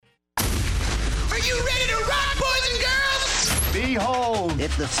you ready to rock, boys and girls? Behold,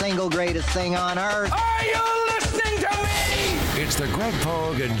 it's the single greatest thing on earth. Are you listening to me? It's the Greg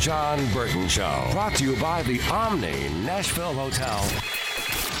Pogue and John Burton Show. Brought to you by the Omni Nashville Hotel.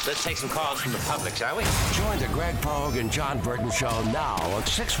 Let's take some calls from the public, shall we? Join the Greg Pogue and John Burton Show now at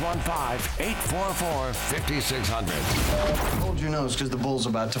 615-844-5600. Hold your nose, because the bull's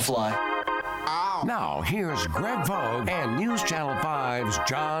about to fly. Ow. Now, here's Greg Pogue and News Channel 5's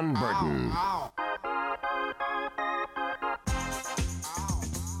John Burton. Ow.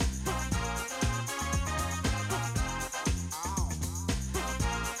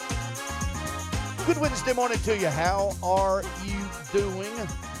 Good Wednesday morning to you. How are you doing?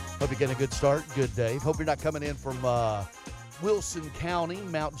 Hope you're getting a good start, good day. Hope you're not coming in from Wilson County,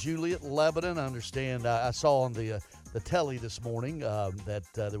 Mount Juliet, Lebanon. I understand. I saw on the telly this morning that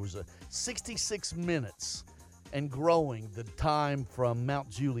there was a 66 minutes and growing the time from Mount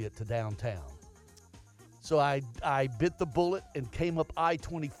Juliet to downtown. So I bit the bullet and came up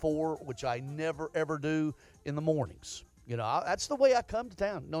I-24, which I never, ever do in the mornings. You know, that's the way I come to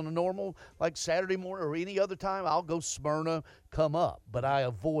town. On a normal, like Saturday morning or any other time, I'll go Smyrna, come up. But I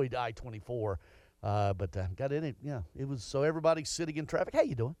avoid I-24. But got in it, yeah. It was so everybody's sitting in traffic. How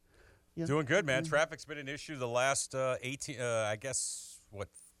you doing? Doing good, man. Traffic's been an issue the last 18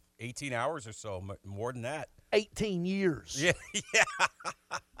 hours or so, more than that. 18 years. Yeah.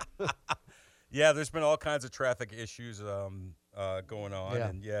 Yeah, there's been all kinds of traffic issues going on. Yeah.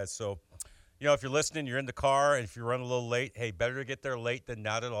 And, so, if you're listening, you're in the car, and if you run a little late, hey, better to get there late than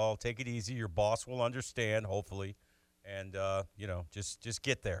not at all. Take it easy. Your boss will understand, hopefully. And, just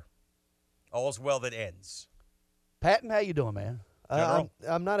get there. All's well that ends. Patton, how you doing, man?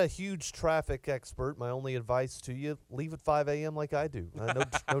 I'm not a huge traffic expert. My only advice to you, leave at 5 a.m. like I do.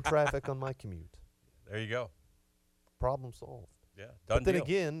 No traffic on my commute. There you go. Problem solved. Yeah, But then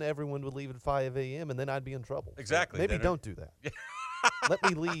again, everyone would leave at 5 a.m., and then I'd be in trouble. Exactly. So maybe don't do that. Let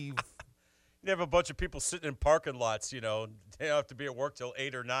me leave. You have a bunch of people sitting in parking lots, they don't have to be at work till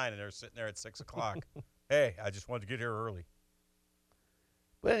 8 or 9, and they're sitting there at 6 o'clock. Hey, I just wanted to get here early.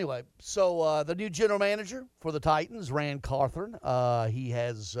 But anyway, so the new general manager for the Titans, Rand Carthon, he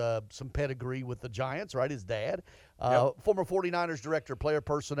has some pedigree with the Giants, right? His dad. Former 49ers director of player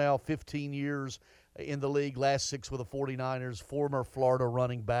personnel, 15 years in the league, last 6 with the 49ers, former Florida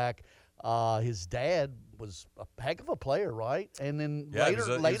running back. His dad was a heck of a player, right? And then later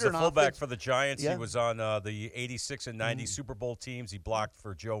he was a fullback for the Giants. Yeah. He was on the 86 and 90 Super Bowl teams. He blocked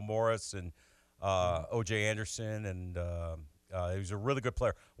for Joe Morris and O.J. Anderson, and he was a really good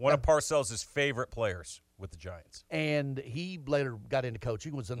player. One of Parcells' favorite players with the Giants. And he later got into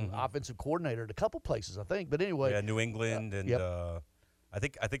coaching, was an offensive coordinator at a couple places, I think. But anyway. Yeah, New England and I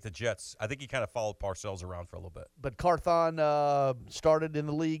think the Jets. I think he kind of followed Parcells around for a little bit. But Carthon started in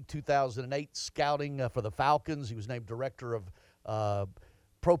the league 2008, scouting for the Falcons. He was named director of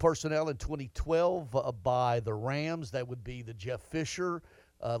pro personnel in 2012 by the Rams. That would be the Jeff Fisher,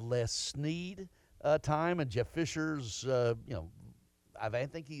 Les Snead time. And Jeff Fisher's, I've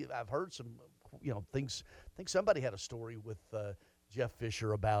heard some, things. I think somebody had a story with Jeff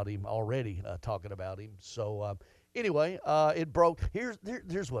Fisher about him already, talking about him. So. Anyway, it broke.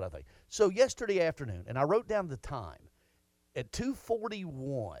 Here's what I think. So yesterday afternoon, and I wrote down the time, at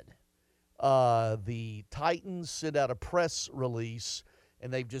 2:41, the Titans sent out a press release,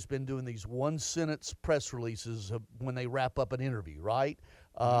 and they've just been doing these one-sentence press releases when they wrap up an interview, right?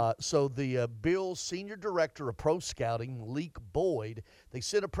 So the Bills senior director of pro scouting, Malik Boyd, they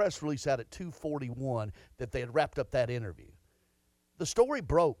sent a press release out at 2:41 that they had wrapped up that interview. The story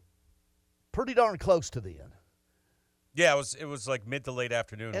broke pretty darn close to the end. Yeah, it was like mid to late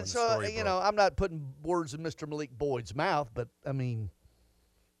afternoon. And when so, the story broke. I'm not putting words in Mr. Malik Boyd's mouth, but, I mean,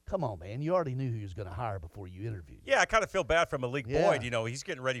 come on, man. You already knew who he was going to hire before you interviewed. Yeah, I kind of feel bad for Malik Boyd. He's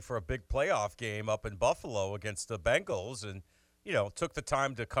getting ready for a big playoff game up in Buffalo against the Bengals and, took the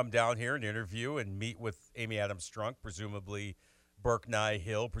time to come down here and interview and meet with Amy Adams Strunk, presumably Burke Nye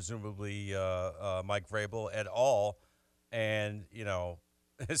Hill, presumably Mike Vrabel et al. And,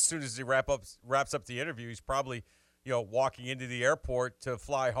 as soon as he wraps up the interview, he's probably – walking into the airport to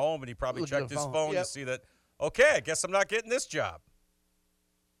fly home, and he probably checked his phone to see that, okay, I guess I'm not getting this job.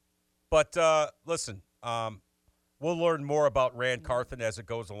 But listen, we'll learn more about Rand Carthon as it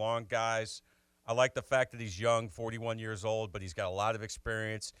goes along, guys. I like the fact that he's young, 41 years old, but he's got a lot of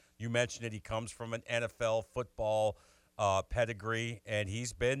experience. You mentioned it. He comes from an NFL football pedigree, and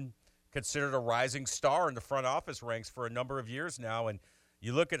he's been considered a rising star in the front office ranks for a number of years now. And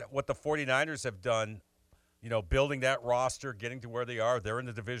you look at what the 49ers have done, building that roster, getting to where they are. They're in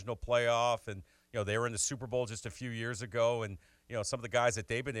the divisional playoff, and, they were in the Super Bowl just a few years ago. And, some of the guys that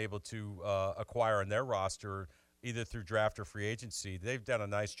they've been able to acquire on their roster, either through draft or free agency, they've done a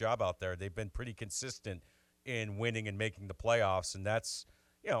nice job out there. They've been pretty consistent in winning and making the playoffs, and that's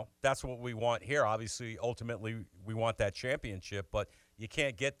what we want here. Obviously, ultimately, we want that championship, but you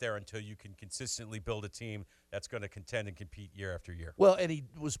can't get there until you can consistently build a team that's going to contend and compete year after year. Well, and he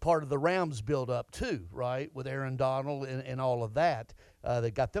was part of the Rams build-up too, right, with Aaron Donald and all of that.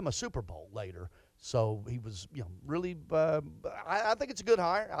 They got them a Super Bowl later. So he was, really. I think it's a good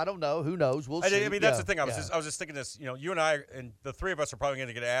hire. I don't know. Who knows? We'll see. I mean, that's the thing. I was just thinking this. You and I, and the three of us are probably going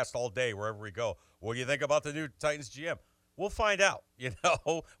to get asked all day wherever we go. What do you think about the new Titans GM? We'll find out.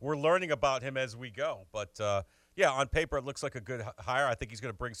 We're learning about him as we go. But on paper it looks like a good hire. I think he's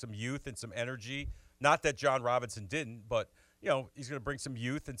going to bring some youth and some energy. Not that John Robinson didn't, but he's going to bring some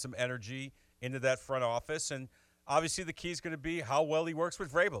youth and some energy into that front office. And obviously the key is going to be how well he works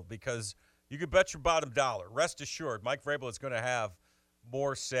with Vrabel, because you can bet your bottom dollar, rest assured, Mike Vrabel is going to have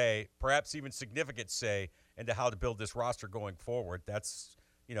more say, perhaps even significant say, into how to build this roster going forward. That's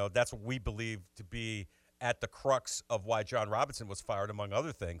what we believe to be at the crux of why John Robinson was fired, among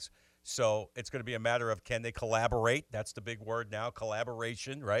other things. So it's going to be a matter of, can they collaborate? That's the big word now,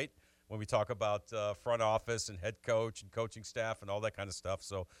 collaboration, right? When we talk about front office and head coach and coaching staff and all that kind of stuff.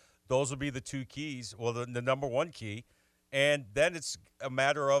 So those will be the two keys, well, the number one key. And then it's a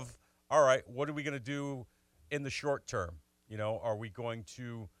matter of, all right, what are we going to do in the short term? Are we going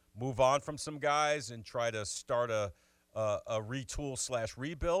to move on from some guys and try to start a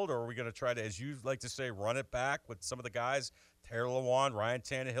retool/rebuild, or are we going to try to, as you like to say, run it back with some of the guys, Taylor Lewan, Ryan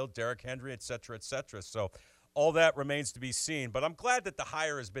Tannehill, Derrick Henry, et cetera, et cetera. So all that remains to be seen. But I'm glad that the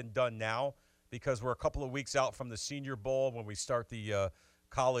hire has been done now, because we're a couple of weeks out from the Senior Bowl when we start the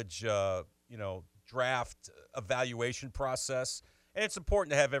college, draft evaluation process. And it's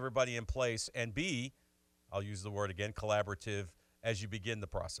important to have everybody in place and be, I'll use the word again, collaborative as you begin the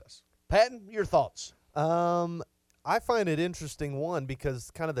process. Patton, your thoughts? I find it interesting, one, because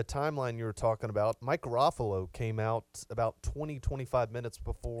kind of the timeline you were talking about. Mike Garafolo came out about 25 minutes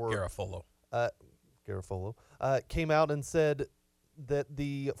before. Garafolo came out and said that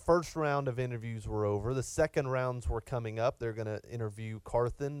the first round of interviews were over. The second rounds were coming up. They're going to interview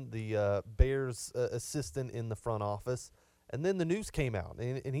Carthen, the Bears assistant in the front office. And then the news came out,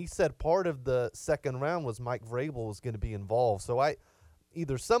 and he said part of the second round was Mike Vrabel was going to be involved. So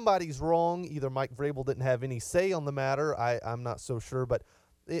either somebody's wrong, either Mike Vrabel didn't have any say on the matter. I'm not so sure. But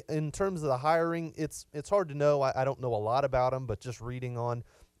in terms of the hiring, it's hard to know. I don't know a lot about him, but just reading on,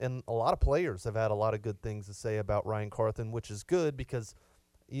 and a lot of players have had a lot of good things to say about Ryan Carthen, which is good, because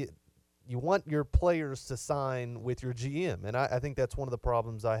you want your players to sign with your GM. And I think that's one of the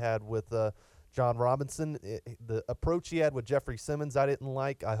problems I had with John Robinson. The approach he had with Jeffrey Simmons I didn't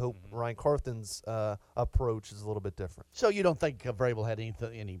like. I hope Ryan Carthen's approach is a little bit different. So you don't think Vrabel had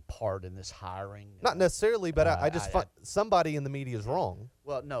any part in this hiring? Not necessarily, but I just find somebody in the media is wrong.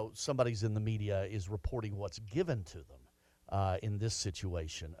 Well, no, somebody's in the media is reporting what's given to them in this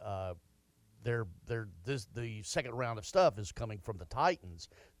situation. The second round of stuff is coming from the Titans,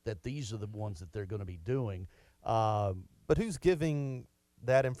 that these are the ones that they're going to be doing. But who's giving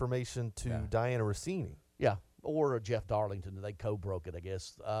that information to Diana Rossini? Yeah, or Jeff Darlington. They co-broke it, I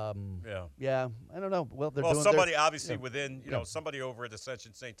guess. Yeah, I don't know. Well, somebody obviously within, somebody over at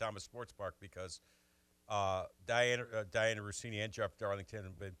Ascension St. Thomas Sports Park, because Diana Rossini and Jeff Darlington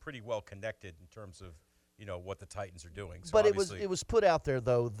have been pretty well connected in terms of what the Titans are doing. So but it was put out there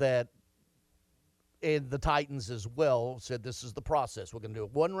though that. And the Titans as well said this is the process. We're going to do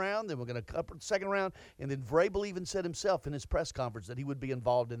it one round, then we're going to cover the second round. And then Vrabel even said himself in his press conference that he would be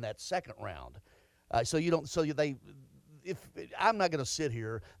involved in that second round. I'm not going to sit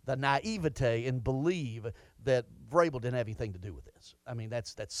here, the naivete, and believe that Vrabel didn't have anything to do with this. I mean,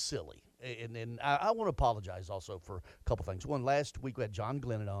 that's silly. And I want to apologize also for a couple things. One, last week we had John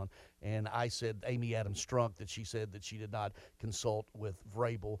Glennon on, and I said Amy Adams Strunk, that she said that she did not consult with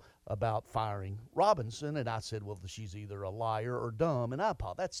Vrabel about firing Robinson. And I said, well, she's either a liar or dumb. And I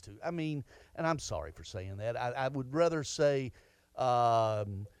apologize. That's too. I mean, and I'm sorry for saying that. I would rather say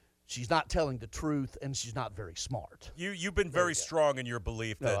she's not telling the truth and she's not very smart. You've been very strong in your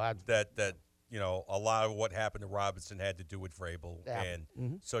belief that a lot of what happened to Robinson had to do with Vrabel. Yeah.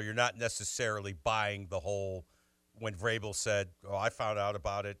 And so you're not necessarily buying the whole, when Vrabel said, oh, I found out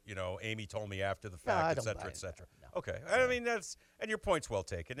about it, Amy told me after the fact, et cetera, et cetera. No. Okay. I mean, and your point's well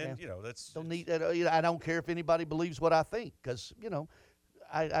taken. And, that's. I don't care if anybody believes what I think, because,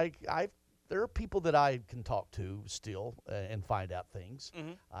 there are people that I can talk to still and find out things.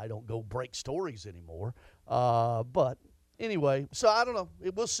 I don't go break stories anymore. But Anyway, so I don't know.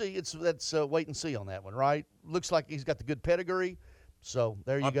 We'll see. Let's wait and see on that one, right? Looks like he's got the good pedigree. So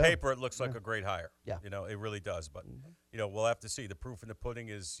there you go. On paper, it looks like a great hire. Yeah. It really does. But, we'll have to see. The proof in the pudding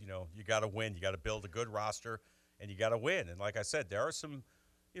is, you got to win. You got to build a good roster, and you got to win. And like I said, there are some,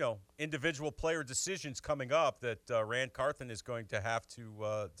 individual player decisions coming up that Rand Carthen is going to have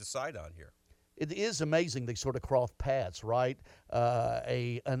to decide on here. It is amazing they sort of cross paths, right?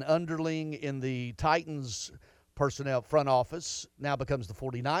 An underling in the Titans personnel front office now becomes the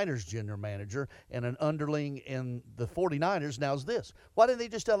 49ers general manager, and an underling in the 49ers now is this. Why didn't they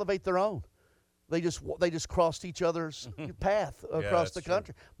just elevate their own? They just crossed each other's path across the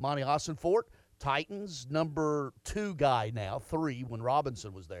country. Monty Ossenfort, Titans number 2 guy now, 3 when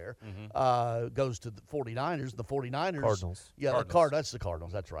Robinson was there, goes to the 49ers. The 49ers. Cardinals. Yeah, that's the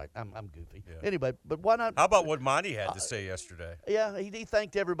Cardinals. That's right. I'm goofy. Yeah. Anyway, but why not? How about what Monty had to say yesterday? Yeah, he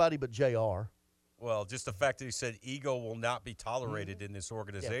thanked everybody but JR. Well, just the fact that he said ego will not be tolerated in this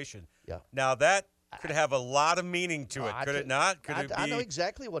organization. Yeah. Now, that could have a lot of meaning to it, could it not? Could it be? I know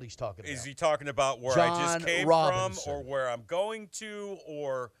exactly what he's talking about. Is he talking about where I just came from or where I'm going to,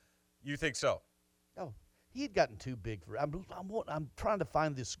 or you think so? No, he had gotten too big for. I'm trying to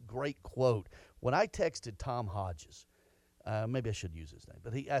find this great quote. When I texted Tom Hodges, maybe I should use his name,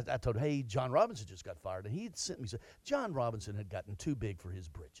 but I told him, hey, John Robinson just got fired, and he had sent me, said, John Robinson had gotten too big for his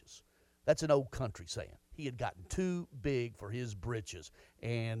britches. That's an old country saying. He had gotten too big for his britches.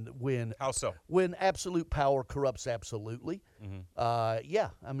 And when how so? When absolute power corrupts absolutely. Yeah,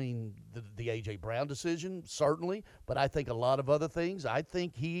 I mean, the A.J. Brown decision, certainly. But I think a lot of other things, I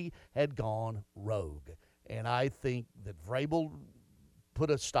think he had gone rogue. And I think that Vrabel put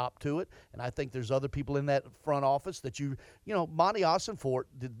a stop to it. And I think there's other people in that front office that Monty Ossenfort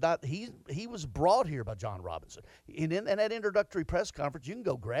did not. He was brought here by John Robinson. And in that introductory press conference, you can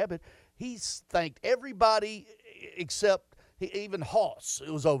go grab it. He thanked everybody except even Hoss,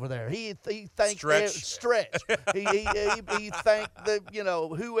 who was over there. He thanked Stretch. he thanked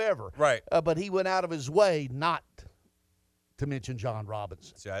whoever. Right. But he went out of his way not to mention John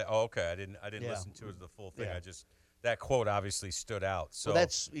Robinson. See, okay. I didn't listen to the full thing. Yeah. That quote obviously stood out. So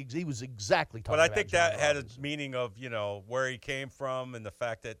he was exactly talking about about I think John that Robinson. had a meaning of, where he came from and the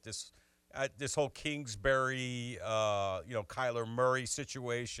fact that this whole Kingsbury, Kyler Murray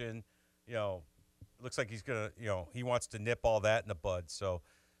situation, looks like he's going to, he wants to nip all that in the bud. So,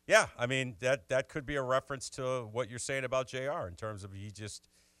 yeah, I mean, that could be a reference to what you're saying about JR in terms of he just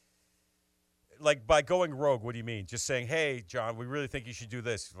 – like by going rogue, what do you mean? Just saying, hey, John, we really think you should do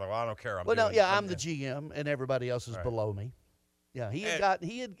this. Well, I don't care. I'm the GM and everybody else is below me. Yeah, he had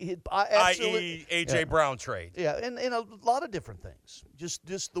i.e. A.J. Brown trade. Yeah, and a lot of different things.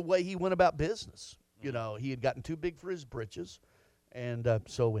 Just the way he went about business. He had gotten too big for his britches. And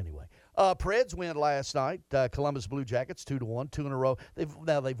so anyway, Preds win last night. Columbus Blue Jackets 2-1, 2 in a row.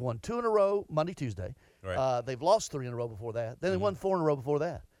 They've won 2 in a row Monday, Tuesday. Right. They've lost 3 in a row before that. Then they won 4 in a row before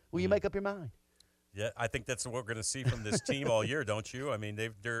that. Will you make up your mind? Yeah, I think that's what we're going to see from this team all year, don't you? I mean,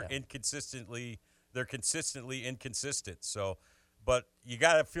 they're consistently inconsistent. So, but you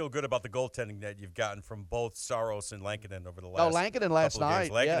got to feel good about the goaltending that you've gotten from both Saros and Lankinen over the last. Lankinen last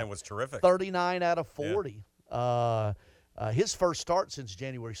night. Lankinen was terrific. 39 out of 40. Yeah. His first start since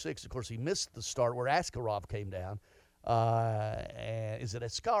January 6th. Of course, he missed the start where Askarov came down. And is it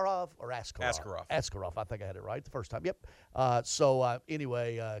Askarov or Askarov? Askarov. I think I had it right the first time. Yep.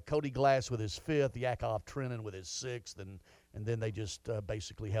 Anyway, Cody Glass with his 5th, Yakov Trenin with his 6th, and then they just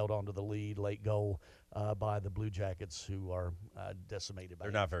basically held on to the lead, late goal by the Blue Jackets, who are decimated by.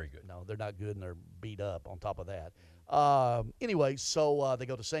 They're not very good. No, they're not good, and they're beat up on top of that. Anyway, so they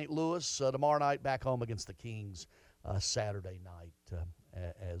go to St. Louis tomorrow night, back home against the Kings Saturday night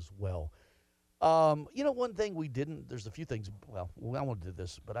as well. One thing we didn't, there's a few things, I want to do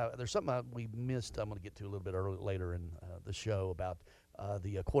this, but there's something we missed I'm going to get to a little bit later in the show about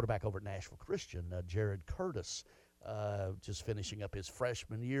the quarterback over at Nashville Christian, Jared Curtis, just finishing up his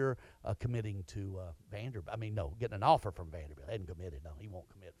freshman year, committing to Vanderbilt. Getting an offer from Vanderbilt. He hadn't committed. No, he won't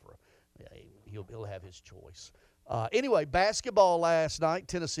commit he'll have his choice. Anyway, basketball last night.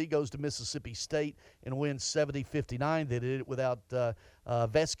 Tennessee goes to Mississippi State and wins 70-59. They did it without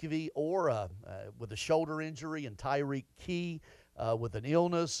Vescovy or with a shoulder injury, and Tyreek Key with an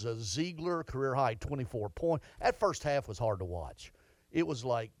illness. Ziegler, career-high 24 points. That first half was hard to watch. It was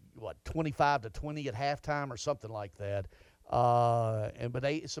like, 25-20 at halftime or something like that. But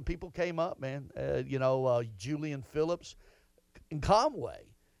some people came up, man. Julian Phillips and Conway.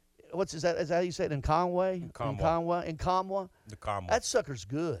 Is that how you say it? In Conway? Conway. In Conway? That sucker's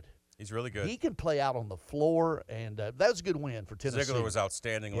good. He's really good. He can play out on the floor, and that was a good win for Tennessee. Ziegler was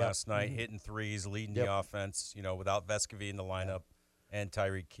outstanding last night, Mm-hmm. hitting threes, leading the offense, without Vescovy in the lineup and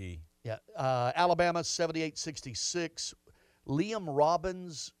Tyreek Key. Yeah. Alabama, 78-66. Liam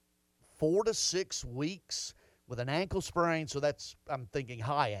Robbins, 4 to 6 weeks with an ankle sprain. So I'm thinking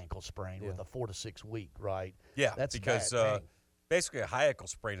high ankle sprain with a 4 to 6 week, right? Yeah, that's because bad. basically a high ankle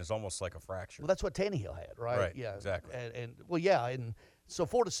sprain is almost like a fracture. Well, that's what Tannehill had, right? Right, Yeah, exactly. And so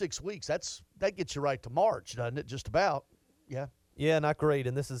 4 to 6 weeks. That gets you right to March, doesn't it? Just about. Yeah. Yeah, not great.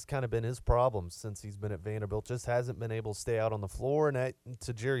 And this has kind of been his problem since he's been at Vanderbilt. Just hasn't been able to stay out on the floor. And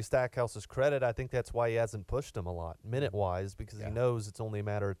to Jerry Stackhouse's credit, I think that's why he hasn't pushed him a lot, minute-wise, because he knows it's only a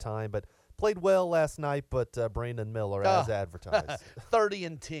matter of time. But played well last night, but Brandon Miller, as advertised. 30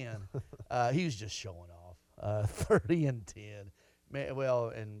 and 10. He was just showing off. 30 and 10. Man, well,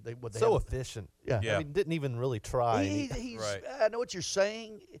 and they so efficient. Yeah. I mean, didn't even really try. He's Right. I know what you're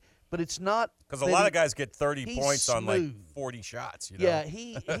saying, but it's not Because a lot of guys get 30 he's points on like smooth. 40 shots. Yeah,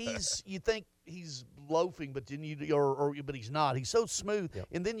 he's. You think he's loafing, but then but he's not. He's so smooth,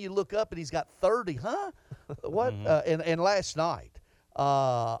 and then you look up and he's got 30. Huh? What? And last night,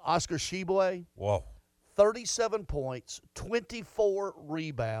 Oscar Tshiebwe, Whoa. 37 points, 24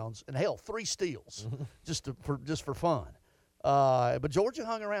 rebounds, and hell, 3 steals, just for fun. But Georgia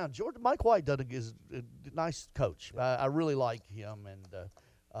hung around. Mike White is a nice coach. I really like him, and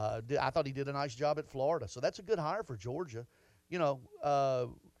I thought he did a nice job at Florida. So that's a good hire for Georgia. He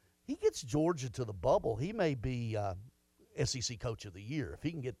gets Georgia to the bubble. He may be SEC Coach of the Year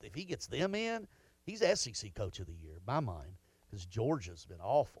if he gets them in. He's SEC Coach of the Year, in my mind, because Georgia's been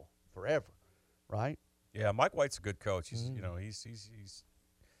awful forever, right? Yeah, Mike White's a good coach. He's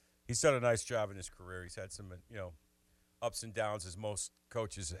he's done a nice job in his career. He's had some ups and downs as most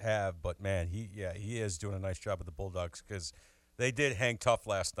coaches have, but man, he is doing a nice job with the Bulldogs because they did hang tough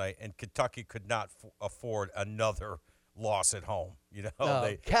last night, and Kentucky could not afford another loss at home.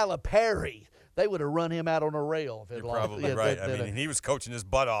 Calipari, they would have run him out on a rail. If You're probably right. And he was coaching his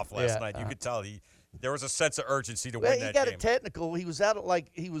butt off last night. You could tell there was a sense of urgency to win that game. He got a technical. He was out at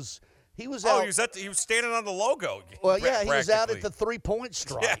he was out. He was standing on the logo. Well, he was out at the 3-point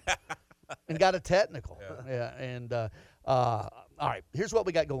strike and got a technical. All right, here's what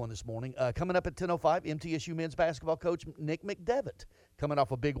we got going this morning. Coming up at 10:05, MTSU men's basketball coach Nick McDevitt coming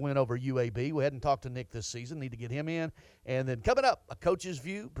off a big win over UAB. We hadn't talked to Nick this season. Need to get him in. And then coming up, a coach's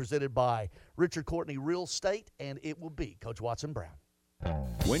view presented by Richard Courtney Real Estate, and it will be Coach Watson Brown.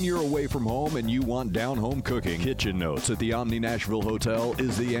 When you're away from home and you want down-home cooking, Kitchen Notes at the Omni Nashville Hotel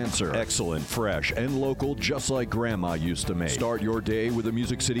is the answer. Excellent, fresh, and local, just like Grandma used to make. Start your day with a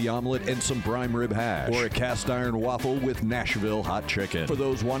Music City omelet and some prime rib hash, or a cast-iron waffle with Nashville hot chicken. For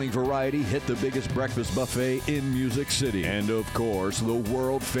those wanting variety, hit the biggest breakfast buffet in Music City. And, of course, the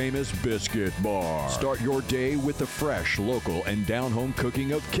world-famous Biscuit Bar. Start your day with the fresh, local, and down-home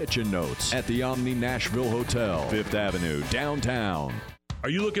cooking of Kitchen Notes at the Omni Nashville Hotel, 5th Avenue, downtown. Are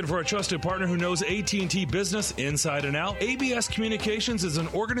you looking for a trusted partner who knows AT&T business inside and out? ABS Communications is an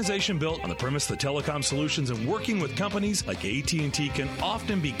organization built on the premise that telecom solutions and working with companies like AT&T can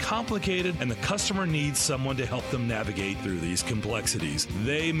often be complicated, and the customer needs someone to help them navigate through these complexities.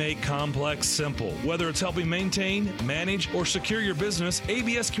 They make complex simple. Whether it's helping maintain, manage, or secure your business,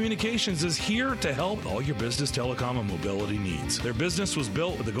 ABS Communications is here to help with all your business telecom and mobility needs. Their business was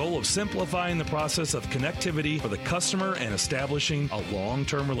built with the goal of simplifying the process of connectivity for the customer and establishing a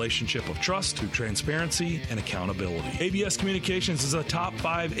long-term relationship of trust through transparency and accountability. ABS Communications is a top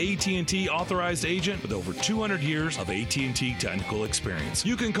 5 AT&T authorized agent with over 200 years of AT&T technical experience.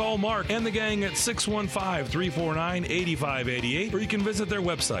 You can call Mark and the gang at 615-349-8588, or you can visit their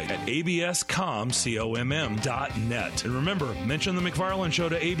website at abscomm.net. And remember, mention the McFarland Show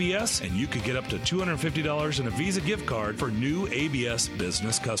to ABS, and you could get up to $250 in a Visa gift card for new ABS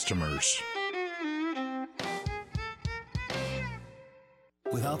business customers.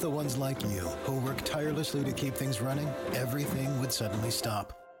 Without the ones like you, who work tirelessly to keep things running, everything would suddenly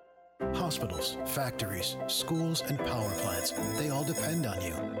stop. Hospitals, factories, schools, and power plants, they all depend on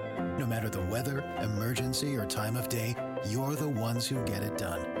you. No matter the weather, emergency, or time of day, you're the ones who get it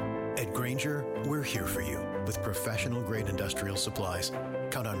done. At Grainger, we're here for you with professional-grade industrial supplies.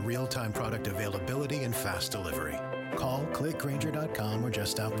 Count on real-time product availability and fast delivery. Call, click Grainger.com, or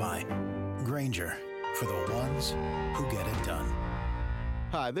just stop by. Grainger, for the ones who get it done.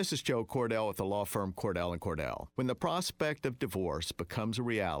 Hi, this is Joe Cordell with the law firm Cordell & Cordell. When the prospect of divorce becomes a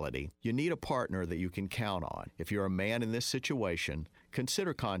reality, you need a partner that you can count on. If you're a man in this situation,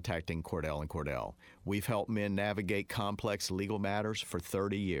 consider contacting Cordell & Cordell. We've helped men navigate complex legal matters for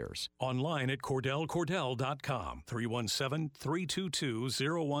 30 years. Online at CordellCordell.com.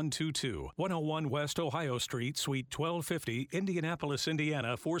 317-322-0122. 101 West Ohio Street, Suite 1250, Indianapolis,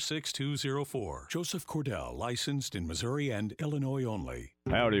 Indiana 46204. Joseph Cordell, licensed in Missouri and Illinois only.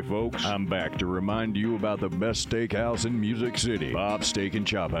 Howdy, folks. I'm back to remind you about the best steakhouse in Music City, Bob's Steak and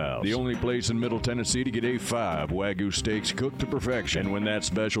Chop House. The only place in Middle Tennessee to get A5 Wagyu steaks cooked to perfection. And when that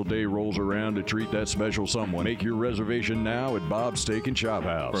special day rolls around to treat that special someone, make your reservation now at Bob's Steak and Chop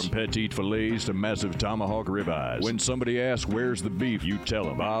House. From petite fillets to massive tomahawk ribeyes. When somebody asks where's the beef, you tell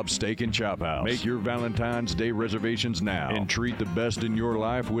them Bob's Steak and Chop House. Make your Valentine's Day reservations now and treat the best in your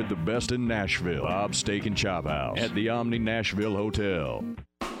life with the best in Nashville. Bob's Steak and Chop House at the Omni Nashville Hotel.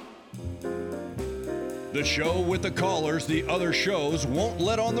 The show with the callers the other shows won't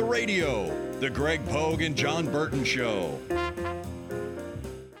let on the radio. The Greg Pogue and John Burton Show.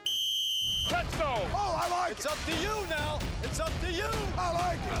 Let's go. Oh, I like It's up to you now. It's up to you. I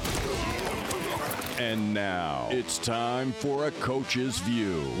like it. And now it's time for A Coach's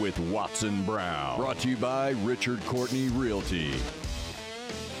View with Watson Brown. Brought to you by Richard Courtney Realty.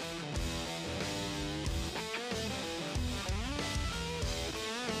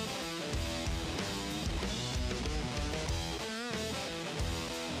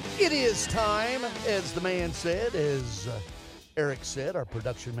 It is time, as the man said, as Eric said, our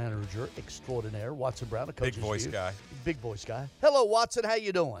production manager extraordinaire, Watson Brown, a coach's Big voice view. guy. Big voice guy. Hello, Watson. How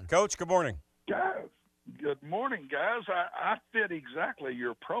you doing? Coach, good morning. Guys, good morning, guys. I fit exactly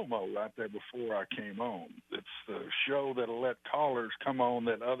your promo right there before I came on. It's the show that'll let callers come on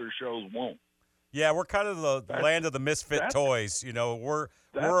that other shows won't. Yeah, we're kind of the land of the misfit toys. You know, we're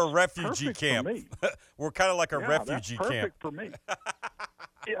a refugee camp. We're kind of like a refugee that's camp. perfect for me.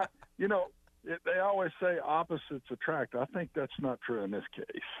 Yeah, you know, they always say opposites attract. I think that's not true in this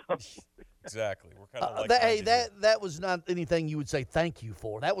case. Exactly. We're kind of like that was not anything you would say thank you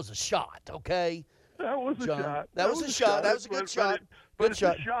for. That was a shot, okay? That was a John, shot. That was a shot. That was a good shot. Good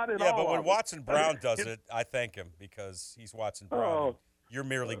shot. Yeah, but when Watson Brown does it, I thank him because he's Watson Brown. Oh. You're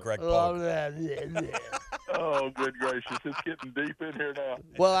merely Greg Pogue. Oh, good gracious. It's getting deep in here now.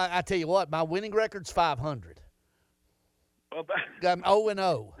 Well, I tell you what, my winning record's 500. Well, I'm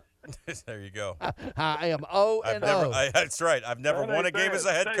 0-0. There you go. I am 0-0. That's right. I've never won a game as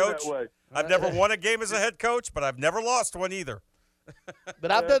a head coach. I've never won a game as a head coach, but I've never lost one either.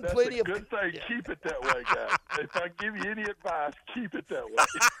 But I've done that's plenty a of good thing. Keep it that way, guys. If I give you any advice, keep it that way.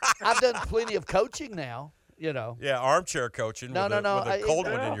 I've done plenty of coaching now, you know. Yeah, armchair coaching with a cold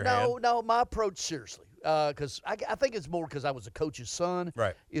one in your hand. No, my approach, seriously, because I think it's more because I was a coach's son,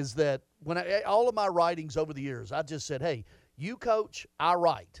 right? Is that when all of my writings over the years, I just said, hey, you coach, I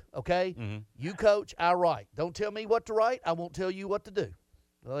write, okay? Mm-hmm. You coach, I write. Don't tell me what to write. I won't tell you what to do.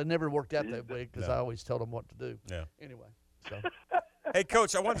 Well, it never worked out that way because I always told them what to do. Yeah. Anyway, so. Hey,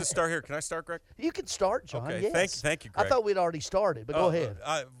 Coach, I wanted to start here. Can I start, Greg? You can start, John. Okay, yes. thank you, Greg. I thought we'd already started, but go ahead.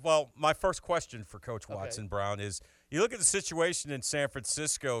 Well, my first question for Coach Watson Brown is, you look at the situation in San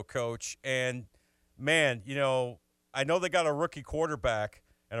Francisco, Coach, and, man, you know, I know they got a rookie quarterback,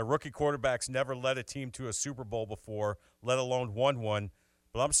 and a rookie quarterback's never led a team to a Super Bowl before, let alone won one.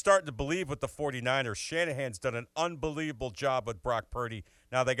 But I'm starting to believe with the 49ers, Shanahan's done an unbelievable job with Brock Purdy.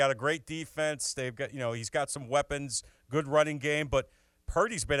 Now, they got a great defense. They've got, he's got some weapons, good running game, but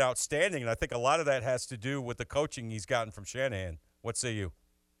Purdy's been outstanding, and I think a lot of that has to do with the coaching he's gotten from Shanahan. What say you?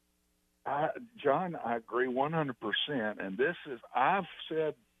 John, I agree 100%. And this is, I've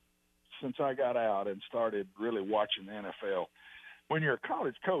said since I got out and started really watching the NFL, when you're a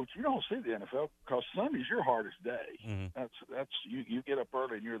college coach, you don't see the NFL because Sunday's your hardest day. Mm-hmm. That's you get up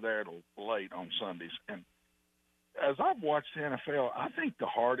early and you're there till late on Sundays. And as I've watched the NFL, I think the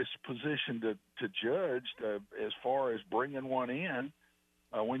hardest position to judge as far as bringing one in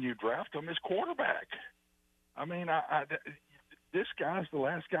when you draft them is quarterback. I mean, this guy's the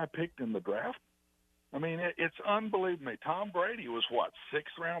last guy picked in the draft. I mean, it's unbelievable. Tom Brady was, what,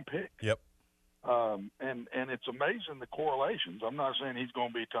 6th-round pick? Yep. And it's amazing the correlations. I'm not saying he's going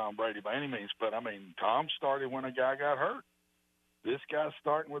to be Tom Brady by any means, but, I mean, Tom started when a guy got hurt. This guy's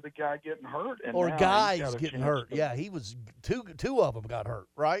starting with a guy getting hurt. And or now guys getting hurt. Yeah, he was two of them got hurt,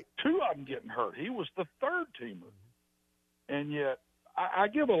 right? 2 of them getting hurt. He was the third teamer. And yet I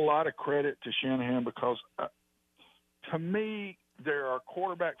give a lot of credit to Shanahan because, to me, there are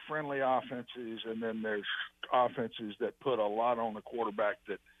quarterback-friendly offenses, and then there's offenses that put a lot on the quarterback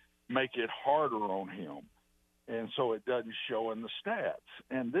that make it harder on him, and so it doesn't show in the stats.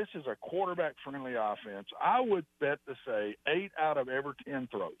 And this is a quarterback-friendly offense. I would bet to say 8 out of every 10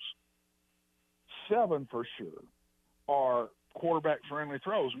 throws, 7 for sure, are quarterback-friendly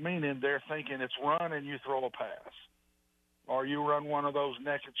throws, meaning they're thinking it's run and you throw a pass. Or you run one of those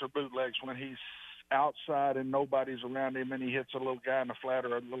nakeds or bootlegs when he's outside and nobody's around him and he hits a little guy in the flat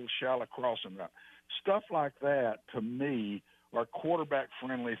or a little shallow crossing route. Stuff like that, to me, are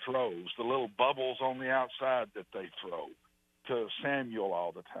quarterback-friendly throws, the little bubbles on the outside that they throw to Samuel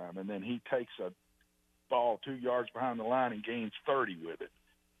all the time, and then he takes a ball 2 yards behind the line and gains 30 with it.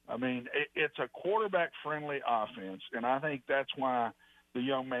 I mean, it's a quarterback-friendly offense, and I think that's why the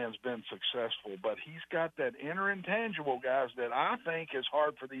young man's been successful. But he's got that inner intangible, guys, that I think is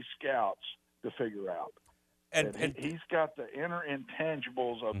hard for these scouts to figure out. And he's got the inner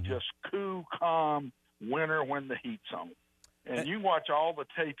intangibles of just cool, calm, winner when the heat's on. And you watch all the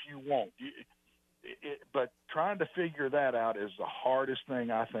tape you want. But trying to figure that out is the hardest thing,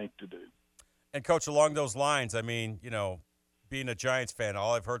 I think, to do. And, Coach, along those lines, I mean, being a Giants fan,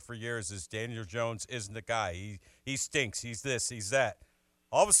 all I've heard for years is Daniel Jones isn't the guy. He stinks. He's this. He's that.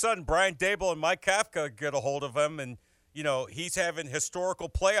 All of a sudden, Brian Daboll and Mike Kafka get a hold of him, and, he's having historical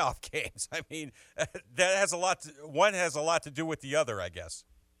playoff games. I mean, that has one has a lot to do with the other, I guess.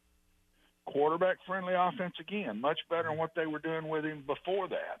 Quarterback-friendly offense again, much better than what they were doing with him before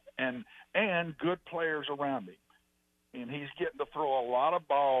that, and good players around him. And he's getting to throw a lot of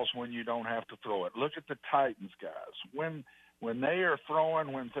balls when you don't have to throw it. Look at the Titans guys. When they are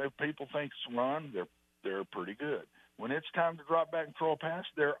throwing, when people think it's run, they're pretty good. When it's time to drop back and throw a pass,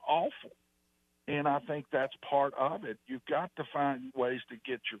 they're awful. And I think that's part of it. You've got to find ways to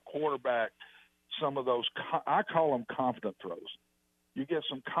get your quarterback some of those, I call them confident throws. You get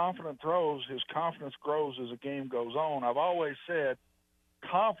some confident throws, his confidence grows as the game goes on. I've always said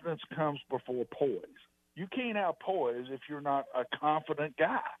confidence comes before poise. You can't have poise if you're not a confident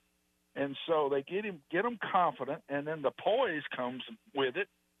guy. And so they get him confident, and then the poise comes with it,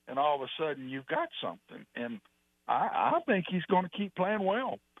 and all of a sudden you've got something. And I think he's going to keep playing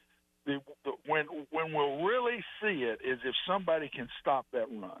well. When we'll really see it is if somebody can stop that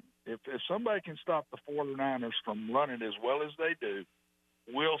run. If somebody can stop the 49ers from running as well as they do,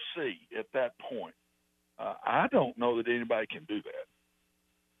 we'll see at that point. I don't know that anybody can do that.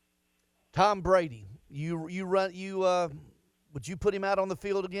 Tom Brady, would you put him out on the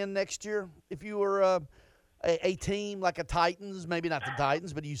field again next year if you were a team like a Titans? Maybe not the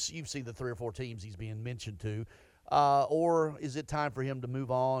Titans, but you've seen the 3 or 4 teams he's being mentioned to. Or is it time for him to move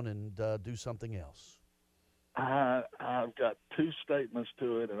on and do something else? I've got 2 statements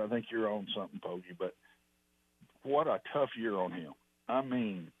to it, and I think you're on something, Poggy, but what a tough year on him. I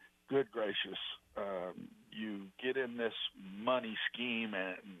mean, good gracious, you get in this money scheme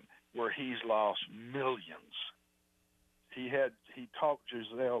and where he's lost millions. He talked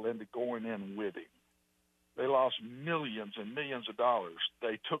Giselle into going in with him. They lost millions and millions of dollars.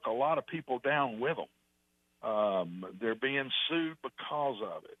 They took a lot of people down with them. They're being sued because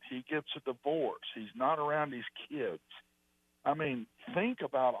of it. He gets a divorce. He's not around his kids. I mean, think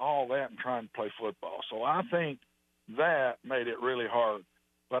about all that and trying to play football. So I think that made it really hard.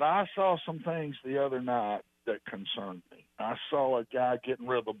 But I saw some things the other night that concerned me. I saw a guy getting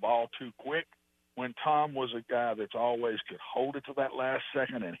rid of the ball too quick when Tom was a guy that's always could hold it to that last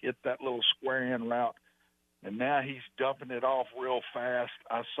second and hit that little square in route. And now he's dumping it off real fast.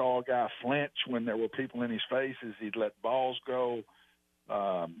 I saw a guy flinch when there were people in his faces. He'd let balls go.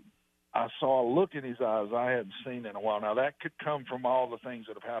 I saw a look in his eyes I hadn't seen in a while. Now, that could come from all the things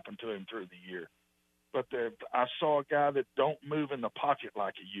that have happened to him through the year. But I saw a guy that don't move in the pocket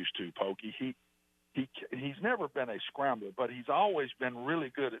like he used to, Pokey. He's never been a scrambler, but he's always been really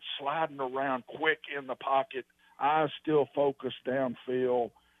good at sliding around quick in the pocket, eyes still focused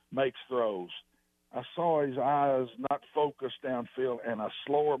downfield, makes throws. I saw his eyes not focused downfield and a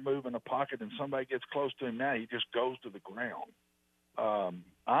slower move in the pocket, and somebody gets close to him now, he just goes to the ground.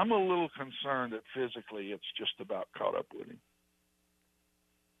 I'm a little concerned that physically it's just about caught up with him.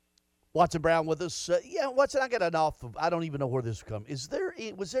 Watson Brown with us. Watson, I got enough of, I don't even know where this comes.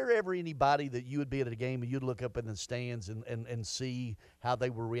 Was there ever anybody that you would be at a game and you'd look up in the stands and see how they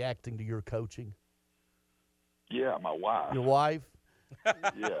were reacting to your coaching? Yeah, my wife. Your wife?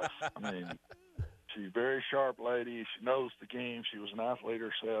 Yes. I mean, she's a very sharp lady. She knows the game. She was an athlete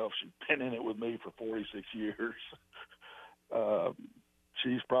herself. She's been in it with me for 46 years.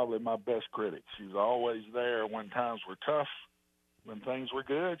 She's probably my best critic. She's always there when times were tough. When things were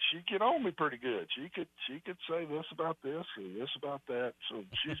good, she'd get on me pretty good. She could say this about this or this about that. So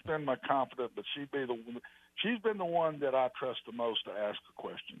she's been my confidant, but she's been the one that I trust the most to ask a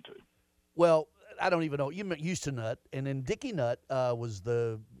question to. Well, I don't even know. You met Houston Nutt, and then Dickie Nutt was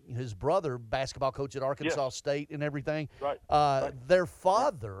his brother, basketball coach at Arkansas State and everything. Right. Their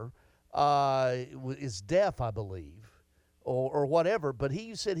father is deaf, I believe. or whatever. But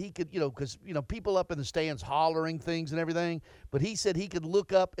he said he could, because people up in the stands hollering things and everything. But he said he could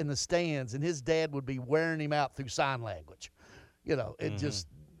look up in the stands and his dad would be wearing him out through sign language. It just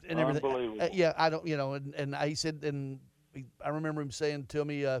and everything. Unbelievable. Yeah, I don't, and he said, and I remember him saying to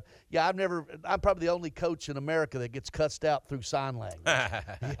me, I'm probably the only coach in America that gets cussed out through sign language.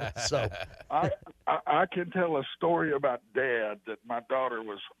 So I can tell a story about Dad that my daughter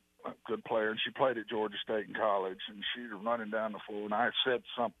was a good player, and she played at Georgia State in college, and she was running down the floor, and I said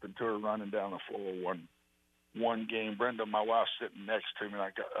something to her running down the floor one game. Brenda, my wife, sitting next to me, and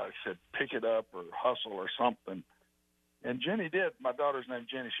I said, pick it up or hustle or something. And Jenny did. My daughter's named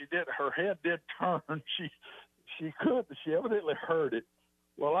Jenny. She did. Her head did turn. She evidently heard it.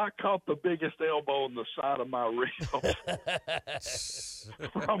 Well, I caught the biggest elbow in the side of my ribs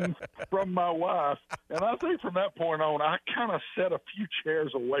from my wife, and I think from that point on, I kind of set a few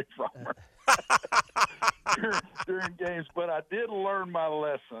chairs away from her during games. But I did learn my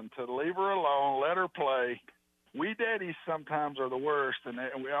lesson to leave her alone, let her play. We daddies sometimes are the worst, and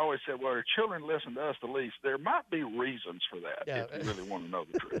we always said, well, our children listen to us the least. There might be reasons for that if you really want to know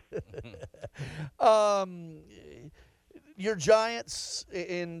the truth. Your Giants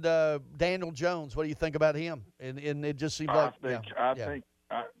and Daniel Jones, what do you think about him? And it just seems like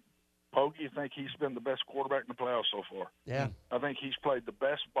Pokey think he's been the best quarterback in the playoffs so far. Yeah. I think he's played the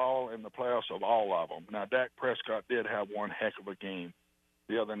best ball in the playoffs of all of them. Now, Dak Prescott did have one heck of a game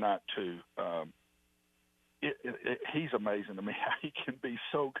the other night, too. He's amazing to me how he can be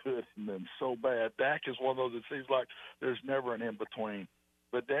so good and then so bad. Dak is one of those that seems like there's never an in-between.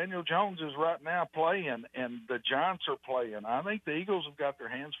 But Daniel Jones is right now playing, and the Giants are playing. I think the Eagles have got their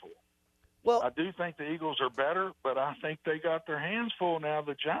hands full. Well, I do think the Eagles are better, but I think they got their hands full now.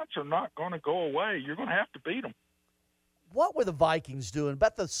 The Giants are not going to go away. You're going to have to beat them. What were the Vikings doing?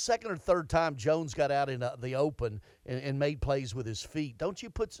 About the second or third time Jones got out in the open and made plays with his feet. Don't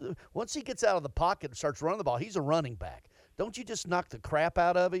you once he gets out of the pocket and starts running the ball, he's a running back. Don't you just knock the crap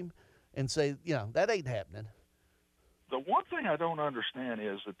out of him and say, that ain't happening? The one thing I don't understand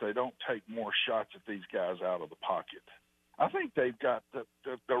is that they don't take more shots at these guys out of the pocket. I think they've got the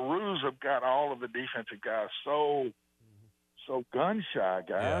Roos have got all of the defensive guys so gun shy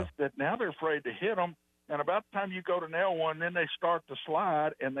guys that now they're afraid to hit them. And about the time you go to nail one, then they start to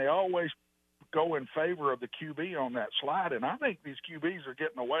slide, and they always go in favor of the QB on that slide. And I think these QBs are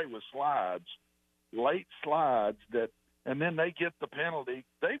getting away with slides, late slides and then they get the penalty.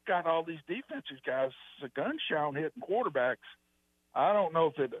 They've got all these defensive guys gun shy on hitting quarterbacks. I don't know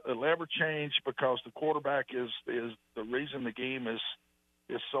if it'll ever change because the quarterback is the reason the game is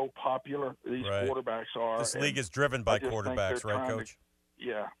so popular. These quarterbacks are. This league is driven by quarterbacks, right, Coach?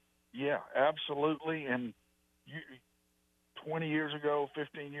 Yeah, absolutely. And 20 years ago,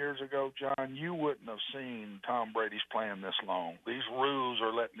 15 years ago, John, you wouldn't have seen Tom Brady's playing this long. These rules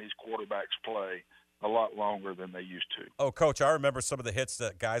are letting these quarterbacks play a lot longer than they used to. Oh, Coach, I remember some of the hits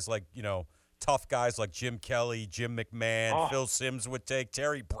that guys like, tough guys like Jim Kelly, Jim McMahon, Phil Sims would take,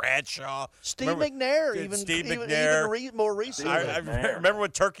 Terry Bradshaw. Steve McNair, more recently. I remember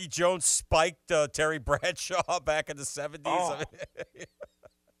when Turkey Jones spiked Terry Bradshaw back in the 70s.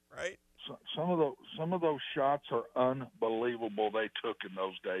 Right? Some of those shots are unbelievable they took in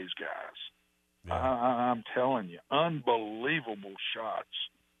those days, guys. Yeah. I'm telling you, unbelievable shots.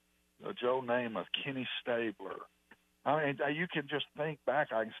 Joe Namath, Kenny Stabler. I mean, you can just think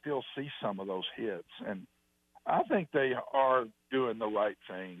back. I can still see some of those hits. And I think they are doing the right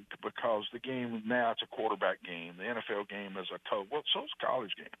thing because the game now, it's a quarterback game. The NFL game is so's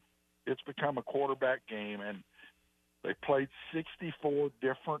college game. It's become a quarterback game, and they played 64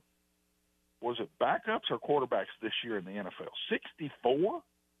 different, was it backups or quarterbacks this year in the NFL? 64?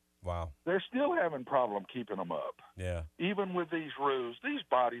 Wow. They're still having problem keeping them up. Yeah. Even with these rules, these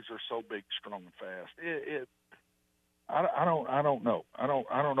bodies are so big, strong, and fast. I don't know. I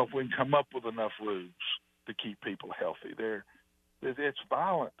don't know if we can come up with enough rules to keep people healthy. It's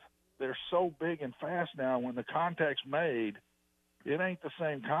violent. They're so big and fast now. When the contact's made, it ain't the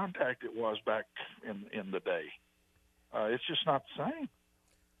same contact it was back in the day. It's just not the same.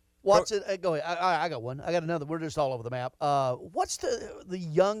 What's it? Go ahead. I got one. I got another. We're just all over the map. What's the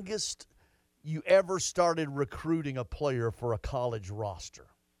youngest you ever started recruiting a player for a college roster?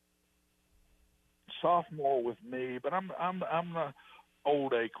 Sophomore with me, but I'm the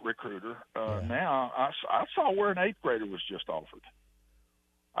old A recruiter. Now I saw where an 8th grader was just offered.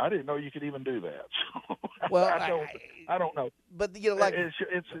 I didn't know you could even do that. So well, I don't know. But like it's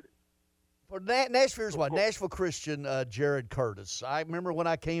For Nashville's what? Nashville Christian, Jared Curtis. I remember when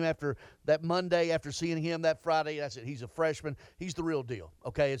I came after that Monday, after seeing him that Friday, I said, he's a freshman. He's the real deal.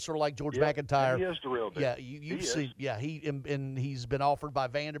 Okay, it's sort of like George McIntyre. He is the real deal. Yeah, you've seen. Yeah, and he's been offered by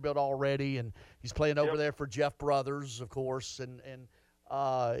Vanderbilt already, and he's playing over there for Jeff Brothers, of course. And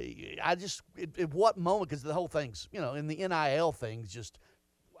I just at what moment? Because the whole thing's in the NIL thing's just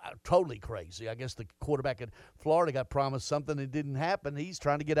totally crazy. I guess the quarterback at Florida got promised something that didn't happen. He's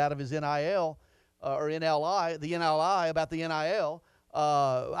trying to get out of his NIL or NLI, the NLI about the NIL.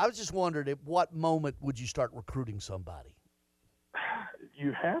 I was just wondering, at what moment would you start recruiting somebody?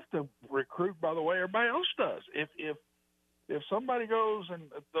 You have to recruit by the way everybody else does. If somebody goes and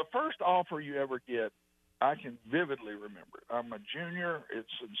the first offer you ever get, I can vividly remember it. I'm a junior. It's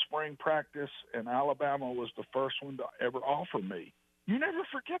in spring practice, and Alabama was the first one to ever offer me. You never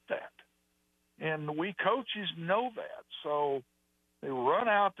forget that. And we coaches know that. So they run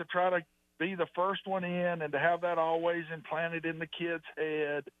out to try to be the first one in and to have that always implanted in the kid's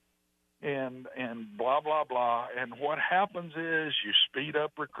head and blah, blah, blah. And what happens is you speed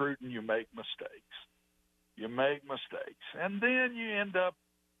up recruiting, you make mistakes. And then you end up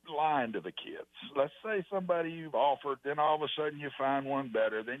lying to the kids. Let's say somebody you've offered, then all of a sudden you find one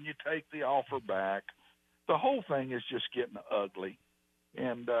better, then you take the offer back. The whole thing is just getting ugly.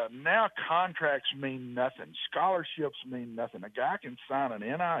 And now contracts mean nothing. Scholarships mean nothing. A guy can sign an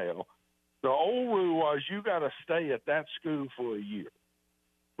NIL. The old rule was you got to stay at that school for a year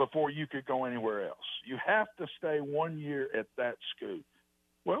before you could go anywhere else. You have to stay 1 year at that school.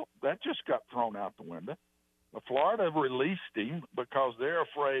 Well, that just got thrown out the window. Florida released him because they're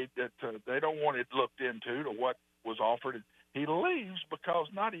afraid that they don't want it looked into to what was offered. He leaves because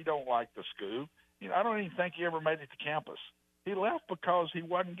not he don't like the school. I don't even think he ever made it to campus. He left because he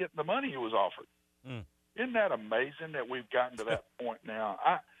wasn't getting the money he was offered. Isn't that amazing that we've gotten to that point now?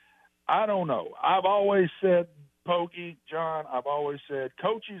 I don't know. I've always said, Pokey, John, I've always said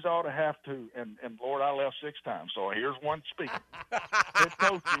coaches ought to have to, and Lord, I left 6 times, so here's one speaking.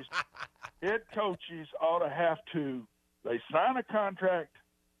 Head coaches ought to have to, they sign a contract,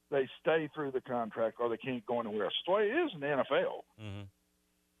 they stay through the contract, or they can't go anywhere else. That's the way it is in the NFL. Mm-hmm.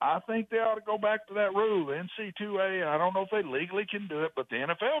 I think they ought to go back to that rule. The NC2A, I don't know if they legally can do it, but the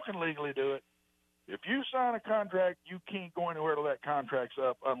NFL can legally do it. If you sign a contract, you can't go anywhere till that contract's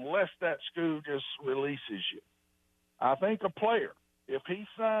up unless that school just releases you. I think a player, if he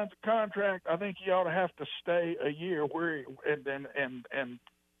signs a contract, I think he ought to have to stay a year and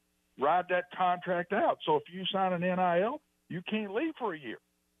ride that contract out. So if you sign an NIL, you can't leave for a year.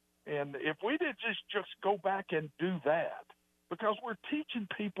 And if we did just go back and do that, because we're teaching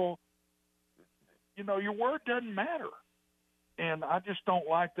people, your word doesn't matter. And I just don't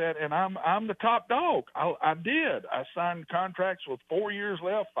like that. And I'm the top dog. I signed contracts with 4 years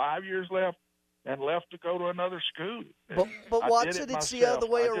left, 5 years left, and left to go to another school. But Watson, it's the other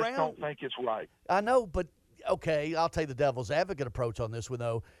way around. I just don't think it's right. I know, but okay, I'll take the devil's advocate approach on this one,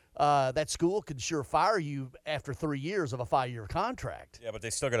 though. That school can sure fire you after 3 years of a 5-year contract. Yeah, but they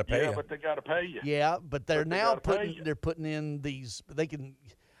still got to pay you. Yeah, but they got to pay you. Yeah, but they're putting in these. They can.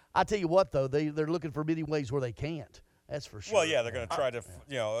 I tell you what, though, they're looking for many ways where they can't. That's for sure. Well, yeah, they're going to try to,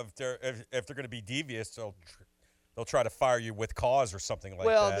 if they're going to be devious, they'll try to fire you with cause or something like that.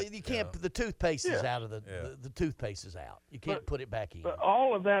 Well, you can't. The toothpaste is out of the toothpaste is out. You can't put it back in. But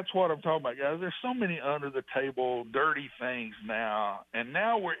all of that's what I'm talking about, guys. There's so many under the table dirty things now, and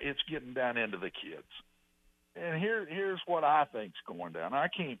now it's getting down into the kids. And here's what I think's going down. I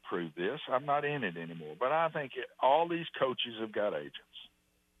can't prove this. I'm not in it anymore. But I think all these coaches have got agents.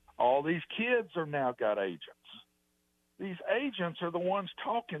 All these kids are now got agents. These agents are the ones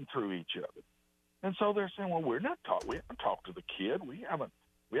talking through each other. And so they're saying, well, we haven't talked to the kid. We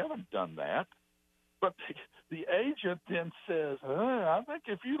haven't done that. But the agent then says, I think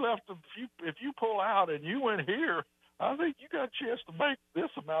if you pull out and you went here, I think you got a chance to make this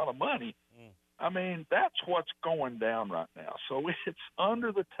amount of money. I mean, that's what's going down right now. So it's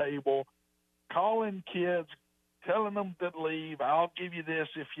under the table, calling kids, telling them to leave. I'll give you this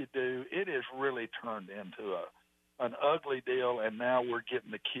if you do. It has really turned into an ugly deal, and now we're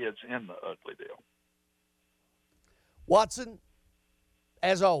getting the kids in the ugly deal. Watson,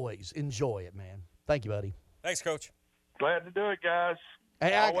 as always, enjoy it, man. Thank you, buddy. Thanks, Coach. Glad to do it, guys.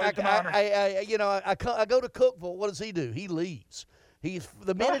 Hey, I go to Cookeville. What does he do? He leaves.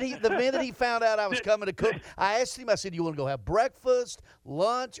 The minute he found out I was coming to Cook, I asked him. I said, "You want to go have breakfast,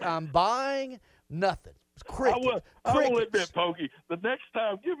 lunch? I'm buying nothing." Cricket. I will admit, Pokey, the next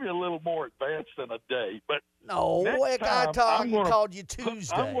time, give me a little more advance than a day. But I called you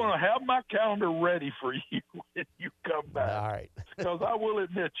Tuesday. I'm going to have my calendar ready for you when you come back. All right. Because I will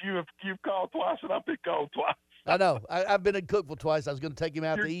admit, you've called twice and I've been called twice. I know. I've been in Cookeville twice. I was going to take him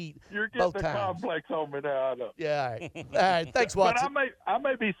out to eat You're getting both the times. complex on me now, I know. Yeah, all right. All right. Thanks, Watson. But I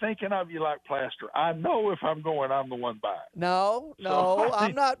may be thinking of you like Plaster. I know if I'm going, I'm the one buying. No, So,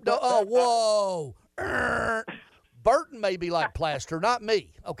 I'm not. No, oh, whoa. Burton may be like Plaster, not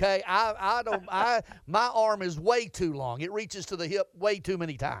me. Okay, I don't. My arm is way too long. It reaches to the hip way too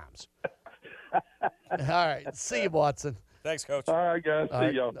many times. All right. See you, Watson. Thanks, Coach. All right, guys. All See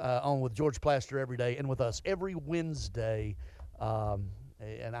right, y'all. on with George Plaster every day and with us every Wednesday.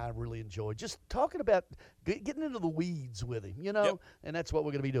 And I really enjoy just talking about getting into the weeds with him, and that's what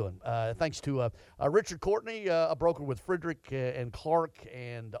we're going to be doing. Thanks to Richard Courtney, a broker with Frederick and Clark,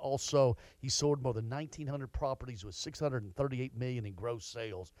 and also he sold more than 1,900 properties with $638 million in gross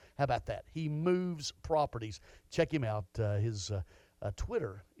sales. How about that? He moves properties. Check him out. His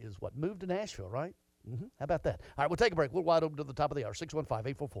Twitter is what? Move to Nashville, right? Mm-hmm. How about that? All right, we'll take a break. We're wide open to the top of the hour.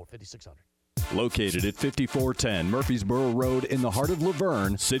 615-844-5600. Located at 5410 Murfreesboro Road in the heart of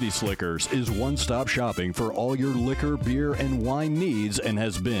Laverne, City Slickers is one-stop shopping for all your liquor, beer, and wine needs and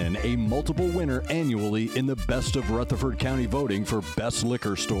has been a multiple winner annually in the Best of Rutherford County voting for Best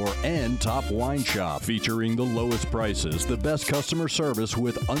Liquor Store and Top Wine Shop. Featuring the lowest prices, the best customer service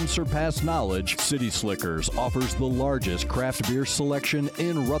with unsurpassed knowledge, City Slickers offers the largest craft beer selection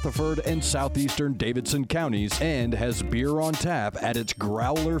in Rutherford and southeastern Davidson counties and has beer on tap at its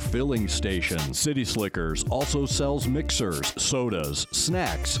Growler filling station. City Slickers also sells mixers, sodas,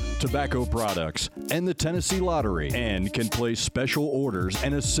 snacks, tobacco products, and the Tennessee Lottery, and can place special orders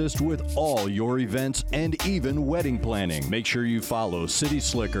and assist with all your events and even wedding planning. Make sure you follow City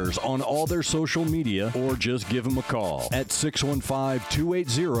Slickers on all their social media or just give them a call at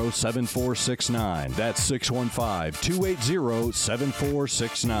 615-280-7469. That's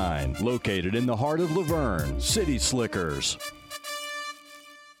 615-280-7469. Located in the heart of Laverne, City Slickers.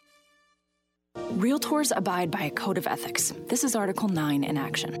 Realtors abide by a code of ethics. This is Article 9 in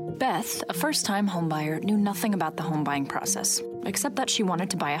action. Beth, a first-time homebuyer, knew nothing about the home buying process, except that she wanted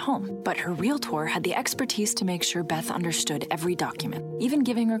to buy a home. But her realtor had the expertise to make sure Beth understood every document, even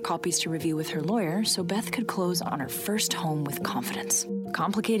giving her copies to review with her lawyer so Beth could close on her first home with confidence.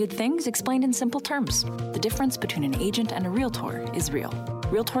 Complicated things explained in simple terms. The difference between an agent and a realtor is real.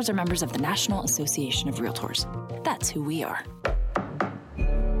 Realtors are members of the National Association of Realtors. That's who we are.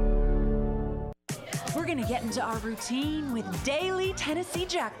 We're gonna get into our routine with Daily Tennessee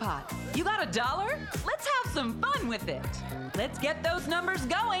Jackpot. You got $1? Let's have some fun with it. Let's get those numbers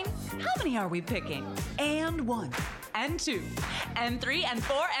going. How many are we picking? And 1, and 2, and 3, and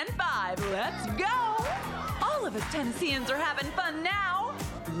 4, and 5. Let's go. All of us Tennesseans are having fun now.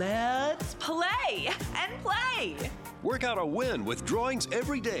 Let's play and play. Work out a win with drawings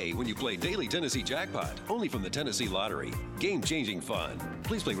every day when you play Daily Tennessee Jackpot. Only from the Tennessee Lottery. Game-changing fun.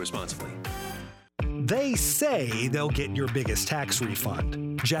 Please play responsibly. They say they'll get your biggest tax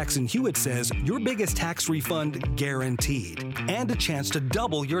refund. Jackson Hewitt says your biggest tax refund guaranteed, and a chance to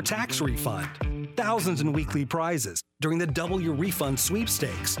double your tax refund. Thousands in weekly prizes during the Double Your Refund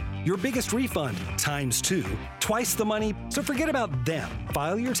sweepstakes. Your biggest refund times 2, twice the money, so forget about them.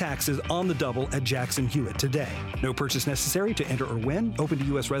 File your taxes on the double at Jackson Hewitt today. No purchase necessary to enter or win. Open to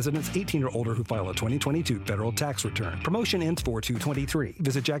U.S. residents 18 or older who file a 2022 federal tax return. Promotion ends 4/2/23.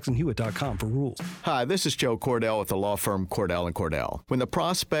 Visit jacksonhewitt.com for rules. Hi, this is Joe Cordell with the law firm Cordell & Cordell. When the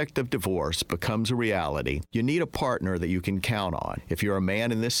prospect of divorce becomes a reality, you need a partner that you can count on. If you're a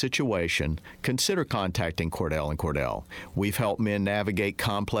man in this situation, consider contacting Cordell & Cordell. We've helped men navigate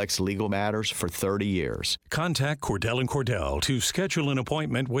complex legal matters for 30 years. Contact Cordell & Cordell to schedule an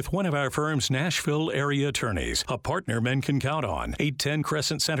appointment with one of our firm's Nashville area attorneys, a partner men can count on. 810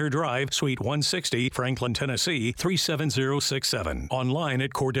 Crescent Center Drive, Suite 160, Franklin, Tennessee, 37067. Online at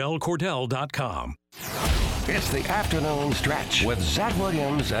CordellCordell.com. It's the afternoon stretch with Zach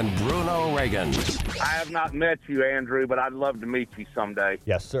Williams and Bruno Reagan. I have not met you, Andrew, but I'd love to meet you someday.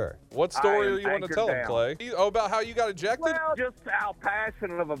 Yes, sir. What story do you want to tell him, Clay? Oh, about how you got ejected? Well, just how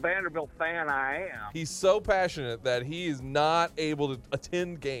passionate of a Vanderbilt fan I am. He's so passionate that he is not able to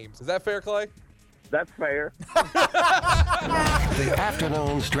attend games. Is that fair, Clay? That's fair. The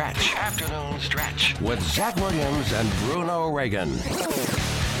afternoon stretch. Afternoon stretch with Zach Williams and Bruno Reagan.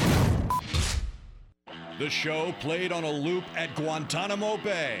 The show played on a loop at Guantanamo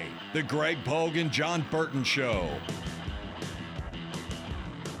Bay. The Greg Pogue and John Burton Show.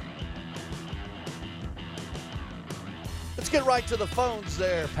 Let's get right to the phones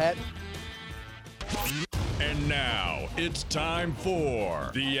there, Patton. And now it's time for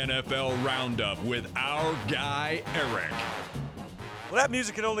the NFL Roundup with our guy, Eric. Well, that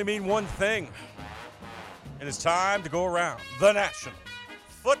music can only mean one thing. It is time to go around the National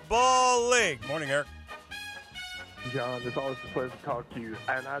Football League. Morning, Eric. John, it's always a pleasure to talk to you.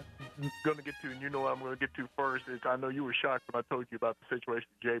 And I'm going to get to, and you know what I'm going to get to first, is I know you were shocked when I told you about the situation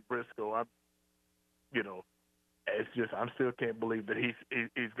with Jay Briscoe. It's just, I still can't believe that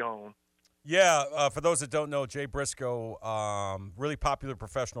he's gone. Yeah, for those that don't know, Jay Briscoe, really popular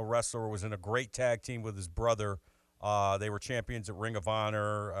professional wrestler, was in a great tag team with his brother. They were champions at Ring of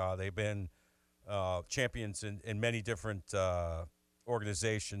Honor. They've been champions in many different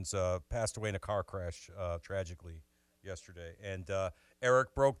organizations. Passed away in a car crash, tragically, yesterday. And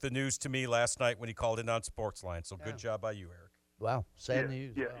Eric broke the news to me last night when he called in on Sportsline. So good job by you, Eric. Wow, sad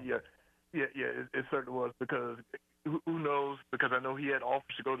news. It certainly was, because who knows? Because I know he had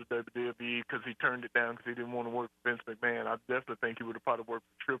offers to go to WWE because he turned it down because he didn't want to work for Vince McMahon. I definitely think he would have probably worked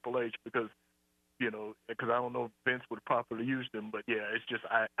for Triple H because I don't know if Vince would have properly used him. But, yeah, it's just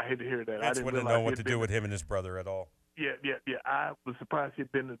I hate to hear that. Vince wouldn't know what to do with him and his brother at all. Yeah. I was surprised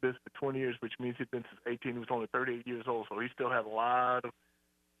he'd been in this for 20 years, which means he'd been since 18. He was only 38 years old, so he still had a lot of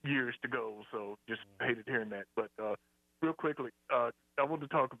years to go. So just hated hearing that. But real quickly, I want to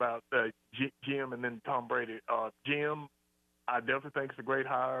talk about Jim and then Tom Brady. Jim, I definitely think it's a great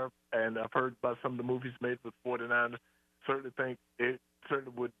hire, and I've heard about some of the movies made with 49ers. Certainly think it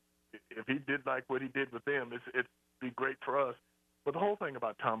certainly would, if he did like what he did with them, it'd be great for us. But the whole thing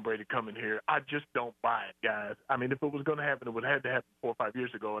about Tom Brady coming here, I just don't buy it, guys. I mean, if it was going to happen, it would have had to happen 4 or 5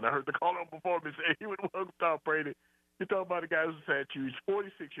 years ago. And I heard the caller before me say he would welcome Tom Brady. You're talking about a guy who's at you. He's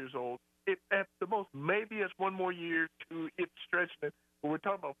 46 years old. At the most, maybe it's one more year to it's stretching it. But we're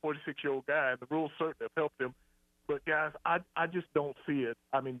talking about a 46-year-old guy, and the rules certainly have helped him. But, guys, I just don't see it.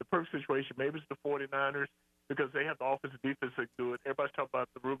 I mean, the perfect situation, maybe it's the 49ers because they have the offensive defense that can do it. Everybody's talking about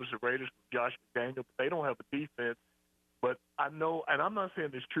the Rumors and Raiders with Josh McDaniel, but they don't have a defense. But I know, and I'm not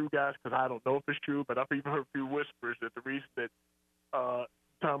saying it's true, guys, because I don't know if it's true, but I've even heard a few whispers that the reason that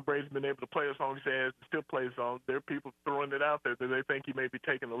Tom Brady's been able to play as long as he has and still plays on, there are people throwing it out there that they think he may be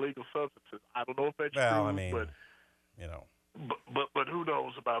taking illegal substances. I don't know if that's true, I mean, but you know. But who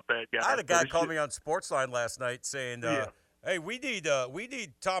knows about that, guys? I had a guy call me on Sportsline last night saying, hey, we need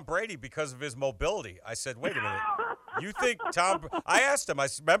Tom Brady because of his mobility. I said, wait a minute. You think Tom – I asked him. I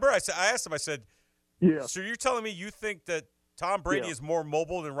asked him, I said, yeah. So you're telling me you think that Tom Brady is more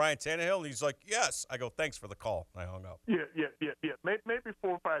mobile than Ryan Tannehill? And he's like, yes. I go, thanks for the call. I hung up. Yeah. Maybe 4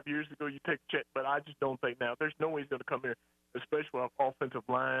 or 5 years ago you take a check, but I just don't think now. There's no way he's going to come here, especially with our offensive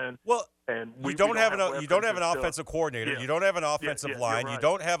line. Well, and you don't have an offensive coordinator. Yeah. You don't have an offensive line. Right. You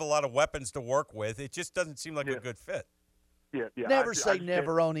don't have a lot of weapons to work with. It just doesn't seem like a good fit. Yeah. Never say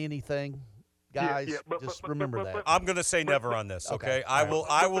never on anything. Guys, just remember that. I'm going to say never on this. Okay, I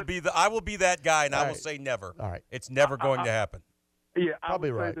will be that guy, and I will say never. All right, it's never going to happen. Yeah,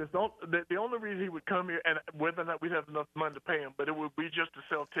 probably I would right. say this. The only reason he would come here, and whether or not we'd have enough money to pay him, but it would be just to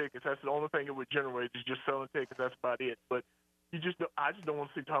sell tickets. That's the only thing it would generate is just selling tickets. That's about it. But I just don't want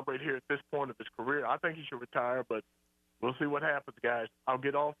to see Tom Brady here at this point of his career. I think he should retire, but we'll see what happens, guys. I'll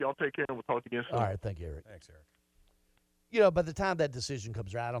get off. Y'all take care, and we'll talk again soon. All right, thank you, Eric. Thanks, Eric. You know, by the time that decision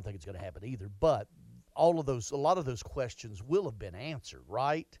comes around, I don't think it's going to happen either. But a lot of those questions will have been answered,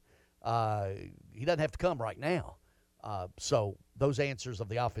 right? He doesn't have to come right now. So those answers of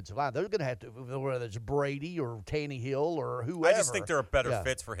the offensive line, they're going to have to, whether it's Brady or Tannehill or whoever. I just think there are better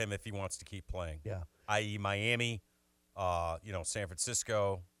fits for him if he wants to keep playing. Yeah. I.e. Miami, San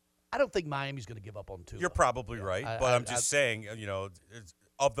Francisco. I don't think Miami's going to give up on Tua. You're probably right, but I'm just saying,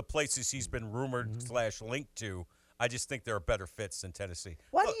 of the places he's been rumored / linked to, I just think there are better fits than Tennessee.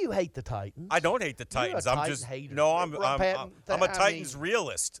 Why do you hate the Titans? I don't hate the Titans. You're a I'm Titan just hater. no. I'm a Titans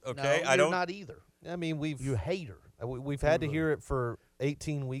realist. Okay, no, you're not either. I mean, you hater. We've had to hear it for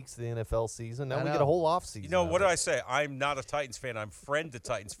 18 weeks of the NFL season. Now we get a whole off season. You know what do I say? I'm not a Titans fan. I'm friend to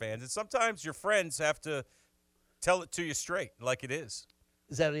Titans fans, and sometimes your friends have to tell it to you straight, like it is.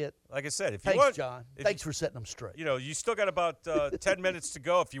 Is that it? Like I said, if Thanks, you want, John. Thanks for setting them straight. You still got about 10 minutes to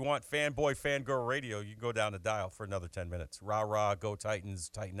go. If you want Fanboy Fangirl Radio, you can go down the dial for another 10 minutes. Rah rah, go Titans,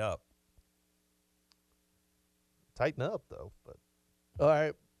 tighten up. Tighten up though, but all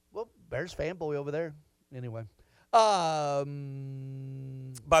right. Well, there's Fanboy over there. Anyway, by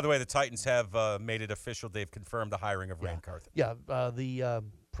the way, the Titans have made it official. They've confirmed the hiring of Rand Carthon. Yeah, the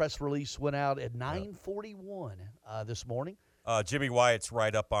press release went out at 9:41 this morning. Jimmy Wyatt's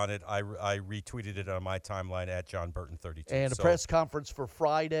right up on it. I retweeted it on my timeline at John Burton 32. And a press conference for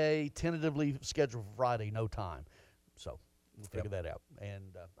Friday, tentatively scheduled for Friday, no time. So we'll figure that out.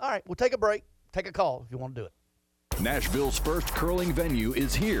 And all right, we'll take a break. Take a call if you want to do it. Nashville's first curling venue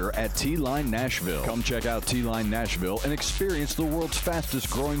is here at T-Line Nashville. Come check out T-Line Nashville and experience the world's fastest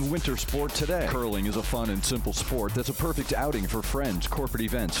growing winter sport today. Curling is a fun and simple sport that's a perfect outing for friends, corporate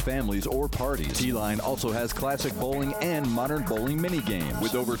events, families, or parties. T-Line also has classic bowling and modern bowling mini games.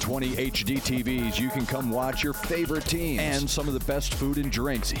 With over 20 HD TVs, you can come watch your favorite teams and some of the best food and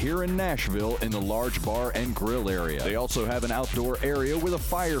drinks here in Nashville in the large bar and grill area. They also have an outdoor area with a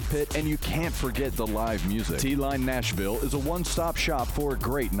fire pit, and you can't forget the live music. T-Line Nashville is a one-stop shop for a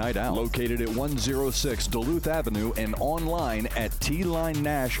great night out. Located at 106 Duluth Avenue and online at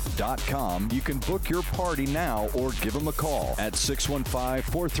tlinenash.com. You can book your party now or give them a call at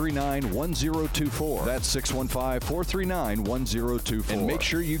 615-439-1024. That's 615-439-1024. And make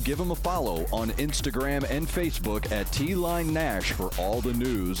sure you give them a follow on Instagram and Facebook at T-Line Nash for all the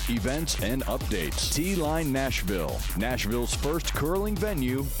news, events, and updates. T-Line Nashville. Nashville's first curling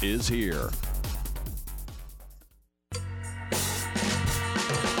venue is here.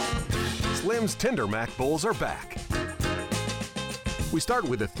 Slim's Tender Mac Bowls are back. We start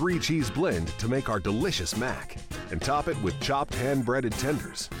with a 3-cheese blend to make our delicious mac and top it with chopped hand-breaded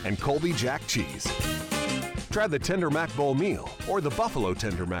tenders and Colby Jack cheese. Try the Tender Mac Bowl meal or the Buffalo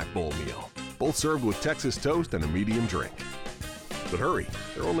Tender Mac Bowl meal, both served with Texas toast and a medium drink. But hurry,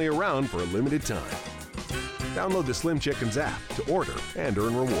 they're only around for a limited time. Download the Slim Chickens app to order and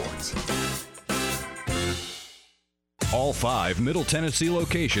earn rewards. All 5 Middle Tennessee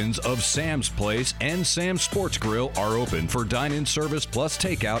locations of Sam's Place and Sam's Sports Grill are open for dine-in service plus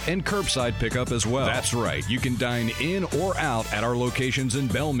takeout and curbside pickup as well. That's right. You can dine in or out at our locations in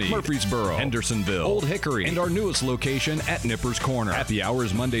Belmead, Murfreesboro, Hendersonville, Old Hickory, and our newest location at Nippers Corner. Happy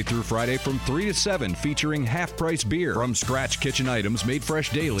hours Monday through Friday from 3 to 7 featuring half-price beer. From scratch kitchen items made fresh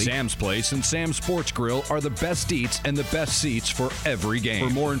daily, Sam's Place and Sam's Sports Grill are the best eats and the best seats for every game.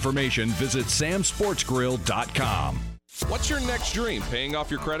 For more information, visit samsportsgrill.com. What's your next dream? Paying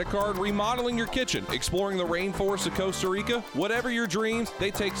off your credit card, remodeling your kitchen, exploring the rainforest of Costa Rica? Whatever your dreams, they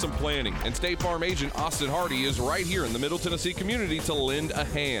take some planning. And State Farm agent Austin Hardy is right here in the Middle Tennessee community to lend a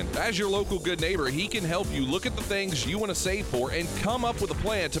hand. As your local good neighbor, he can help you look at the things you want to save for and come up with a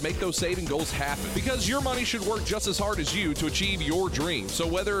plan to make those saving goals happen. Because your money should work just as hard as you to achieve your dream. So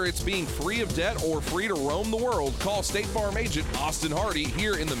whether it's being free of debt or free to roam the world, call State Farm agent Austin Hardy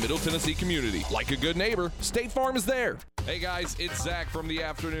here in the Middle Tennessee community. Like a good neighbor, State Farm is there. Hey guys, it's Zach from the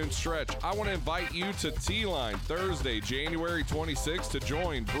Afternoon Stretch. I want to invite you to T-Line Thursday, January 26th to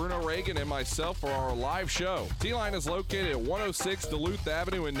join Bruno Reagan and myself for our live show. T-Line is located at 106 Duluth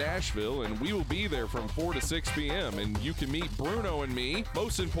Avenue in Nashville, and we will be there from 4 to 6 p.m. And you can meet Bruno and me,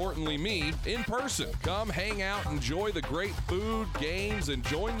 most importantly me, in person. Come hang out, enjoy the great food, games, and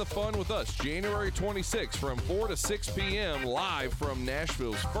join the fun with us January 26th from 4 to 6 p.m. live from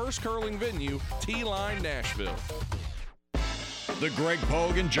Nashville's first curling venue, T-Line Nashville. The Greg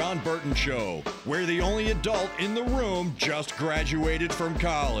Pogue and John Burton Show, where the only adult in the room just graduated from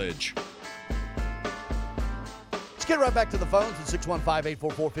college. Let's get right back to the phones at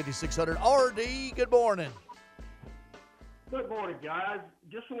 615-844-5600. RD, good morning. Good morning, guys.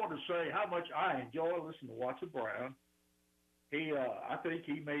 Just wanted to say how much I enjoy listening to Watson Brown. I think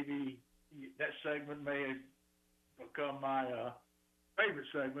that segment may have become my favorite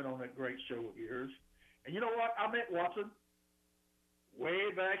segment on that great show of yours. And you know what? I met Watson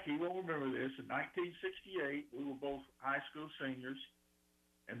way back, he won't remember this, in 1968. We were both high school seniors.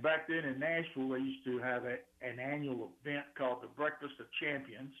 And back then in Nashville, they used to have an annual event called the Breakfast of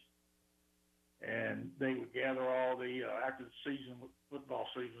Champions. And they would gather all after the football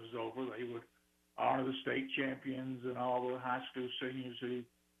season was over, they would honor the state champions and all the high school seniors who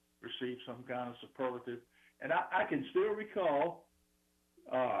received some kind of superlative. And I can still recall,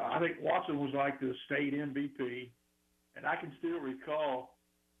 I think Watson was like the state MVP. And I can still recall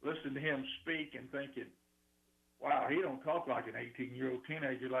listening to him speak and thinking, wow, he don't talk like an 18-year-old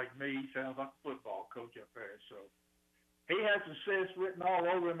teenager like me. He sounds like a football coach up there. So he has success written all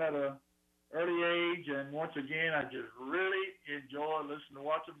over him at an early age. And once again, I just really enjoy listening to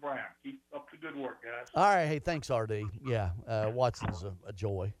Watson Brown. Keep up the good work, guys. All right. Hey, thanks, RD. Yeah, Watson's a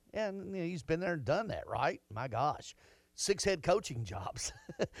joy. And he's been there and done that, right? My gosh. 6 head coaching jobs.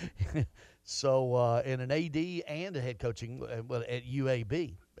 So, in an AD and a head coaching at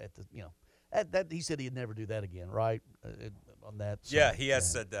UAB that he said he'd never do that again, right? On that. So, yeah, he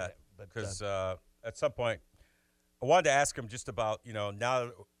has said that because at some point I wanted to ask him just about, now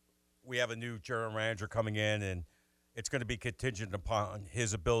that we have a new general manager coming in and it's going to be contingent upon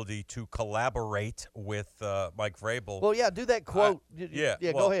his ability to collaborate with Mike Vrabel. Well, yeah, do that quote.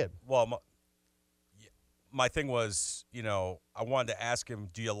 Go ahead. Well, my thing was, I wanted to ask him,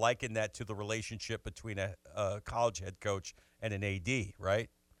 do you liken that to the relationship between a college head coach and an AD, right?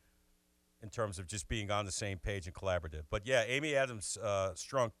 In terms of just being on the same page and collaborative. But, yeah, Amy Adams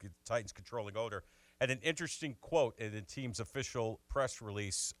Strunk, Titans controlling owner, had an interesting quote in the team's official press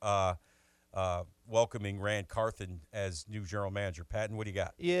release welcoming Rand Carthen as new general manager. Patton, what do you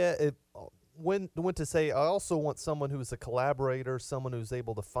got? Yeah, went to say, I also want someone who's a collaborator, someone who's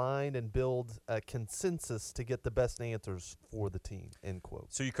able to find and build a consensus to get the best answers for the team, end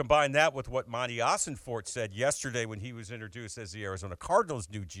quote. So you combine that with what Monty Ossenfort said yesterday when he was introduced as the Arizona Cardinals'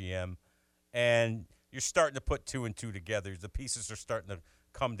 new GM, and you're starting to put two and two together. The pieces are starting to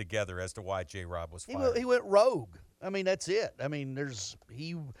come together as to why J-Rob was fired. He went rogue. I mean, that's it. I mean,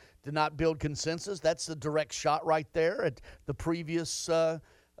 he did not build consensus. That's the direct shot right there at the previous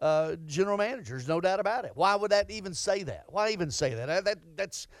general managers, no doubt about it. Why would that even say that? Why even say that?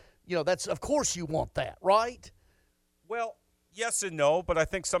 That's of course you want that, right? Well, yes and no, but I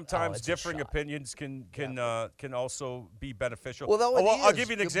think sometimes differing opinions can also be beneficial. Well, I'll give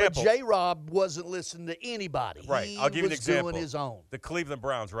you an example. But J-Rob wasn't listening to anybody. Right. I'll give you an example. He was doing his own. The Cleveland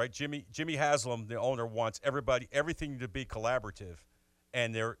Browns, right? Jimmy Haslam, the owner, wants everything to be collaborative,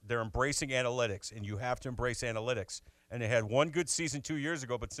 and they're embracing analytics, and you have to embrace analytics. And they had one good season 2 years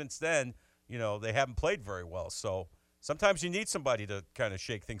ago, but since then, they haven't played very well. So sometimes you need somebody to kind of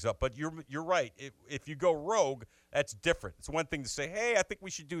shake things up. But you're right. If you go rogue, that's different. It's one thing to say, hey, I think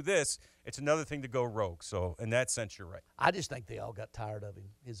we should do this. It's another thing to go rogue. So in that sense, you're right. I just think they all got tired of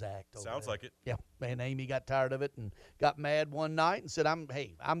him, his act. Sounds like it. Yeah, man. Amy got tired of it and got mad one night and said, "I'm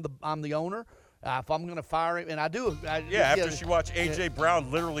the owner. If I'm going to fire him," and I do. After she watched A.J.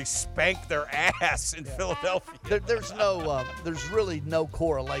 Brown literally spank their ass in Philadelphia. There's really no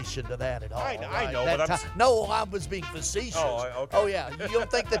correlation to that at all. I know, but I was being facetious. Oh, okay. Oh, yeah. You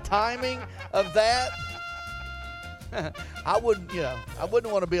don't think the timing of that? I wouldn't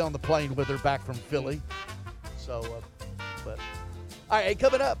want to be on the plane with her back from Philly. So, but all right. Hey,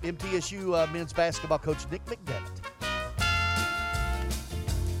 coming up, MTSU men's basketball coach Nick McDevitt.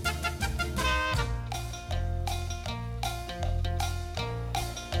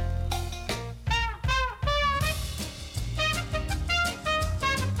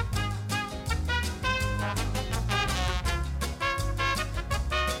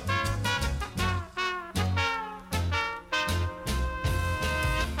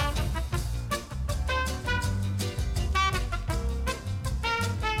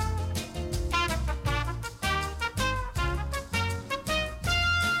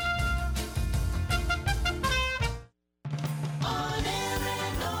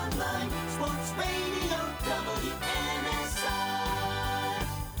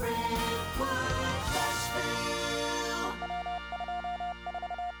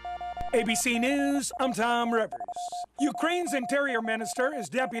 ABC News, I'm Tom Rivers. Ukraine's interior minister, his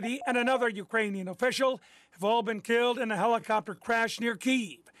deputy, and another Ukrainian official have all been killed in a helicopter crash near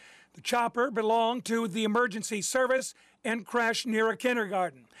Kyiv. The chopper belonged to the emergency service and crashed near a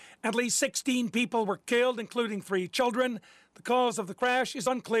kindergarten. At least 16 people were killed, including 3 children. The cause of the crash is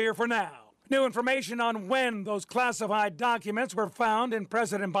unclear for now. New information on when those classified documents were found in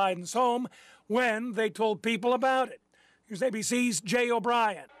President Biden's home, when they told people about it. Here's ABC's Jay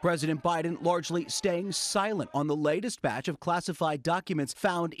O'Brien. President Biden largely staying silent on the latest batch of classified documents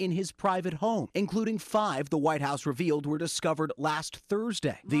found in his private home, including 5 the White House revealed were discovered last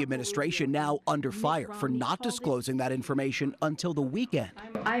Thursday. The administration now under fire for not disclosing that information until the weekend.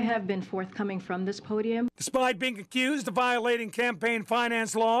 I have been forthcoming from this podium. Despite being accused of violating campaign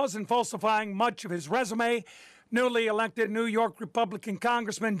finance laws and falsifying much of his resume, newly elected New York Republican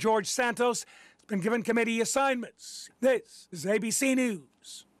Congressman George Santos been given committee assignments. This is ABC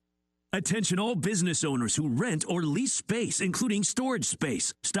News. Attention all business owners who rent or lease space, including storage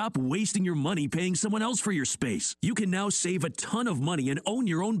space. Stop wasting your money paying someone else for your space. You can now save a ton of money and own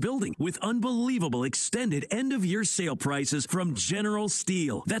your own building with unbelievable extended end-of-year sale prices from General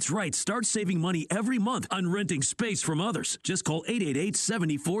Steel. That's right, start saving money every month on renting space from others. Just call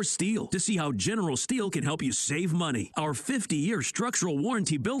 888-74-STEEL to see how General Steel can help you save money. Our 50-year structural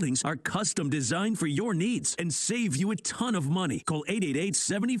warranty buildings are custom designed for your needs and save you a ton of money. Call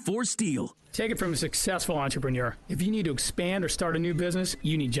 888-74-STEEL. Take it from a successful entrepreneur. If you need to expand or start a new business,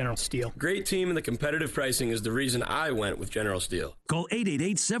 you need General Steel. Great team and the competitive pricing is the reason I went with General Steel. Call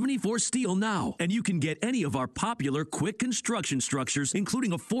 888-74-STEEL now, and you can get any of our popular quick construction structures,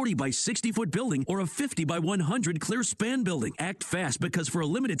 including a 40 by 60 foot building or a 50 by 100 clear span building. Act fast, because for a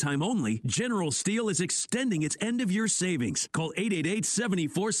limited time only, General Steel is extending its end-of-year savings. Call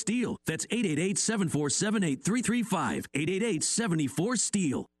 888-74-STEEL. That's 888-747-8335.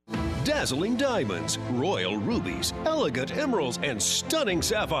 888-74-STEEL. Dazzling diamonds, royal rubies, elegant emeralds, and stunning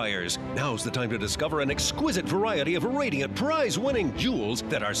sapphires. Now's the time to discover an exquisite variety of radiant prize-winning jewels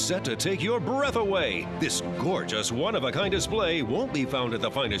that are set to take your breath away. This gorgeous one-of-a-kind display won't be found at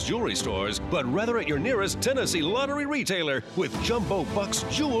the finest jewelry stores, but rather at your nearest Tennessee Lottery retailer with Jumbo Bucks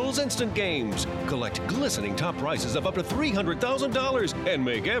Jewels Instant Games. Collect glistening top prizes of up to $300,000 and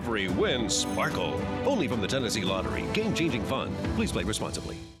make every win sparkle. Only from the Tennessee Lottery. Game-changing fun. Please play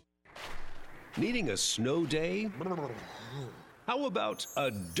responsibly. Needing a snow day? How about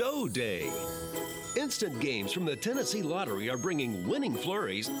a dough day? Instant games from the Tennessee Lottery are bringing winning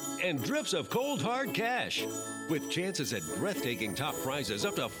flurries and drips of cold, hard cash. With chances at breathtaking top prizes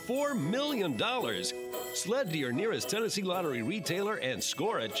up to $4 million. Sled to your nearest Tennessee Lottery retailer and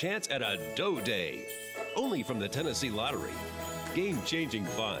score a chance at a dough day. Only from the Tennessee Lottery. Game-changing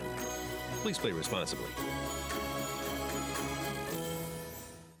fun. Please play responsibly.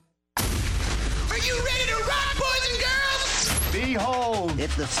 Are you ready to rock, boys and girls? Behold,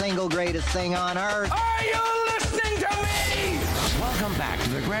 it's the single greatest thing on earth. Are you listening to me? Welcome back to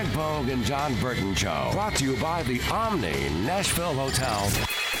the Greg Pogue and John Burton Show. Brought to you by the Omni Nashville Hotel.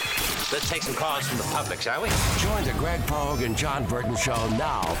 Let's take some calls from the public, shall we? Join the Greg Pogue and John Burton Show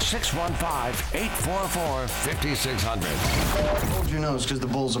now. 615-844-5600. Hold your nose because the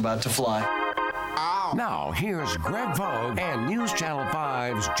bull's about to fly. Ow. Now, here's Greg Pogue and News Channel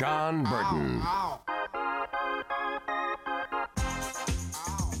 5's John Burton.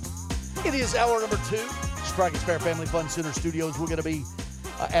 It is hour number 2. Strike and Spare Family Fun Center Studios. We're going to be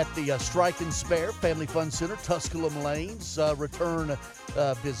at the Strike and Spare Family Fun Center, Tusculum Lanes. Return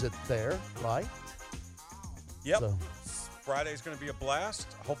visit there, right? Yep. So. Friday's going to be a blast.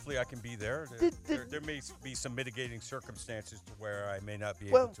 Hopefully I can be there. There may be some mitigating circumstances to where I may not be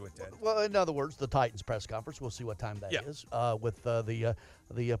able to attend. Well, in other words, the Titans press conference. We'll see what time that is. With the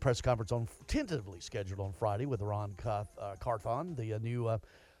press conference tentatively scheduled on Friday with Ron Carthon, the new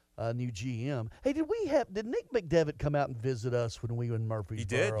GM. Hey, did Nick McDevitt come out and visit us when we were in Murfreesboro? He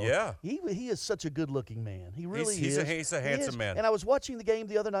did, yeah. He is such a good-looking man. He really is. He's a handsome man. And I was watching the game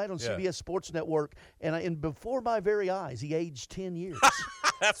the other night on CBS Sports Network, and before my very eyes, he aged 10 years.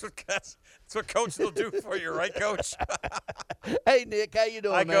 That's what Coach will do for you, right, Coach? Hey, Nick, how you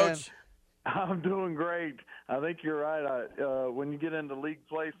doing, Hi, man? Coach. I'm doing great. I think you're right. When you get into league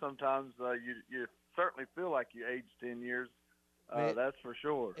play, sometimes you certainly feel like you aged 10 years. That's for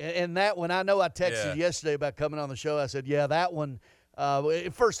sure. And that one, I know I texted you yesterday about coming on the show. I said, yeah, that one,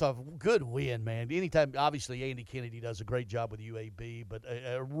 first off, good win, man. Anytime, obviously, Andy Kennedy does a great job with UAB, but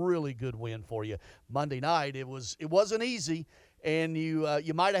a really good win for you. Monday night, it wasn't easy, and you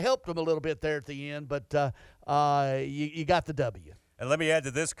might have helped them a little bit there at the end, but you got the W. And let me add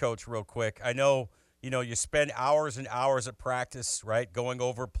to this, Coach, real quick. I know, you spend hours and hours at practice, right, going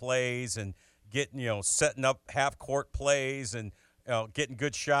over plays and getting, setting up half-court plays and getting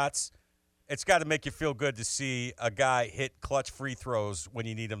good shots. It's got to make you feel good to see a guy hit clutch free throws when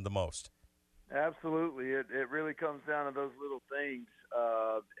you need them the most. Absolutely. It really comes down to those little things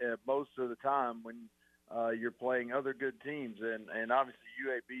most of the time when you're playing other good teams. And obviously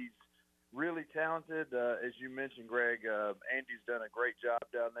UAB's really talented. As you mentioned, Greg, Andy's done a great job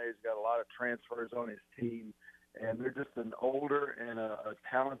down there. He's got a lot of transfers on his team. And they're just an older and a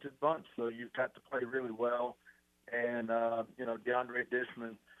talented bunch, so you've got to play really well. And, DeAndre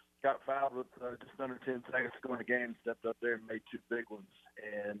Dishman got fouled with just under 10 seconds to go in the game, stepped up there and made 2 big ones.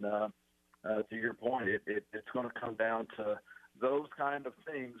 And to your point, it's going to come down to those kind of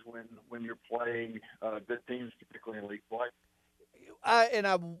things when you're playing good teams, particularly in league play.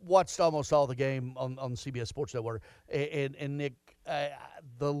 I watched almost all the game on CBS Sports Network, and Nick,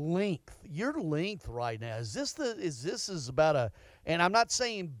 your length right now, is this about a, and I'm not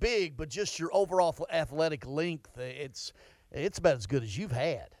saying big, but just your overall athletic length, it's about as good as you've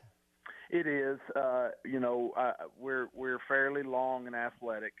had. It is. We're fairly long and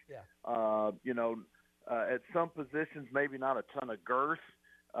athletic. Yeah. At some positions, maybe not a ton of girth.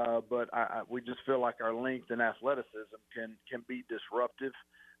 But we just feel like our length and athleticism can be disruptive.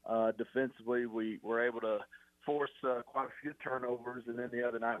 Defensively, we were able to force quite a few turnovers, and then the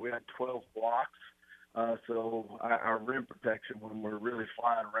other night we had 12 blocks. So our rim protection when we're really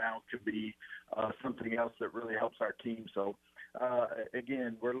flying around could be something else that really helps our team. So,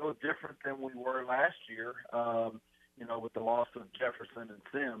 again, we're a little different than we were last year, with the loss of Jefferson and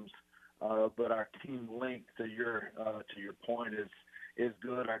Sims. But our team length, to your point, is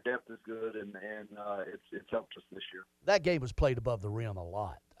good. Our depth is good, and it's helped us this year. That game was played above the rim a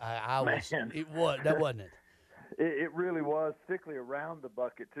lot. It wasn't it? It really was, particularly around the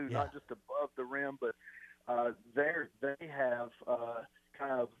bucket too, not just above the rim, but they have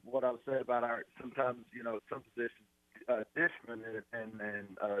kind of what I was saying about sometimes, some positions, Dishman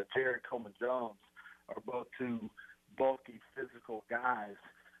and Jared Coleman-Jones are both two bulky, physical guys.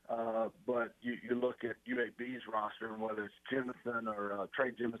 But you look at UAB's roster, and whether it's Jemison or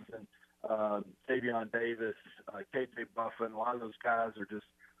Trey Jemison, Davion Davis, KJ Buffin, a lot of those guys are just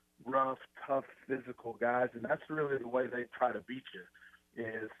rough, tough, physical guys, and that's really the way they try to beat you,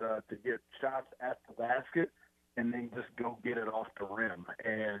 is to get shots at the basket and then just go get it off the rim.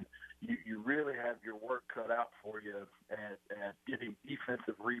 And you really have your work cut out for you at getting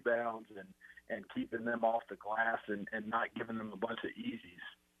defensive rebounds and keeping them off the glass and not giving them a bunch of easies.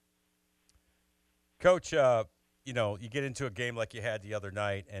 Coach, you get into a game like you had the other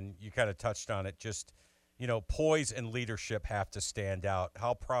night, and you kind of touched on it, just, poise and leadership have to stand out.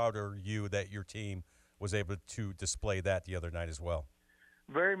 How proud are you that your team was able to display that the other night as well?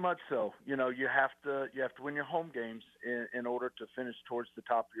 Very much so. You have to win your home games in order to finish towards the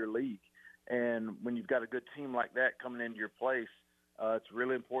top of your league. And when you've got a good team like that coming into your place, it's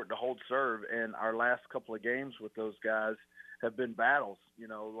really important to hold serve. And our last couple of games with those guys have been battles.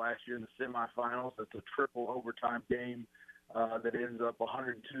 Last year in the semifinals, it's a triple overtime game that ends up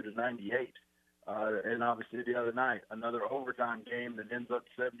 102-98. And obviously the other night, another overtime game that ends up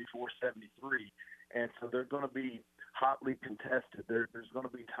 74-73. And so they're going to be hotly contested. There's going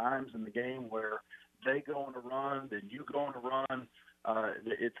to be times in the game where they go on a run, then you go on a run.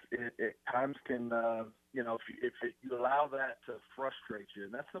 It times can, if you allow that to frustrate you,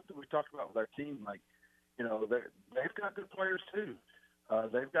 and that's something we talked about with our team. Like, they've got good players too.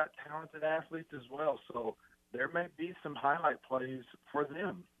 They've got talented athletes as well. So there may be some highlight plays for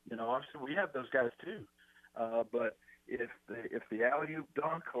them. Obviously we have those guys too. But if the alley-oop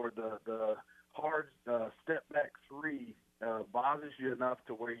dunk or the hard step back three bothers you enough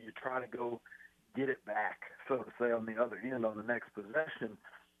to where you try to go get it back, so to say, on the other end on the next possession,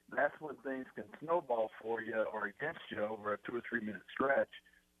 that's when things can snowball for you or against you over a 2 or 3 minute stretch.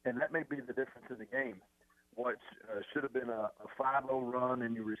 And that may be the difference in the game. What should have been a 5-0 run,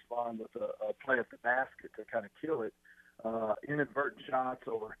 and you respond with a play at the basket to kind of kill it, inadvertent shots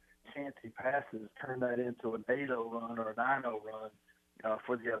or chancy passes turn that into an 8-0 run or a 9-0 run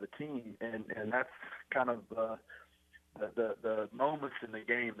for the other team. And that's kind of the moments in the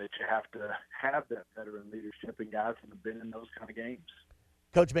game that you have to have that veteran leadership, and guys that have been in those kind of games.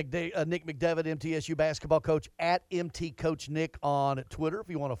 Coach Nick McDevitt, MTSU basketball coach, at MT Coach Nick on Twitter, if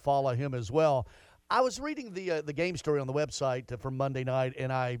you want to follow him as well. I was reading the game story on the website from Monday night,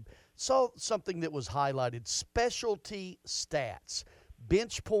 and I saw something that was highlighted: specialty stats,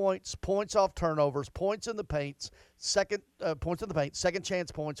 bench points, points off turnovers, points in the paint, second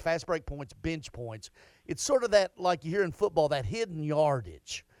chance points, fast break points, bench points. It's sort of that, like you hear in football, that hidden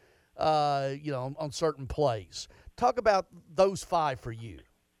yardage, on certain plays. Talk about those 5 for you.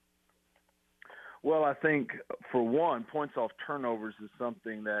 Well, I think, for one, points off turnovers is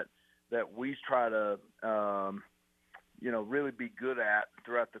something that we try to, really be good at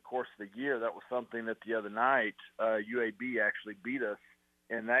throughout the course of the year. That was something that the other night UAB actually beat us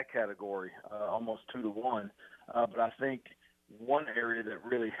in that category, almost 2-1. But I think one area that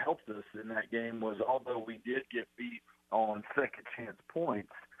really helped us in that game was, although we did get beat on second chance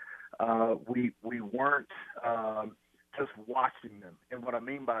points, we weren't just watching them. And what I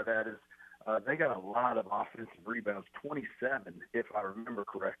mean by that is they got a lot of offensive rebounds, 27 if I remember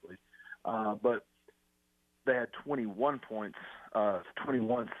correctly. But they had 21 points,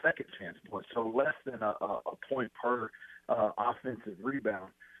 21 second chance points, so less than a point per offensive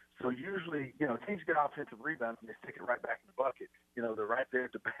rebound. So usually, teams get offensive rebounds and they stick it right back in the bucket. They're right there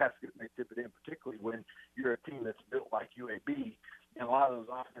at the basket and they tip it in, particularly when you're a team that's built like UAB. And a lot of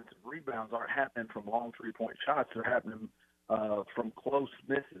those offensive rebounds aren't happening from long 3-point shots. They're happening from close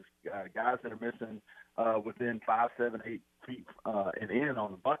misses, guys that are missing within 5, 7, 8 feet and in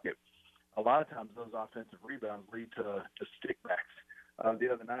on the bucket. A lot of times those offensive rebounds lead to stickbacks.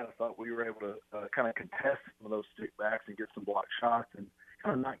 The other night I thought we were able to kind of contest some of those stickbacks and get some blocked shots and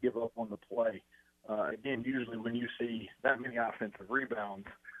kind of not give up on the play. Again, usually when you see that many offensive rebounds,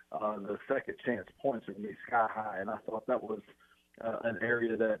 the second chance points are going to be sky high, and I thought that was an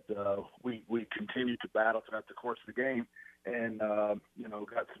area that we continued to battle throughout the course of the game, and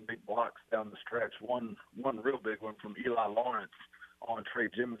got some big blocks down the stretch. One real big one from Eli Lawrence on Trey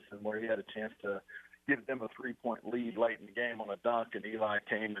Jemison, where he had a chance to give them a 3-point lead late in the game on a dunk, and Eli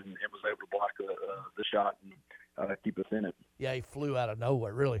came and was able to block the shot and keep us in it. Yeah, he flew out of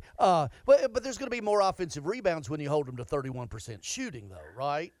nowhere, really. But there's going to be more offensive rebounds when you hold them to 31% shooting, though,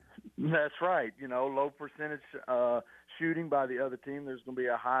 right? That's right. Low percentage shooting by the other team. There's going to be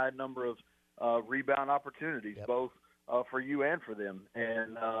a high number of rebound opportunities, both for you and for them.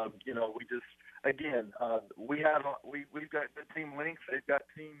 And we just again we've got good team length. They've got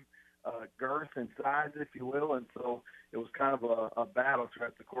team girth and size, if you will, and so it was kind of a battle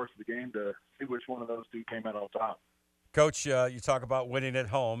throughout the course of the game to see which one of those two came out on top. Coach, you talk about winning at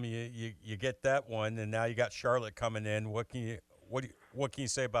home. You get that one, and now you got Charlotte coming in. What can you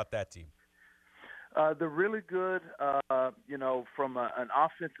say about that team? They're really good, from an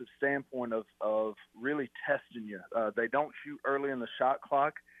offensive standpoint of really testing you. They don't shoot early in the shot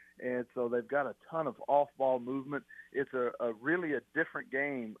clock, and so they've got a ton of off-ball movement. It's a really a different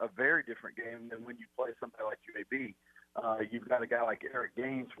game, a very different game than when you play somebody like UAB. You've got a guy like Eric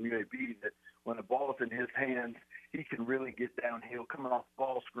Gaines from UAB that when the ball's in his hands, he can really get downhill, coming off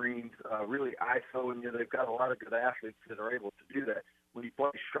ball screens, really ISOing you. They've got a lot of good athletes that are able to do that. When you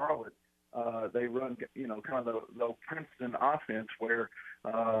play Charlotte, they run, kind of the Princeton offense where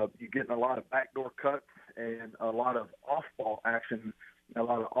you're getting a lot of backdoor cuts and a lot of off-ball action, a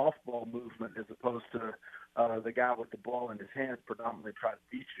lot of off-ball movement as opposed to the guy with the ball in his hands predominantly try to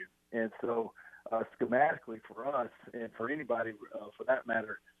beat you. And so schematically for us and for anybody for that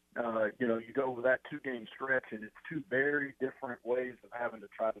matter, you go over that two-game stretch, and it's two very different ways of having to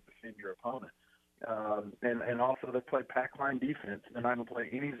try to defend your opponent. And also they play pack line defense. They're not going to play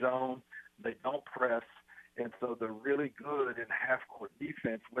any zone. They don't press. And so they're really good in half-court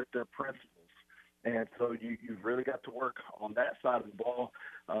defense with their principles. And so you've really got to work on that side of the ball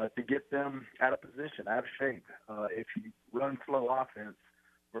to get them out of position, out of shape. If you run slow offense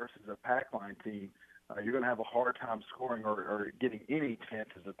versus a pack line team, you're going to have a hard time scoring or getting any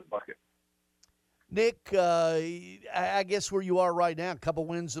chances at the bucket. Nick, I guess where you are right now, a couple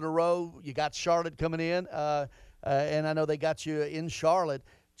wins in a row. You got Charlotte coming in, and I know they got you in Charlotte.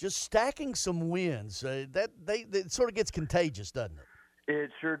 Just stacking some wins, that sort of gets contagious, doesn't it?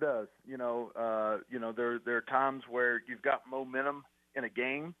 It sure does. There are times where you've got momentum in a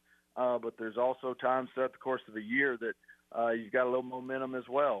game, but there's also times throughout the course of the year that you've got a little momentum as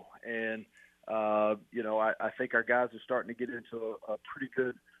well. And I think our guys are starting to get into a pretty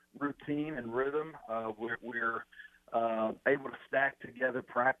good routine and rhythm. We're able to stack together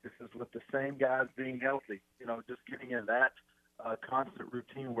practices with the same guys being healthy. Just getting in that constant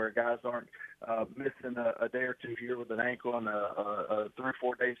routine where guys aren't missing a day or two here with an ankle and a 3 or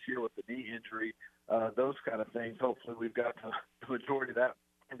 4 days here with the knee injury. Those kind of things. Hopefully, we've got the majority of that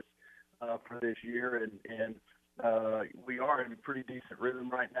for this year, and we are in a pretty decent rhythm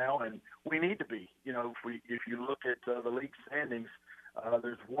right now, and we need to be. If you look at the league standings,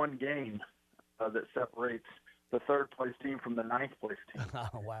 there's one game that separates the third-place team from the ninth-place team.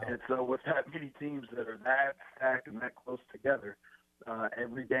 Oh, wow. And so with that many teams that are that stacked and that close together,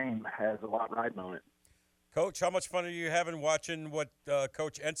 every game has a lot riding on it. Coach, how much fun are you having watching what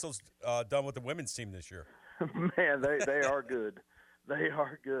Coach Ensel's done with the women's team this year? Man, they are good. They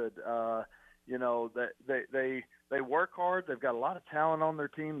are good. They work hard. They've got a lot of talent on their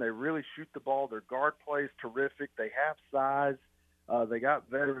team. They really shoot the ball. Their guard play is terrific. They have size. They got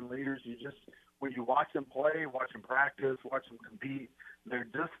veteran leaders. When you watch them play, watch them practice, watch them compete, there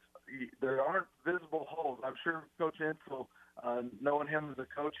aren't visible holes. I'm sure Coach Ensel, knowing him as a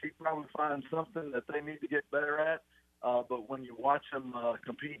coach, he'd probably find something that they need to get better at. But when you watch them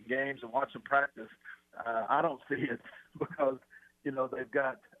compete in games and watch them practice, I don't see it because, they've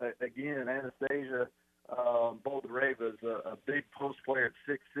got, again, Anastasia Boldareva is a big post player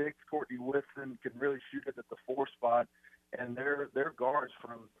at 6'6". Courtney Whitson can really shoot it at the 4 spot. And their guards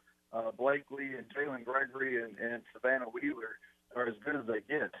from Blakely and Jalen Gregory and Savannah Wheeler are as good as they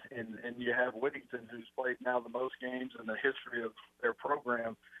get. And you have Whittington, who's played now the most games in the history of their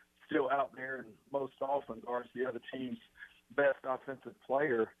program, still out there and most often guards the other team's best offensive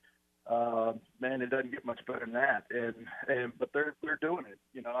player. Man, it doesn't get much better than that. But they're doing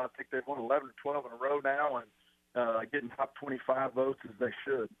it. I think they've won 11 or 12 in a row now, and getting top 25 votes as they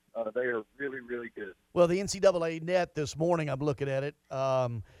should. They are really, really good. Well, the NCAA net this morning, I'm looking at it.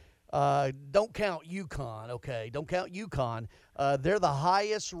 Don't count UConn, okay? Don't count UConn. They're the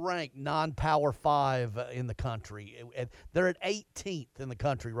highest-ranked non-Power 5 in the country. They're at 18th in the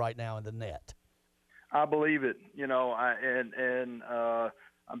country right now in the net. I believe it.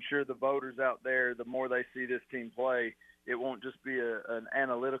 I'm sure the voters out there, the more they see this team play, it won't just be an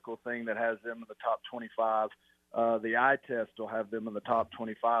analytical thing that has them in the top 25. The eye test will have them in the top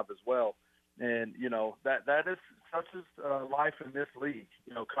 25 as well. And, that is such as life in this league.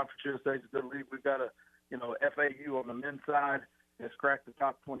 Conference USA is a good league. We've got FAU on the men's side has cracked the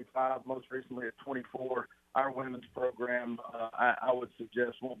top 25, most recently at 24. Our women's program, I would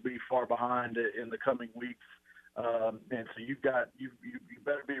suggest, won't be far behind in the coming weeks. And so you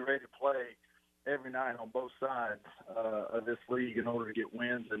better be ready to play every night on both sides of this league in order to get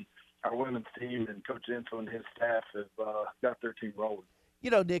wins. And our women's team and Coach Enzo and his staff have got their team rolling. You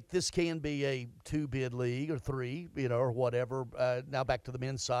know, Nick, this can be a 2-bid league or 3, or whatever. Now back to the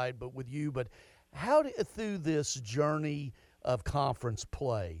men's side, but with you. But how through this journey of conference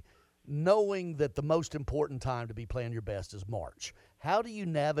play, knowing that the most important time to be playing your best is March, how do you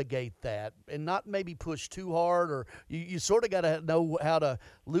navigate that and not maybe push too hard, or you sort of got to know how to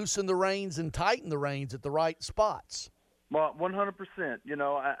loosen the reins and tighten the reins at the right spots? Well, 100%.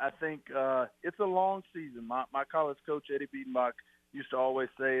 I think it's a long season. My college coach, Eddie Biedenbach, used to always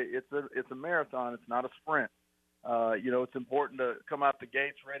say it's a marathon. It's not a sprint. It's important to come out the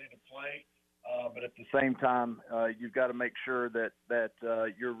gates ready to play, but at the same time, you've got to make sure that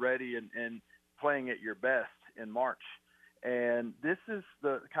you're ready and playing at your best in March. And this is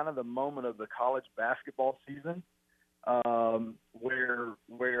the kind of the moment of the college basketball season where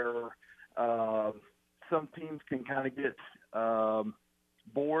some teams can kind of get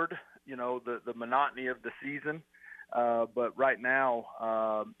bored, the monotony of the season. But right now,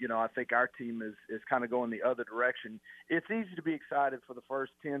 I think our team is kind of going the other direction. It's easy to be excited for the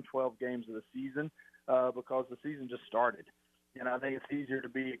first 10, 12 games of the season because the season just started. And I think it's easier to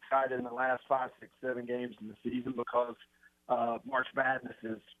be excited in the last 5, 6, 7 games in the season because March Madness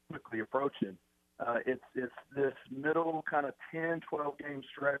is quickly approaching. It's this middle kind of 10, 12-game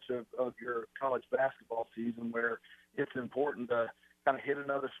stretch of your college basketball season where it's important to kind of hit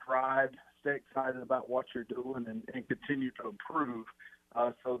another stride, stay excited about what you're doing, and continue to improve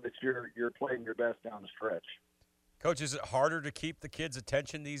so that you're playing your best down the stretch. Coach, is it harder to keep the kids'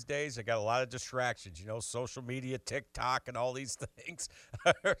 attention these days? They got a lot of distractions, social media, TikTok, and all these things.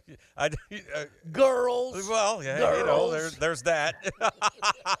 Girls. Well, yeah, girls. There's that.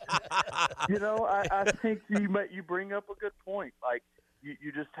 I think you bring up a good point. Like,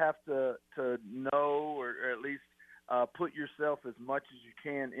 you just have to know or at least put yourself as much as you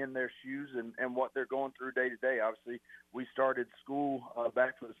can in their shoes and what they're going through day to day. Obviously, we started school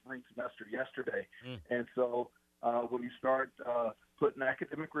back for the spring semester yesterday. And so when you start putting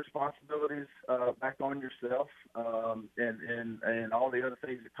academic responsibilities back on yourself and all the other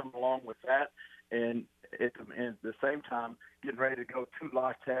things that come along with that, and at the same time getting ready to go to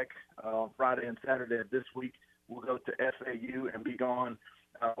La Tech Friday and Saturday of this week, we'll go to FAU and be gone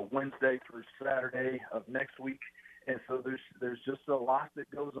Wednesday through Saturday of next week. And so there's just a lot that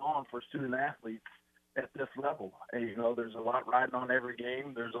goes on for student athletes at this level. And, there's a lot riding on every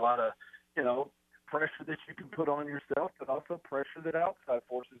game. There's a lot of, pressure that you can put on yourself, but also pressure that outside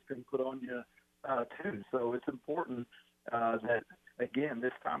forces can put on you too. So it's important that, again,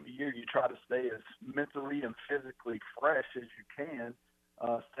 this time of year you try to stay as mentally and physically fresh as you can,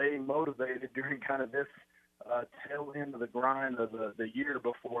 staying motivated during kind of this tail end of the grind of the year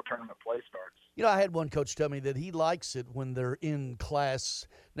before tournament play starts. I had one coach tell me that he likes it when they're in class.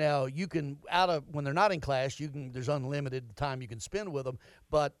 Now, you can when they're not in class, there's unlimited time you can spend with them,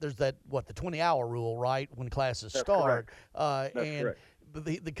 but there's the 20-hour rule, right, when classes start. That's and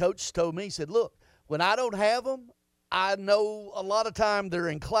correct. The coach told me, he said, look, when I don't have them, I know a lot of time they're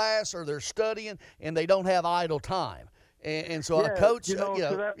in class or they're studying and they don't have idle time. And so a coach, to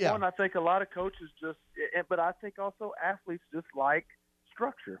that point, I think a lot of coaches but I think also athletes just like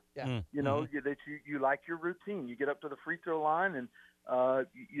structure. Yeah. That you like your routine. You get up to the free throw line and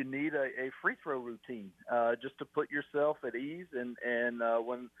you need a free throw routine just to put yourself at ease. And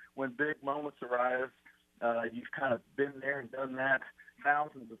when big moments arise, you've kind of been there and done that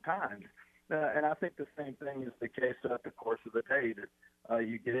thousands of times. And I think the same thing is the case throughout the course of the day, that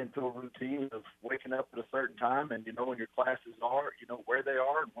you get into a routine of waking up at a certain time and you know when your classes are, you know where they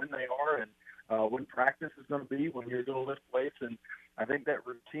are and when they are, and when practice is going to be, when you're going to lift weights. And I think that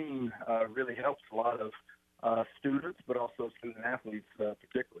routine really helps a lot of students, but also student athletes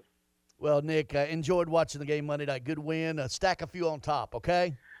particularly. Well, Nick, I enjoyed watching the game Monday night. Good win. Stack a few on top,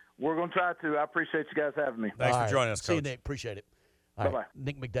 okay? We're going to try to. I appreciate you guys having me. Thanks for joining us, Coach. See you, Nick. Appreciate it. Bye-bye. Right.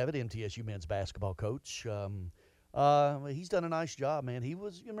 Nick McDevitt, MTSU men's basketball coach. He's done a nice job, man.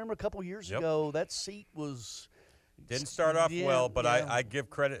 You remember a couple years ago, that seat was didn't start off well, but I give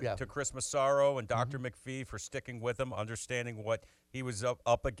credit to Chris Massaro and Dr. McPhee for sticking with him, understanding what he was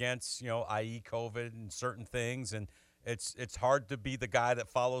up against, i.e. COVID and certain things. And it's hard to be the guy that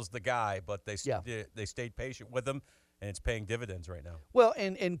follows the guy, but they stayed patient with him, and it's paying dividends right now. Well,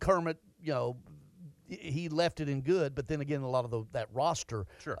 and Kermit, he left it in good, but then again, a lot of that roster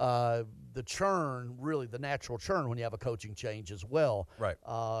the churn, really the natural churn when you have a coaching change as well. Right.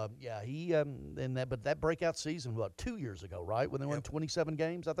 He but that breakout season, 2 years ago, right, when they won 27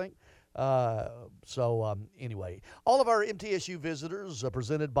 games, I think. Anyway, all of our MTSU visitors are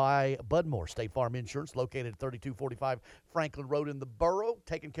presented by Budmore State Farm Insurance, located at 3245 Franklin Road in the borough,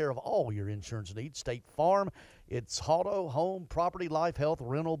 taking care of all your insurance needs. State Farm, it's auto, home, property, life, health,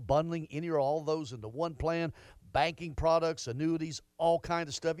 rental, bundling, any or all those into one plan. Banking products, annuities, all kinds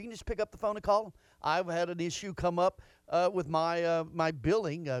of stuff. You can just pick up the phone and call them. I've had an issue come up with my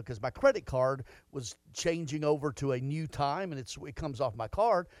billing because my credit card was changing over to a new time, and it comes off my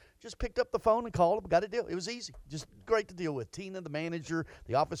card. Just picked up the phone and called them, got a deal. It was easy. Just great to deal with. Tina, the manager,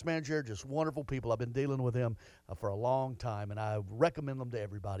 the office manager, just wonderful people. I've been dealing with them for a long time, and I recommend them to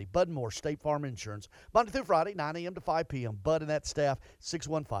everybody. Budmore State Farm Insurance, Monday through Friday, 9 a.m. to 5 p.m. Bud and that staff,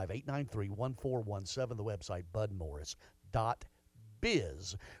 615-893-1417. The website,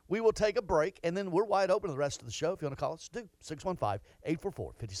 budmorris.biz. We will take a break, and then we're wide open to the rest of the show. If you want to call us, do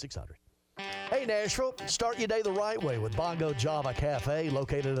 615-844-5600. Hey, Nashville, start your day the right way with Bongo Java Cafe,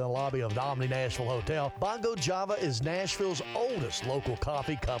 located in the lobby of the Omni Nashville Hotel. Bongo Java is Nashville's oldest local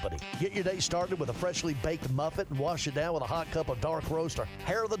coffee company. Get your day started with a freshly baked muffin and wash it down with a hot cup of dark roast or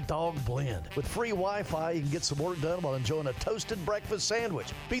hair of the dog blend. With free Wi-Fi, you can get some work done while enjoying a toasted breakfast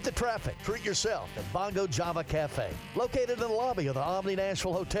sandwich. Beat the traffic. Treat yourself at Bongo Java Cafe, located in the lobby of the Omni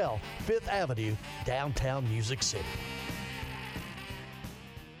Nashville Hotel, 5th Avenue, downtown Music City.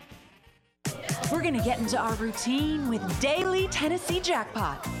 We're going to get into our routine with Daily Tennessee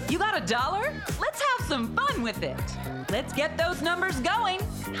Jackpot. You got $1? Let's have some fun with it. Let's get those numbers going.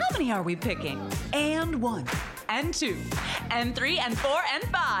 How many are we picking? And 1, and 2, and 3, and 4, and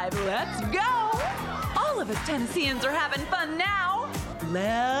 5. Let's go. All of us Tennesseans are having fun now.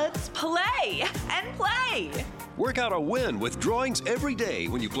 Let's play and play. Work out a win with drawings every day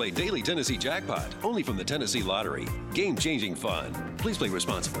when you play Daily Tennessee Jackpot. Only from the Tennessee Lottery. Game-changing fun. Please play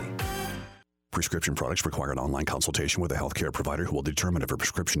responsibly. Prescription products require an online consultation with a healthcare provider who will determine if a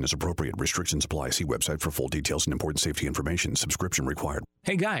prescription is appropriate. Restrictions apply. See website for full details and important safety information. Subscription required.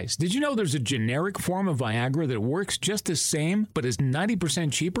 Hey guys, did you know there's a generic form of Viagra that works just the same but is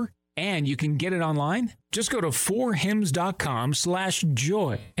 90% cheaper? And you can get it online? Just go to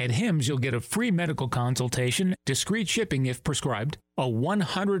 4hims.com/joy. At Hims, you'll get a free medical consultation, discreet shipping if prescribed, a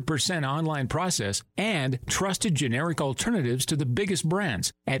 100% online process, and trusted generic alternatives to the biggest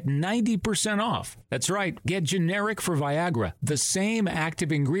brands at 90% off. That's right, get generic for Viagra, the same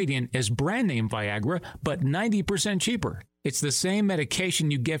active ingredient as brand name Viagra, but 90% cheaper. It's the same medication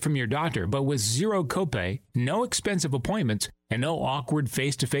you get from your doctor, but with zero copay, no expensive appointments, and no awkward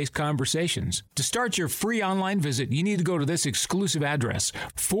face-to-face conversations. To start your free online visit, you need to go to this exclusive address,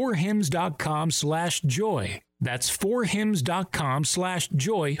 4hims.com/joy. That's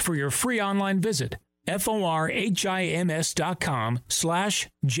 4hims.com/joy for your free online visit.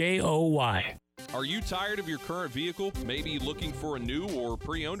 FORHIMS.com/JOY. Are you tired of your current vehicle? Maybe looking for a new or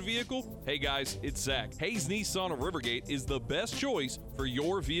pre-owned vehicle? Hey guys, it's Zach. Hayes Nissan of Rivergate is the best choice for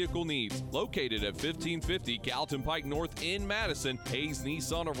your vehicle needs. Located at 1550 Gallatin Pike North in Madison, Hayes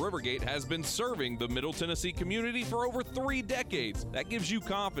Nissan of Rivergate has been serving the Middle Tennessee community for over 3 decades. That gives you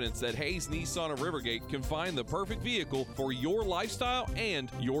confidence that Hayes Nissan of Rivergate can find the perfect vehicle for your lifestyle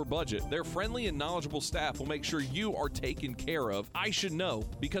and your budget. Their friendly and knowledgeable staff will make sure you are taken care of. I should know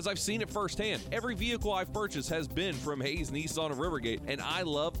because I've seen it firsthand. Every vehicle I've purchased has been from Hayes Nissan of Rivergate, and I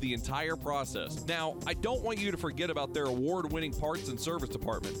love the entire process. Now, I don't want you to forget about their award-winning parts and service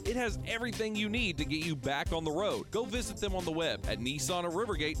department. It has everything you need to get you back on the road. Go visit them on the web at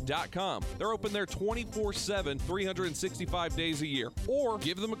nissanofrivergate.com. They're open there 24/7, 365 days a year. Or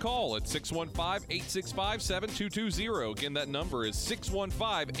give them a call at 615-865-7220. Again, that number is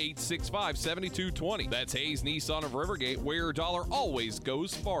 615-865-7220. That's Hayes Nissan of Rivergate, where your dollar always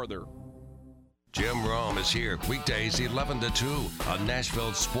goes farther. Jim Rome is here weekdays 11 to 2 on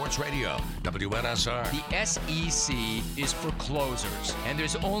Nashville Sports Radio, WNSR. The SEC is for closers, and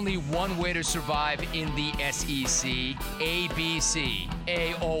there's only one way to survive in the SEC, ABC.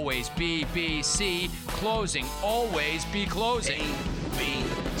 A always, B, B, C, closing, always be closing. A, B,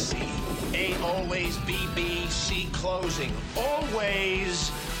 C. A always, B, B, C, closing. Always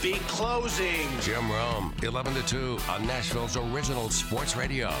be closing. Jim Rome, 11 to 2 on Nashville's original sports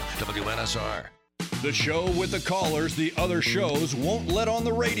radio, WNSR. The show with the callers the other shows won't let on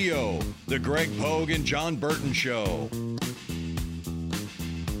the radio. The Greg Pogue and John Burton Show.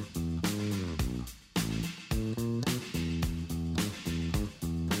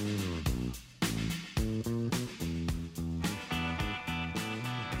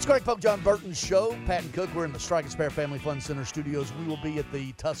 It's Greg Pope, John Burton's show. Pat and Cook, we're in the Strike and Spare Family Fun Center studios. We will be at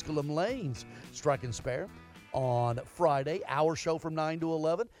the Tusculum Lanes Strike and Spare on Friday, our show from 9 to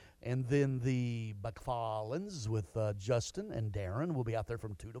 11. And then the McFarlanes with Justin and Darren will be out there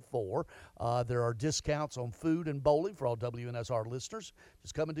from 2 to 4. There are discounts on food and bowling for all WNSR listeners.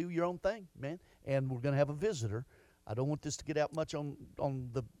 Just come and do your own thing, man. And we're going to have a visitor. I don't want this to get out much on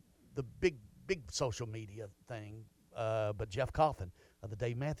the big social media thing, but Jeff Coffin of the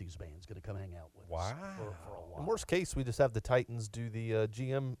Dave Matthews Band is going to come hang out with us for a while. In worst case, we just have the Titans do the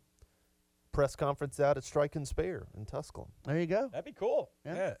GM press conference out at Strike and Spare in Tusculum. There you go. That'd be cool.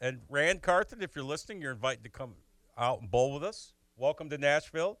 Yeah. And Rand Carthen, if you're listening, you're invited to come out and bowl with us. Welcome to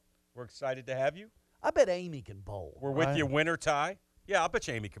Nashville. We're excited to have you. I bet Amy can bowl. We're with you, winter tie. Yeah, I bet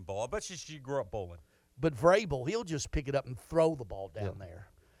you Amy can bowl. I bet you she grew up bowling. But Vrabel, he'll just pick it up and throw the ball down there.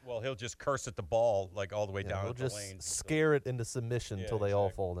 Well, he'll just curse at the ball like all the way down he'll the just lane. Scare it into submission until they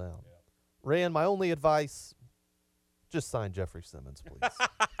all fall down. Yeah. Rand, my only advice, just sign Jeffrey Simmons, please.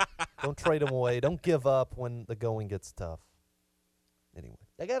 Don't trade him away. Don't give up when the going gets tough. Anyway.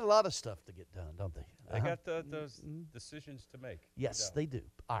 They got a lot of stuff to get done, don't they? They got those decisions to make. Yes, they do.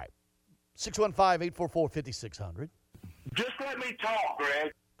 All right. 615-844-5600. Just let me talk,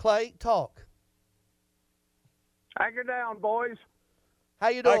 Greg. Clay, talk. Anchor down, boys. How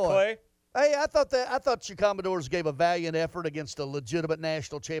you doing? Hi, Clay. Hey, I thought your Commodores gave a valiant effort against a legitimate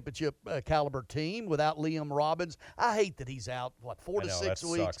national championship caliber team without Liam Robbins. I hate that he's out. 4 to 6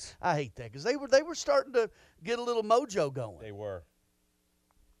 weeks? Sucks. I hate that because they were starting to get a little mojo going. They were.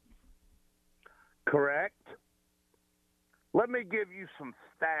 Correct. Let me give you some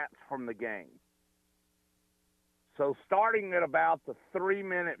stats from the game. So starting at about the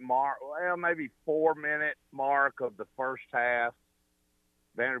 3-minute mark, well, maybe 4-minute mark of the first half,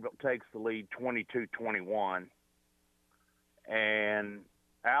 Vanderbilt takes the lead 22-21. And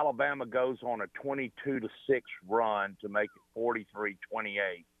Alabama goes on a 22-6 run to make it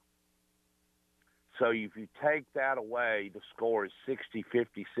 43-28. So if you take that away, the score is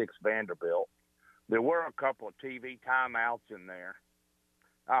 60-56 Vanderbilt. There were a couple of TV timeouts in there.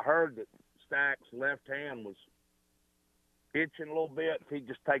 I heard that Stack's left hand was itching a little bit. If he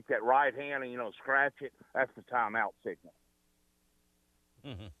just take that right hand and, scratch it, that's the timeout signal.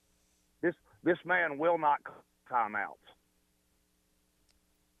 Mm-hmm. This man will not call timeouts.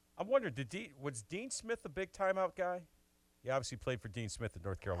 I'm wondering, was Dean Smith a big timeout guy? He obviously played for Dean Smith in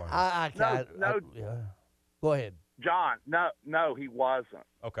North Carolina. Yeah. Go ahead. John, no, he wasn't.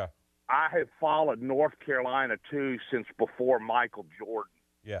 Okay. I have followed North Carolina, too, since before Michael Jordan.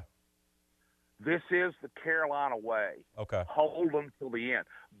 Yeah. This is the Carolina way. Okay. Hold them till the end.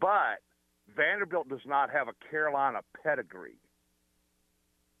 But Vanderbilt does not have a Carolina pedigree.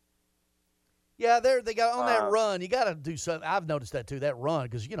 Yeah, they got on that run. You got to do something. I've noticed that, too, that run.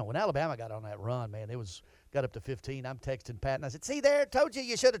 Because, when Alabama got on that run, man, got up to 15. I'm texting Pat, and I said, see there, told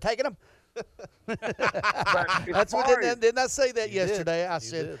you should have taken them. That's what didn't I say that yesterday? I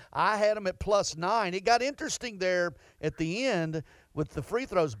said I had them at +9. It got interesting there at the end with the free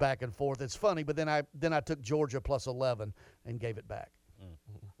throws back and forth. It's funny, but then I took Georgia +11 and gave it back.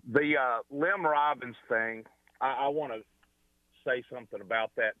 The Lim Robbins thing, I want to say something about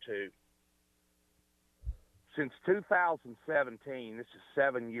that too. Since 2017, this is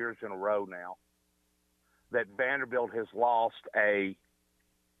 7 years in a row now that Vanderbilt has lost whether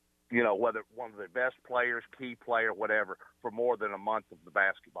one of their best players, key player, whatever, for more than a month of the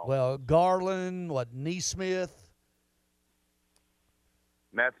basketball. Well, Garland, Neesmith,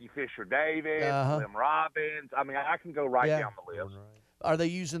 Matthew Fisher-Davis, Lim Robbins. I mean, I can go right down the list. Are they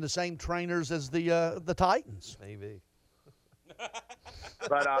using the same trainers as the Titans? Maybe.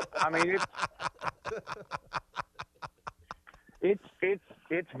 But I mean, it's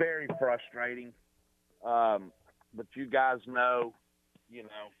very frustrating. But you guys know,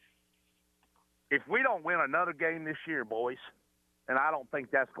 if we don't win another game this year, boys, and I don't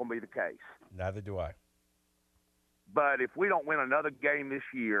think that's going to be the case. Neither do I. But if we don't win another game this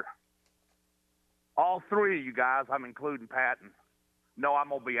year, all three of you guys, I'm including Patton, know I'm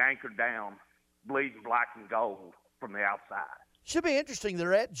going to be anchored down, bleeding black and gold from the outside. Should be interesting.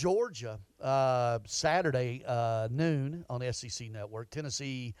 They're at Georgia Saturday noon on SEC Network.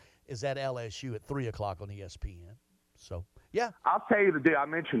 Tennessee is at LSU at 3 o'clock on ESPN. So, yeah. I'll tell you the deal. I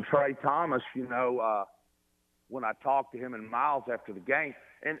mentioned Trey Thomas, when I talked to him and Miles after the game,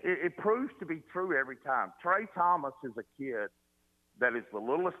 and it proves to be true every time. Trey Thomas is a kid that is the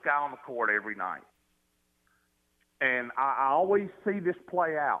littlest guy on the court every night. And I always see this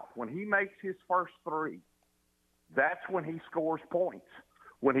play out. When he makes his first three, that's when he scores points.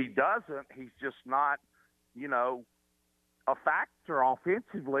 When he doesn't, he's just not, a factor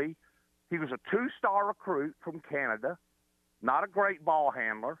offensively. He was a 2-star recruit from Canada, not a great ball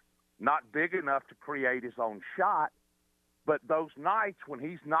handler, not big enough to create his own shot. But those nights when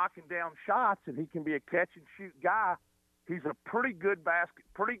he's knocking down shots and he can be a catch-and-shoot guy, he's a pretty good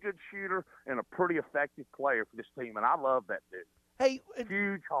shooter and a pretty effective player for this team, and I love that dude. Hey,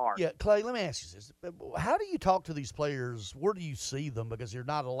 huge heart. Yeah, Clay, let me ask you this. How do you talk to these players? Where do you see them? Because you're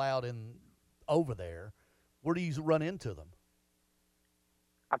not allowed in over there. Where do you run into them?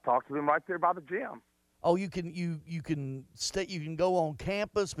 I talk to them right there by the gym. Oh, you can stay. You can go on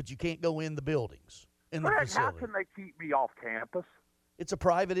campus, but you can't go in the buildings, in the Correct. facility. How can they keep me off campus? It's a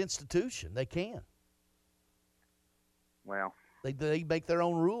private institution. They can. Well, they make their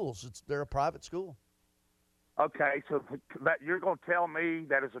own rules. They're a private school. Okay, so that you're going to tell me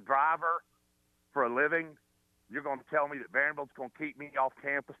that as a driver for a living, you're going to tell me that Vanderbilt's going to keep me off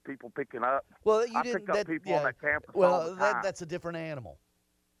campus, people picking up? Well, you I didn't. pick up people on that campus all Well, the time. that's a different animal.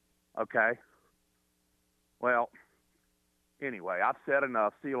 Okay. Well, anyway, I've said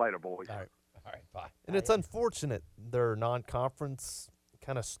enough. See you later, boys. All right, bye. And it's unfortunate their non-conference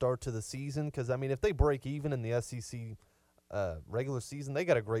kind of start to the season because, I mean, if they break even in the SEC regular season, they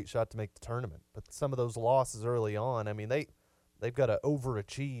got a great shot to make the tournament. But some of those losses early on, I mean, they've got to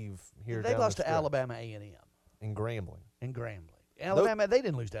overachieve here. They lost to Alabama A&M. And Grambling. Alabama, they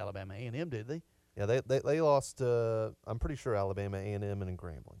didn't lose to Alabama A&M, did they? Yeah, they lost, I'm pretty sure, Alabama A&M and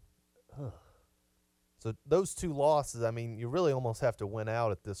Grambling. So those two losses, I mean, you really almost have to win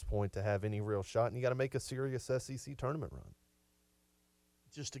out at this point to have any real shot, and you got to make a serious SEC tournament run.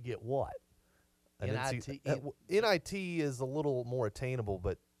 Just to get what? NIT is a little more attainable,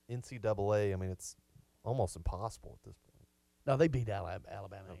 but NCAA, I mean, it's almost impossible at this point. No, they beat Alabama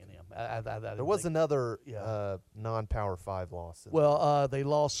A&M. There was another non-Power 5 loss. Well, they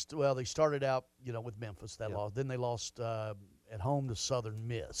lost. Well, they started out, with Memphis. That lost. Then they lost at home to Southern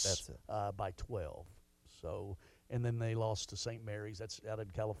Miss. That's it. By 12. So, and then they lost to St. Mary's. That's out in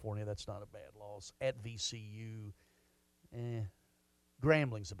California. That's not a bad loss. At VCU,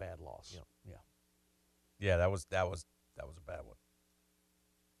 Grambling's a bad loss. Yeah, that was a bad one.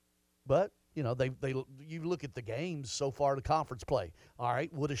 But you look at the games so far to conference play. All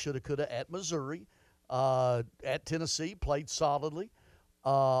right, woulda, shoulda, coulda at Missouri, at Tennessee played solidly.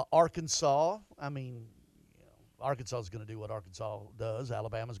 Arkansas, I mean, Arkansas is going to do what Arkansas does.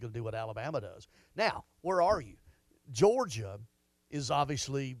 Alabama's going to do what Alabama does. Now, where are you? Georgia is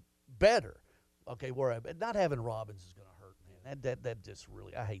obviously better. Okay, but not having Robbins is going to hurt, man. That just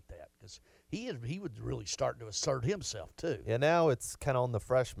really, I hate that because he would really start to assert himself too. Yeah, now it's kind of on the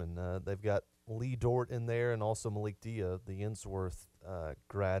freshmen. They've got Lee Dort in there and also Malik Dia, the Innsworth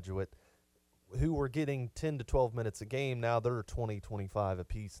graduate, who were getting 10 to 12 minutes a game. Now they're 20, 25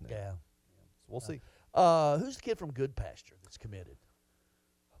 apiece now. Yeah. So we'll see. Who's the kid from Good Pasture that's committed?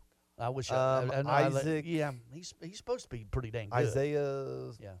 I wish Isaac. Yeah, he's supposed to be pretty dang good.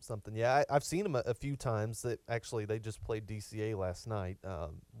 Isaiah something. Yeah, I've seen him a few times. That actually they just played DCA last night.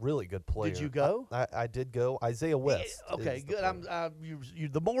 Really good player. Did you go? I did go. Isaiah West. Okay, good.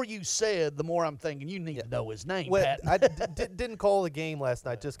 The more you said, the more I'm thinking you need to know his name. Well, Pat. I didn't call the game last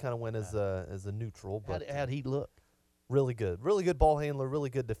night. Just kind of went as a neutral. But how'd he look? Really good ball handler.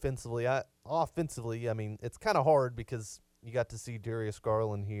 Really good defensively. Offensively, I mean, it's kind of hard because you got to see Darius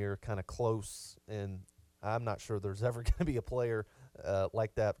Garland here kind of close, and I'm not sure there's ever going to be a player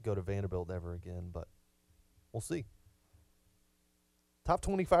like that go to Vanderbilt ever again, but we'll see. Top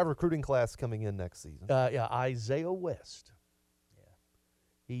 25 recruiting class coming in next season. Isaiah West. Yeah,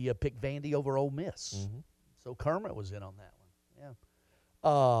 he picked Vandy over Ole Miss, so Kermit was in on that one. Yeah.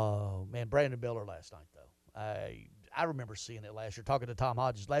 Oh man, Brandon Miller last night though. I remember seeing it last year, talking to Tom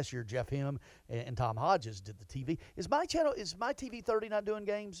Hodges. Last year, Jeff Him and Tom Hodges did the TV. Is my TV 30 not doing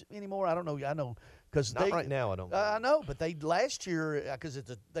games anymore? I don't know. I know because not right now. I don't. I know, but they last year because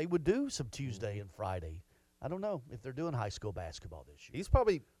they would do some Tuesday and Friday. I don't know if they're doing high school basketball this year. He's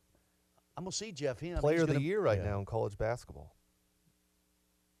probably I'm gonna see Jeff Him player of the year right now in college basketball.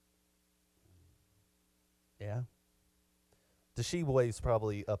 Yeah. Deshibwe's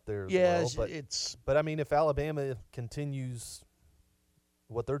probably up there as well. But I mean, if Alabama continues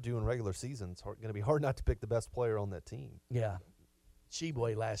what they're doing regular season, it's going to be hard not to pick the best player on that team. Yeah.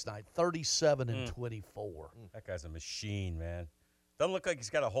 Deshibwe last night, 37 and 24. That guy's a machine, man. Doesn't look like he's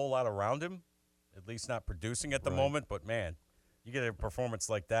got a whole lot around him, at least not producing at the moment. But, man, you get a performance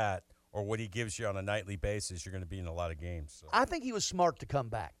like that or what he gives you on a nightly basis, you're going to be in a lot of games. So. I think he was smart to come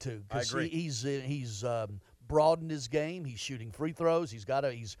back, too. I agree. He's broadened his game. He's shooting free throws.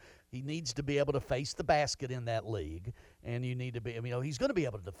 He needs to be able to face the basket in that league. and you need to be. I mean, he's going to be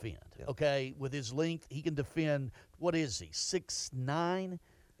able to defend. Okay, with his length, he can defend. What is he? 6'9"?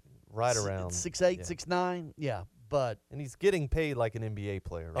 Right around 6'8", 6'9". Yeah, but and he's getting paid like an NBA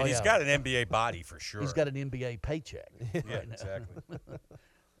player. And he's got an NBA body for sure. He's got an NBA paycheck. Yeah, right now. exactly.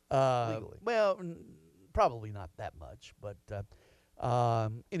 Well, probably not that much, but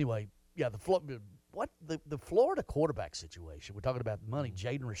anyway, yeah. The Florida quarterback situation. We're talking about money.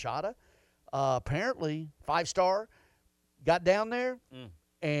 Jaden Rashada, apparently 5-star, got down there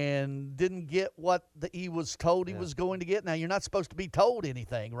and didn't get what he was told he was going to get. Now, you're not supposed to be told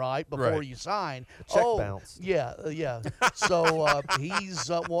anything, right, before you sign. Check bounce. Yeah. So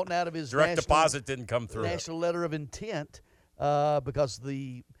he's wanting out of his direct deposit didn't come through. National letter of intent because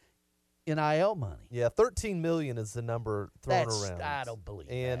the NIL money. Yeah, $13 million is the number thrown around. I don't believe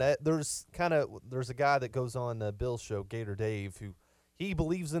and that. There's a guy that goes on Bill's show, Gator Dave, who he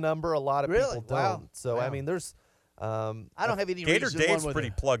believes the number. A lot of people don't. Wow. So I mean, there's. I don't have any Gator reason. Dave's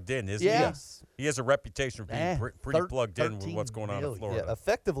pretty plugged in, isn't he? Yes. He has a reputation of being pretty plugged in with what's going on in Florida. Yeah,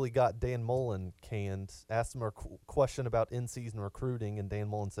 effectively got Dan Mullen canned. Asked him a question about in-season recruiting, and Dan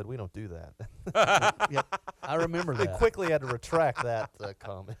Mullen said, "We don't do that." Yep, I remember that. They quickly had to retract that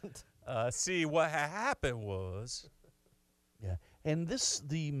comment. See, what happened was. Yeah, and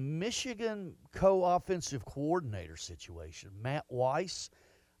the Michigan co-offensive coordinator situation, Matt Weiss,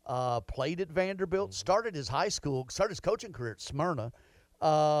 played at Vanderbilt, started his coaching career at Smyrna.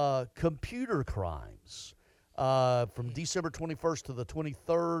 Computer crimes. From December 21st to the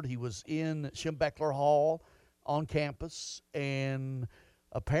 23rd, he was in Schembechler Hall on campus, and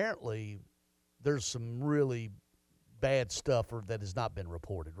apparently there's some really bad stuff that has not been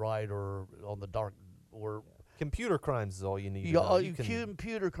reported, right, or on the dark, or computer crimes is all you need.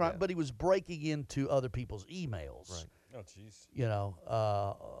 Computer crime, but he was breaking into other people's emails. Right. Oh, jeez. You know,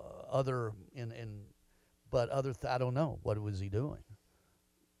 I don't know, what was he doing?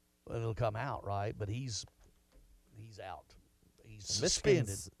 It'll come out, right? But he's out. He's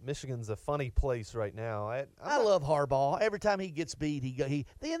suspended. Michigan's a funny place right now. I love Harbaugh. Every time he gets beat, the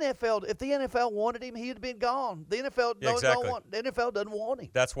NFL. If the NFL wanted him, he'd have been gone. The NFL the NFL doesn't want him.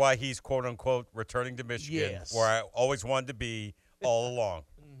 That's why he's quote unquote returning to Michigan, where I always wanted to be all along.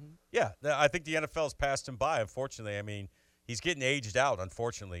 Yeah, I think the NFL's passed him by. Unfortunately, I mean, he's getting aged out.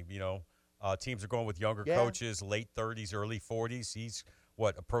 Unfortunately, teams are going with younger coaches, late 30s, early 40s. He's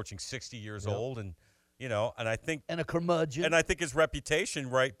approaching 60 years old, and and I think a curmudgeon. And I think his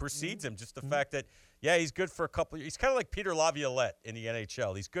reputation precedes him. Just the fact that he's good for a couple. He's kind of like Peter Laviolette in the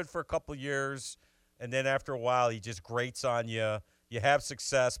NHL. He's good for a couple years, and then after a while, he just grates on you. You have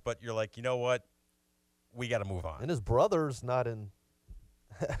success, but you're like, you know what? We got to move on. And his brother's not in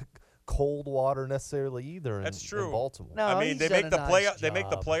cold water necessarily either. That's true. In Baltimore. No, I mean, they make the nice They make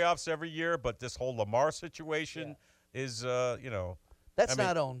the playoffs every year, but this whole Lamar situation is, That's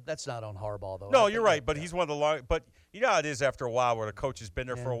not on Harbaugh though. No, you're right, but he's one of the long. But you know how it is after a while, where the coach has been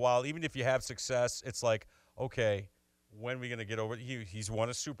there for a while. Even if you have success, it's like, okay, when are we going to get over it? He's won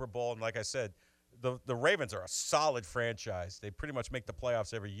a Super Bowl, and like I said, the Ravens are a solid franchise. They pretty much make the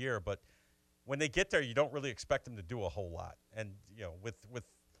playoffs every year, but when they get there, you don't really expect them to do a whole lot. And with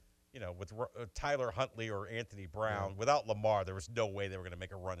Tyler Huntley or Anthony Brown, without Lamar, there was no way they were going to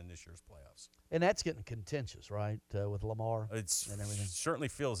make a run in this year's playoffs. And that's getting contentious, right, with Lamar and everything. It certainly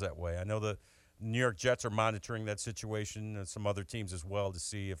feels that way. I know the New York Jets are monitoring that situation, and some other teams as well, to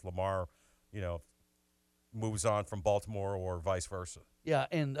see if Lamar, moves on from Baltimore or vice versa. Yeah,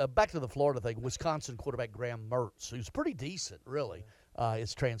 and back to the Florida thing, Wisconsin quarterback Graham Mertz, who's pretty decent, really,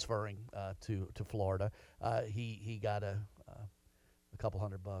 is transferring to Florida. He got a couple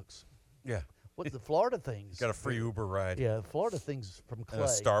 $100. Yeah. What the Florida things? Got a free Uber ride. Yeah, Florida things from Clay.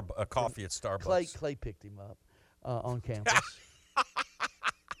 A coffee at Starbucks. Clay picked him up on campus.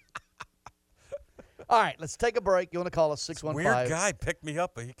 All right, let's take a break. You want to call us 615? Weird guy picked me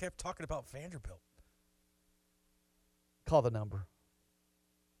up, but he kept talking about Vanderbilt. Call the number.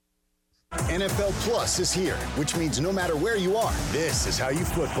 NFL Plus is here, which means no matter where you are, this is how you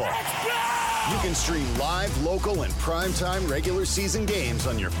football. You can stream live, local, and primetime regular season games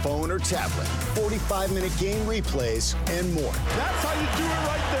on your phone or tablet, 45-minute game replays, and more. That's how you do it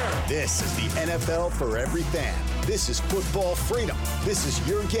right there. This is the NFL for every fan. This is football freedom. This is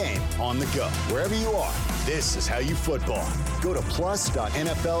your game on the go. Wherever you are, this is how you football. Go to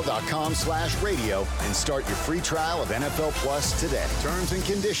plus.nfl.com/radio and start your free trial of NFL Plus today. Terms and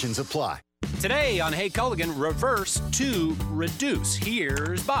conditions apply. Today on Hey Culligan, reverse to reduce.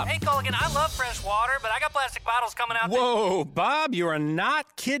 Here's Bob. Hey Culligan, I love fresh water, but I got plastic bottles coming out. Whoa, Bob, you are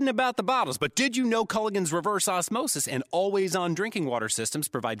not kidding about the bottles. But did you know Culligan's reverse osmosis and always-on drinking water systems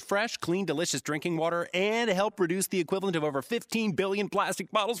provide fresh, clean, delicious drinking water and help reduce the equivalent of over 15 billion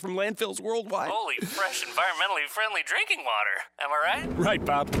plastic bottles from landfills worldwide? Holy, fresh, environmentally friendly drinking water. Am I right? Right,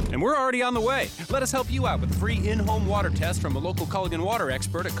 Bob. And we're already on the way. Let us help you out with a free in-home water test from a local Culligan water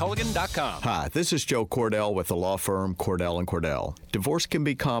expert at Culligan.com. Hi, this is Joe Cordell with the law firm Cordell & Cordell. Divorce can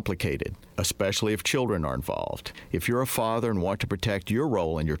be complicated, especially if children are involved. If you're a father and want to protect your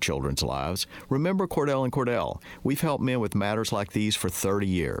role in your children's lives, remember Cordell & Cordell. We've helped men with matters like these for 30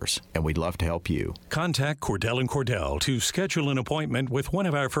 years, and we'd love to help you. Contact Cordell & Cordell to schedule an appointment with one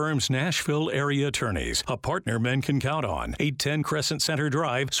of our firm's Nashville area attorneys, a partner men can count on. 810 Crescent Center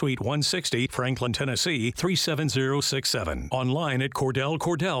Drive, Suite 160, Franklin, Tennessee, 37067. Online at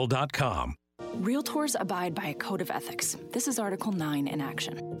CordellCordell.com. Realtors abide by a code of ethics. This is Article 9 in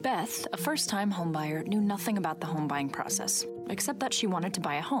action. Beth, a first-time homebuyer, knew nothing about the home buying process, except that she wanted to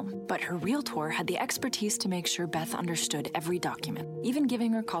buy a home. But her realtor had the expertise to make sure Beth understood every document, even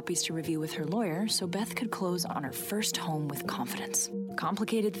giving her copies to review with her lawyer so Beth could close on her first home with confidence.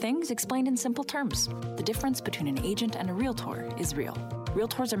 Complicated things explained in simple terms. The difference between an agent and a realtor is real.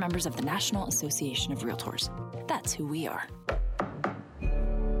 Realtors are members of the National Association of Realtors. That's who we are.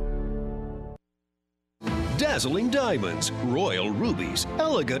 Dazzling diamonds, royal rubies,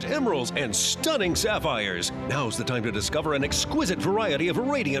 elegant emeralds, and stunning sapphires. Now's the time to discover an exquisite variety of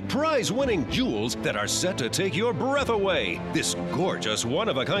radiant, prize-winning jewels that are set to take your breath away. This gorgeous,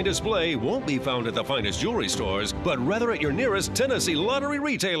 one-of-a-kind display won't be found at the finest jewelry stores, but rather at your nearest Tennessee Lottery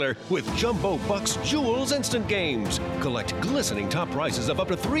retailer with Jumbo Bucks Jewels Instant Games. Collect glistening top prizes of up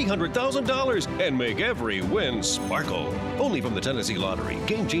to $300,000 and make every win sparkle. Only from the Tennessee Lottery.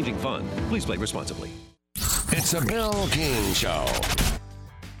 Game-changing fun. Please play responsibly. It's a Bill King Show.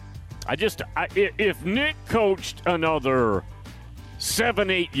 If Nick coached another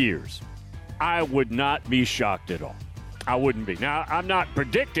 7-8 years, I would not be shocked at all. I wouldn't be. Now, I'm not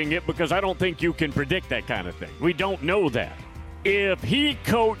predicting it because I don't think you can predict that kind of thing. We don't know that. If he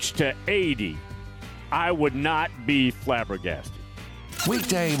coached to 80, I would not be flabbergasted.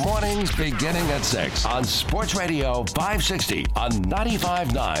 Weekday mornings beginning at 6 on Sports Radio 560 on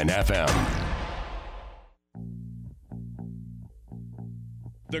 95.9 FM.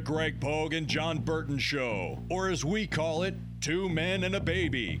 The Greg Pogue and John Burton Show, or as we call it, Two Men and a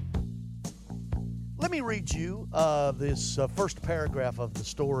Baby. Let me read you this first paragraph of the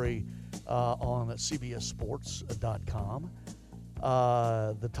story on CBSSports.com.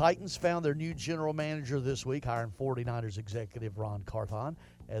 The Titans found their new general manager this week, hiring 49ers executive Ron Carthon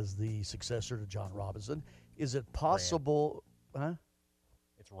as the successor to John Robinson. Is it possible? Huh?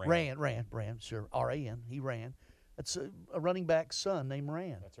 It's Rand. Rand, sure. R-A-N. He ran. It's a running back's son named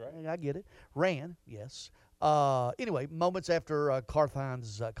Rand. That's right. I get it. Rand, yes. Anyway, moments after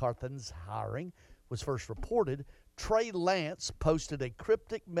Carthon's hiring was first reported, Trey Lance posted a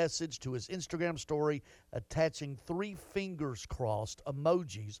cryptic message to his Instagram story attaching 3 fingers crossed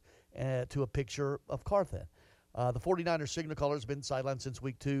emojis to a picture of Carthon. The 49ers signal caller has been sidelined since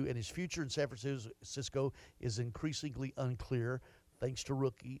week 2, and his future in San Francisco is increasingly unclear thanks to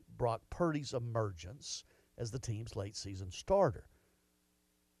rookie Brock Purdy's emergence as the team's late-season starter.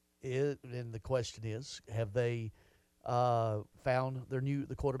 And the question is, have they found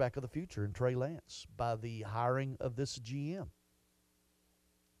the quarterback of the future in Trey Lance by the hiring of this GM?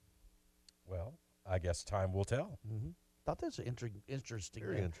 Well, I guess time will tell. Mm-hmm. Thought that's an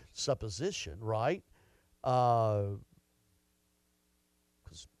interesting supposition, right? Because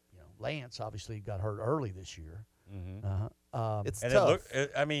Lance obviously got hurt early this year. Mm-hmm. It's and tough.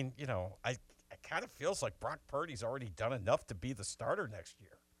 It kind of feels like Brock Purdy's already done enough to be the starter next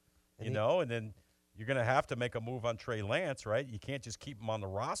year. And then you're going to have to make a move on Trey Lance, right? You can't just keep him on the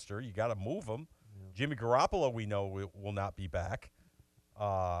roster. You got to move him. Yeah. Jimmy Garoppolo, we know, will not be back.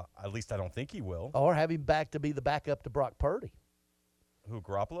 At least I don't think he will. Or have him back to be the backup to Brock Purdy. Who,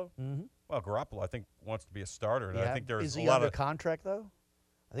 Garoppolo? Mm-hmm. Well, Garoppolo, I think, wants to be a starter. And I think there's Is he a lot under contract, though?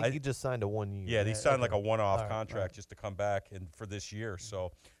 I think he just signed a 1 year. Yeah, he signed like a one-off contract just to come back for this year.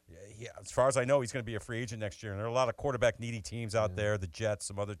 So, yeah, as far as I know, he's going to be a free agent next year. And there are a lot of quarterback-needy teams out there, the Jets,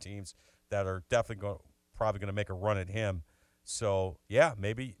 some other teams that are definitely probably going to make a run at him. So, yeah,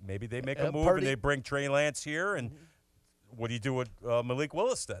 maybe they make a move and they bring Trey Lance here. And what do you do with Malik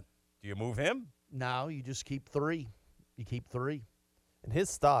Willis then? Do you move him? No, you just keep 3. You keep 3. And his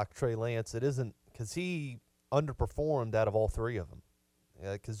stock, Trey Lance, it isn't because he underperformed out of all 3 of them.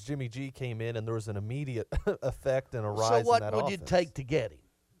 Because Jimmy G came in and there was an immediate effect and a rise in that offense. So what would you take to get him?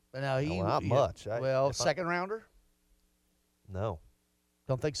 Now not much. Second rounder? No.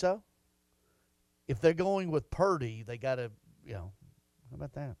 Don't think so? If they're going with Purdy, they got to, how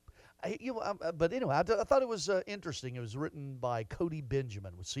about that? But anyway, I thought it was interesting. It was written by Cody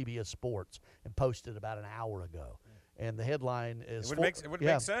Benjamin with CBS Sports and posted about an hour ago. And the headline is... It would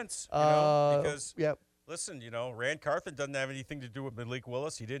make sense, because, listen, Rand Carthen doesn't have anything to do with Malik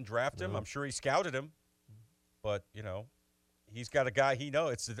Willis. He didn't draft him. I'm sure he scouted him. But, he's got a guy he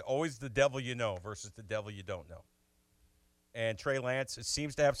knows. It's always the devil you know versus the devil you don't know. And Trey Lance, it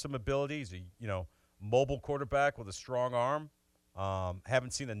seems to have some ability. He's a, mobile quarterback with a strong arm.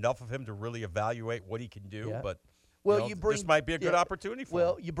 Haven't seen enough of him to really evaluate what he can do, but this might be a good opportunity for him.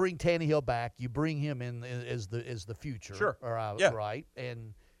 Well, you bring Tannehill back, you bring him in as the future, sure, right,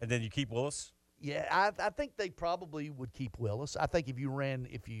 and then you keep Willis. Yeah, I think they probably would keep Willis. I think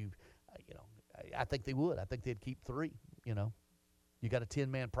I think they would. I think they'd keep 3. You got a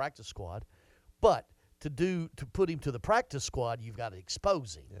 10-man practice squad, but to put him to the practice squad, you've got to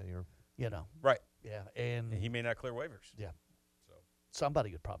expose him. Yeah, right. Yeah, and he may not clear waivers. Yeah.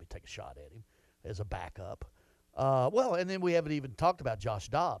 Somebody would probably take a shot at him as a backup. And then we haven't even talked about Josh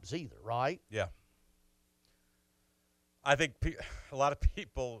Dobbs either, right? Yeah. I think a lot of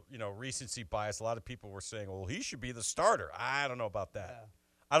people, recency bias, a lot of people were saying, well, he should be the starter. I don't know about that. Yeah.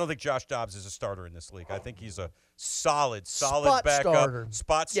 I don't think Josh Dobbs is a starter in this league. I think he's a solid spot backup, starter.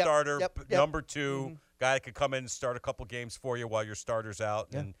 Spot starter, yep. number 2, guy that could come in and start a couple games for you while your starter's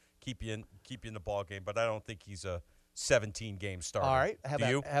out and keep you in the ball game. But I don't think he's a 17-game starter. All right.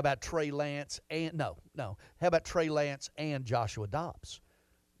 How about Trey Lance and no? How about Trey Lance and Joshua Dobbs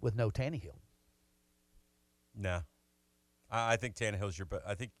with no Tannehill? No, I think Tannehill's your.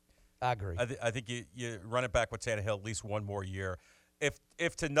 I agree. I think you run it back with Tannehill at least one more year,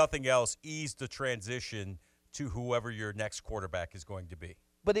 if to nothing else, ease the transition to whoever your next quarterback is going to be.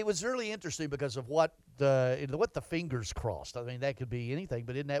 But it was really interesting because of what the fingers crossed. I mean, that could be anything,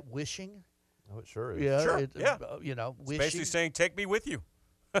 but isn't that wishing? Oh, it sure is. Yeah, sure. Wishing. It's basically saying, take me with you.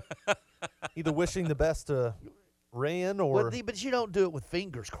 Either wishing the best to Rand or... But you don't do it with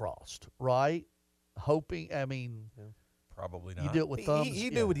fingers crossed, right? Hoping, Probably not. You do it with thumbs. He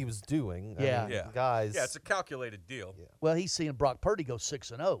knew what he was doing. Yeah. Guys. Yeah, it's a calculated deal. Yeah. Well, he's seeing Brock Purdy go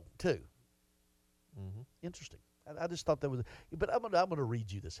 6-0, too. Mm-hmm. Interesting. I just thought that was – but I'm gonna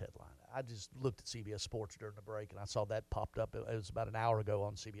read you this headline. I just looked at CBS Sports during the break, and I saw that popped up. It was about an hour ago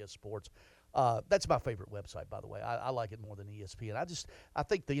on CBS Sports. That's my favorite website, by the way. I like it more than ESPN. I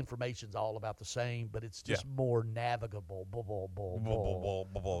think the information's all about the same, but it's just more navigable.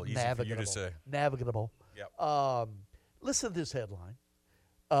 Easy for you to say. Navigable. Yep. Listen to this headline.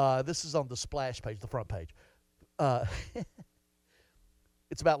 This is on the splash page, the front page.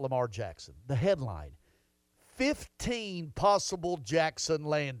 It's about Lamar Jackson. The headline, 15 possible Jackson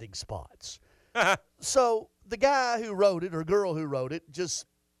landing spots. So the guy who wrote it or girl who wrote it just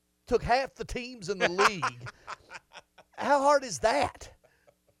took half the teams in the league. How hard is that?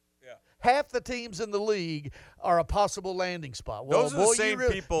 Yeah. Half the teams in the league are a possible landing spot. Well, those are the same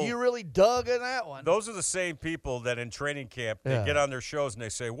people. You really dug in that one. Those are the same people that in training camp, they get on their shows and they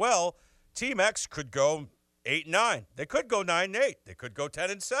say, well, Team X could go 8-9. They could go 9-8. They could go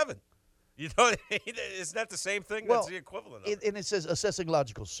 10-7. Isn't that the same thing? Well, that's the equivalent of it. And it says assessing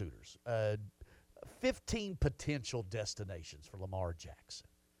logical suitors. 15 potential destinations for Lamar Jackson.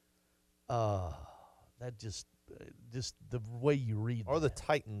 That just the way you read Are the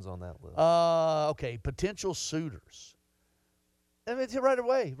Titans on that list? Okay, potential suitors. I mean, it's right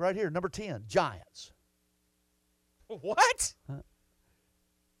away, right here, number 10, Giants. What?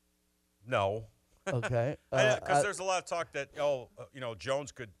 No. Okay. Because there's a lot of talk that,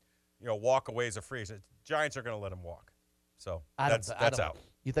 Jones could, walk away as a free agent. Giants are going to let him walk. So that's out.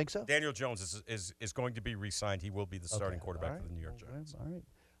 You think so? Daniel Jones is going to be re-signed. He will be the starting quarterback for the New York Giants. All right.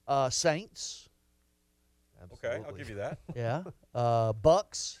 Saints. Absolutely. Okay, I'll give you that. Yeah.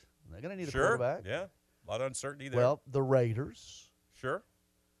 Bucks. They're going to need a quarterback. Yeah. A lot of uncertainty there. Well, the Raiders. Sure.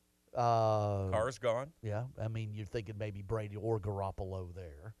 Carr's gone. Yeah. I mean, you're thinking maybe Brady or Garoppolo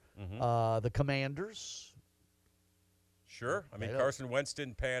there. Mm-hmm. The Commanders. Sure. I mean, Carson Wentz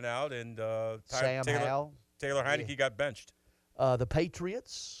didn't pan out, and Sam Howell. Taylor Heineke got benched. The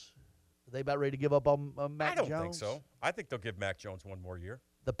Patriots. Are they about ready to give up on Mac Jones? I don't think so. I think they'll give Mac Jones one more year.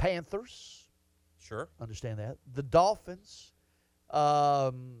 The Panthers. Sure. Understand that. The Dolphins.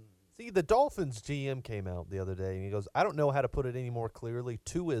 See, the Dolphins GM came out the other day, and he goes, I don't know how to put it any more clearly.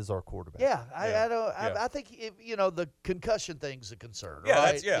 Tua is our quarterback. Yeah, I think, the concussion thing's a concern, yeah,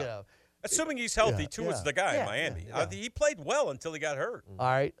 right? That's, assuming he's healthy, Tua's the guy in Miami. He played well until he got hurt. All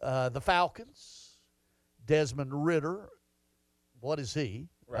right, the Falcons, Desmond Ridder. What is he?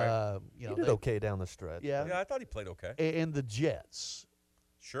 Right. You He did okay down the stretch. Yeah. Yeah, I thought he played okay. And the Jets.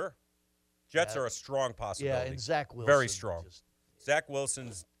 Sure. Jets are a strong possibility. Yeah, and Zach Wilson. Very strong. Zach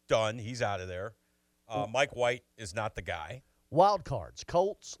Wilson's done. He's out of there. Mike White is not the guy. Wild cards: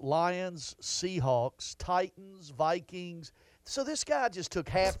 Colts, Lions, Seahawks, Titans, Vikings. So this guy just took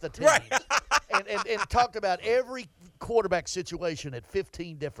half the teams and talked about every quarterback situation at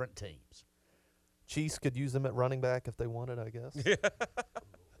 15 different teams. Chiefs could use him at running back if they wanted, I guess. Yeah.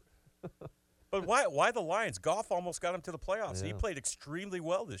 But why the Lions? Goff almost got him to the playoffs. And he played extremely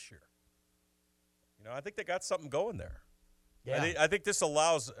well this year. I think they got something going there. Yeah. I think this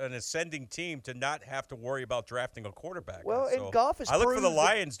allows an ascending team to not have to worry about drafting a quarterback. Well, and Goff has I look for the proven that-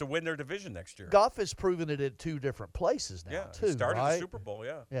 Lions to win their division next year. Goff has proven it at 2 different places now, too. He started right? the Super Bowl,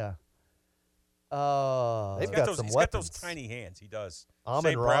 yeah. Yeah. They've got some He's weapons. got those tiny hands. He does. Amon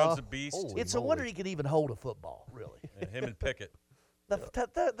St. Ra. Brown's a beast. Holy It's a wonder he can even hold a football, really. And him and Pickett.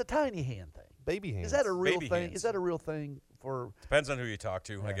 The tiny hand thing. Baby hands. Is that a real Baby thing? hands. Is that a real thing for? Depends on who you talk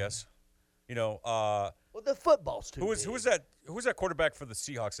to, I guess. Well, the football's too. Who was that quarterback for the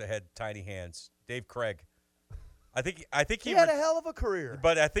Seahawks that had tiny hands? Dave Craig. I think he had a hell of a career.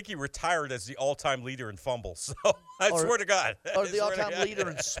 But I think he retired as the all-time leader in fumbles. So I swear to God. Or the all-time leader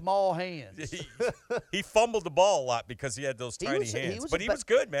in small hands. He fumbled the ball a lot because he had those tiny hands. But he was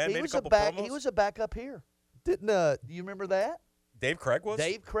good, man. He Made was a couple He promos. was a backup here. Didn't Do you remember that? Dave Craig was?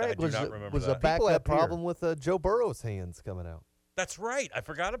 Dave Craig I do was not a- remember was a that. back- People had up here. problem with Joe Burrow's hands coming out. That's right. I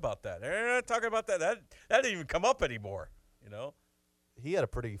forgot about that. They're not talking about that. That didn't even come up anymore. He had a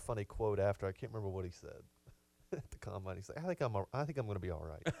pretty funny quote after. I can't remember what he said at the combine. He's like, I think I'm going to be all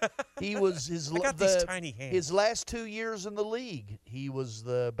right. He was I got these tiny hands. His last 2 years in the league, he was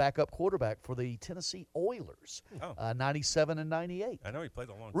the backup quarterback for the Tennessee Oilers, 97 and 98. I know he played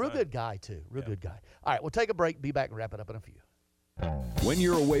a long Real time. good guy, too. Real good guy. All right, we'll take a break, be back and wrap it up in a few. When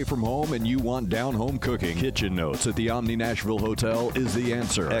you're away from home and you want down-home cooking, Kitchen Notes at the Omni Nashville Hotel is the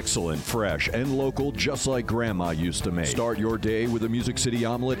answer. Excellent, fresh, and local, just like Grandma used to make. Start your day with a Music City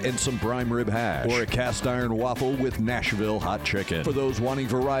omelet and some prime rib hash, or a cast iron waffle with Nashville hot chicken. For those wanting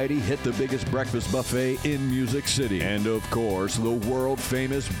variety, hit the biggest breakfast buffet in Music City. And of course, the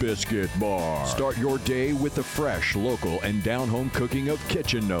world-famous Biscuit Bar. Start your day with the fresh, local, and down-home cooking of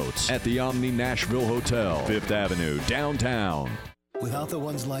Kitchen Notes at the Omni Nashville Hotel, 5th Avenue, downtown. Without the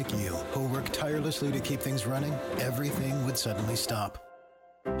ones like you, who work tirelessly to keep things running, everything would suddenly stop.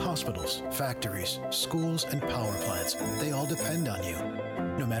 Hospitals, factories, schools, and power plants, they all depend on you.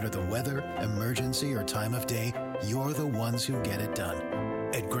 No matter the weather, emergency, or time of day, you're the ones who get it done.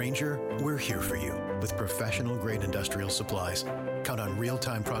 At Grainger, we're here for you with professional-grade industrial supplies. Count on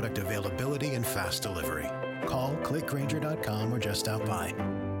real-time product availability and fast delivery. Call, clickgrainger.com, or just stop by.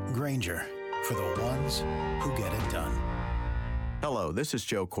 Grainger, for the ones who get it done. Hello, this is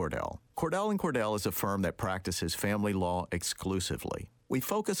Joe Cordell. Cordell & Cordell is a firm that practices family law exclusively. We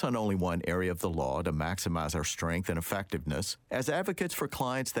focus on only one area of the law to maximize our strength and effectiveness as advocates for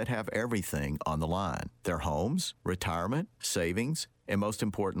clients that have everything on the line: their homes, retirement, savings, and most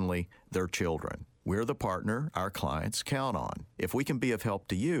importantly, their children. We're the partner our clients count on. If we can be of help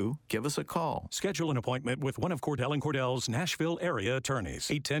to you, give us a call. Schedule an appointment with one of Cordell & Cordell's Nashville area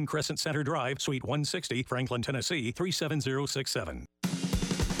attorneys. 810 Crescent Center Drive, Suite 160, Franklin, Tennessee, 37067.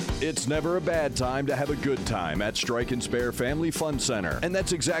 It's never a bad time to have a good time at Strike and Spare Family Fun Center. And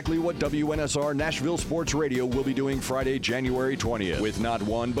that's exactly what WNSR Nashville Sports Radio will be doing Friday, January 20th, with not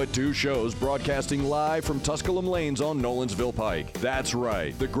one but 2 shows broadcasting live from Tusculum Lanes on Nolensville Pike. That's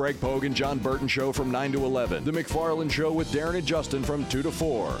right, the Greg Pogue and John Burton Show from 9 to 11, the McFarland Show with Darren and Justin from 2 to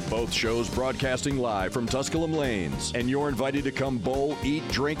 4. Both shows broadcasting live from Tusculum Lanes. And you're invited to come bowl, eat,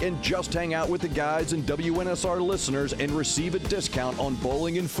 drink, and just hang out with the guides and WNSR listeners and receive a discount on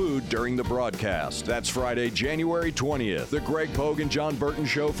bowling and food during the broadcast. That's Friday, January 20th. The Greg Pogue and John Burton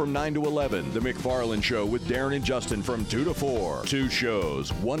Show from 9 to 11. The McFarland Show with Darren and Justin from 2 to 4. 2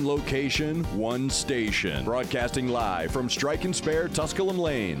 shows, 1 location, 1 station. Broadcasting live from Strike and Spare Tusculum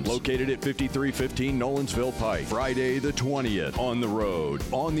Lanes, located at 5315 Nolensville Pike. Friday the 20th. On the road,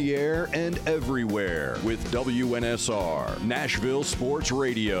 on the air, and everywhere with WNSR, Nashville Sports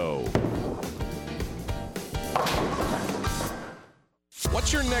Radio.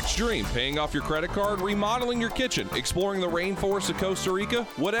 What's your next dream? Paying off your credit card, remodeling your kitchen, exploring the rainforests of Costa Rica?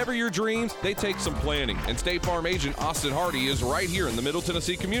 Whatever your dreams, they take some planning. And State Farm agent Austin Hardy is right here in the Middle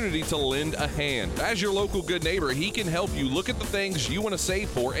Tennessee community to lend a hand. As your local good neighbor, he can help you look at the things you want to save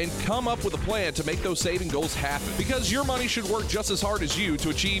for and come up with a plan to make those saving goals happen. Because your money should work just as hard as you to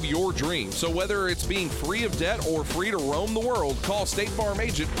achieve your dreams. So whether it's being free of debt or free to roam the world, call State Farm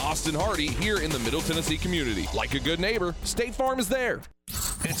agent Austin Hardy here in the Middle Tennessee community. Like a good neighbor, State Farm is there.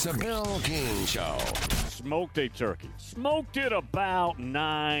 It's a Bill King Show. Smoked a turkey. Smoked it about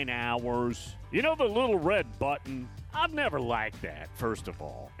 9 hours. You know the little red button? I've never liked that, first of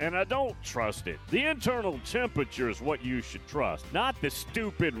all, and I don't trust it. The internal temperature is what you should trust, not the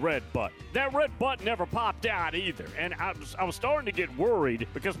stupid red button. That red button never popped out either, and I was starting to get worried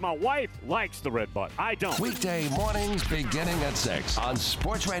because my wife likes the red button. I don't. Weekday mornings beginning at 6 on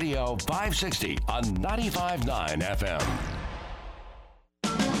Sports Radio 560 on 95.9 FM.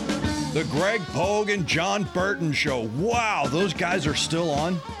 The Greg Pogue and John Burton Show. Wow, those guys are still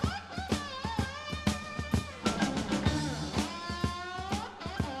on.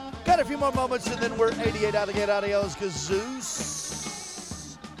 Got a few more moments, and then we're 88 out of get adios,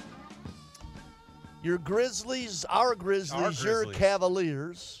 Zeus. Your Grizzlies, our Grizzlies, your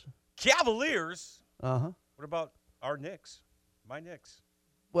Cavaliers. Cavaliers? Uh-huh. What about our Knicks? My Knicks.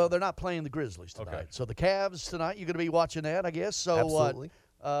 Well, they're not playing the Grizzlies tonight. Okay. So the Cavs tonight, you're going to be watching that, I guess. So Absolutely.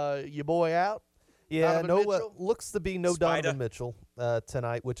 Your boy out? Yeah, Donovan Mitchell? looks to be no Spider. Donovan Mitchell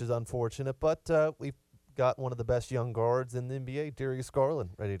tonight, which is unfortunate. But we've got one of the best young guards in the NBA, Darius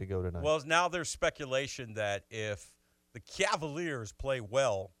Garland, ready to go tonight. Well, now there's speculation that if the Cavaliers play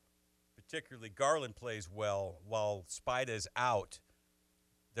well, particularly Garland plays well, while Spida's out,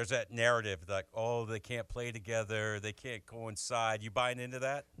 there's that narrative like, oh, they can't play together, they can't coincide. You buying into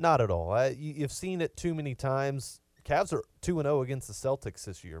that? Not at all. You've seen it too many times. Cavs are 2-0 against the Celtics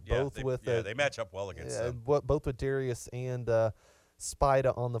this year. Yeah, Both they match up well against them. Both with Darius and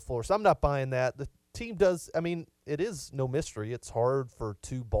Spida on the floor. So I'm not buying that. The team does. I mean, it is no mystery. It's hard for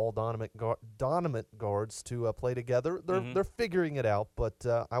two ball dominant guards to play together. They're figuring it out, but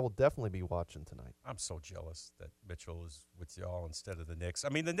I will definitely be watching tonight. I'm so jealous that Mitchell is with y'all instead of the Knicks. I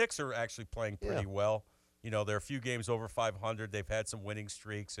mean, the Knicks are actually playing pretty well. You know, they're a few games over 500. They've had some winning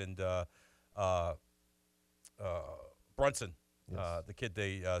streaks, and Brunson, the kid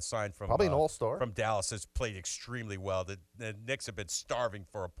they signed from probably an all-star from Dallas, has played extremely well. The Knicks have been starving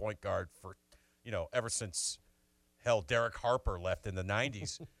for a point guard for, ever since Derek Harper left in the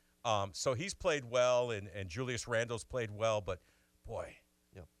 90s. So he's played well, and Julius Randle's played well. But boy,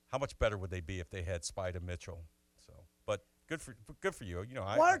 how much better would they be if they had Spida Mitchell? So, but good for you.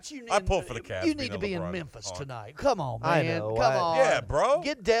 Why aren't you? I pull for the Cavs. You need to be in Memphis tonight. Come on, man. I know. Come on. Yeah, bro.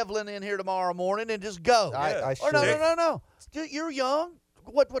 Get Devlin in here tomorrow morning and just go. I Or no. You're young.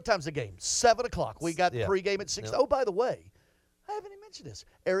 What time's the game? 7 o'clock. We got pregame at 6. Oh, by the way, I haven't even mentioned this.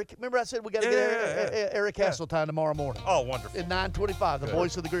 Eric, remember I said we got to get Eric Hasseltine tomorrow morning. Oh, wonderful. At 9:25, the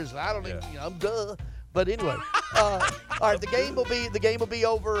voice of the Grizzlies. I don't even, I'm duh. But anyway, all right, the game will be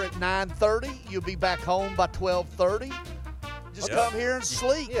over at 9:30. You'll be back home by 12:30. Just come here and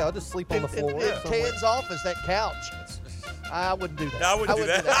sleep. Yeah, I'll just sleep on the floor. In Ted's office, that couch. I wouldn't do that. No, I wouldn't do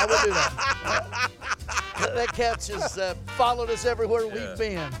that. I wouldn't do that. That couch has followed us everywhere we've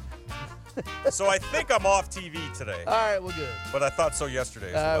been. So I think I'm off TV today. All right, we're good. But I thought so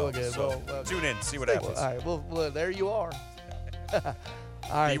yesterday as All right, well. we're good. So Well, tune in, see what happens. All right, well, there you are. All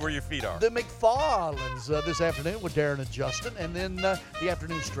right. Be where your feet are. The McFarlands this afternoon with Darren and Justin, and then the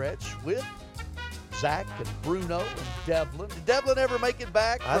afternoon stretch with Zach and Bruno and Devlin. Did Devlin ever make it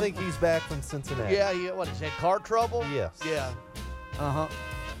back? I think he's back from Cincinnati. Yeah. What, he's had car trouble? Yes. Yeah. Uh-huh.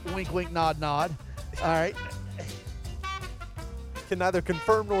 Wink, wink, nod, nod. All right. Can neither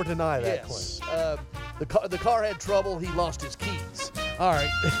confirm nor deny that claim. The car had trouble. He lost his keys. All right.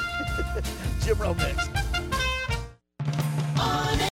 Jim Rowe next.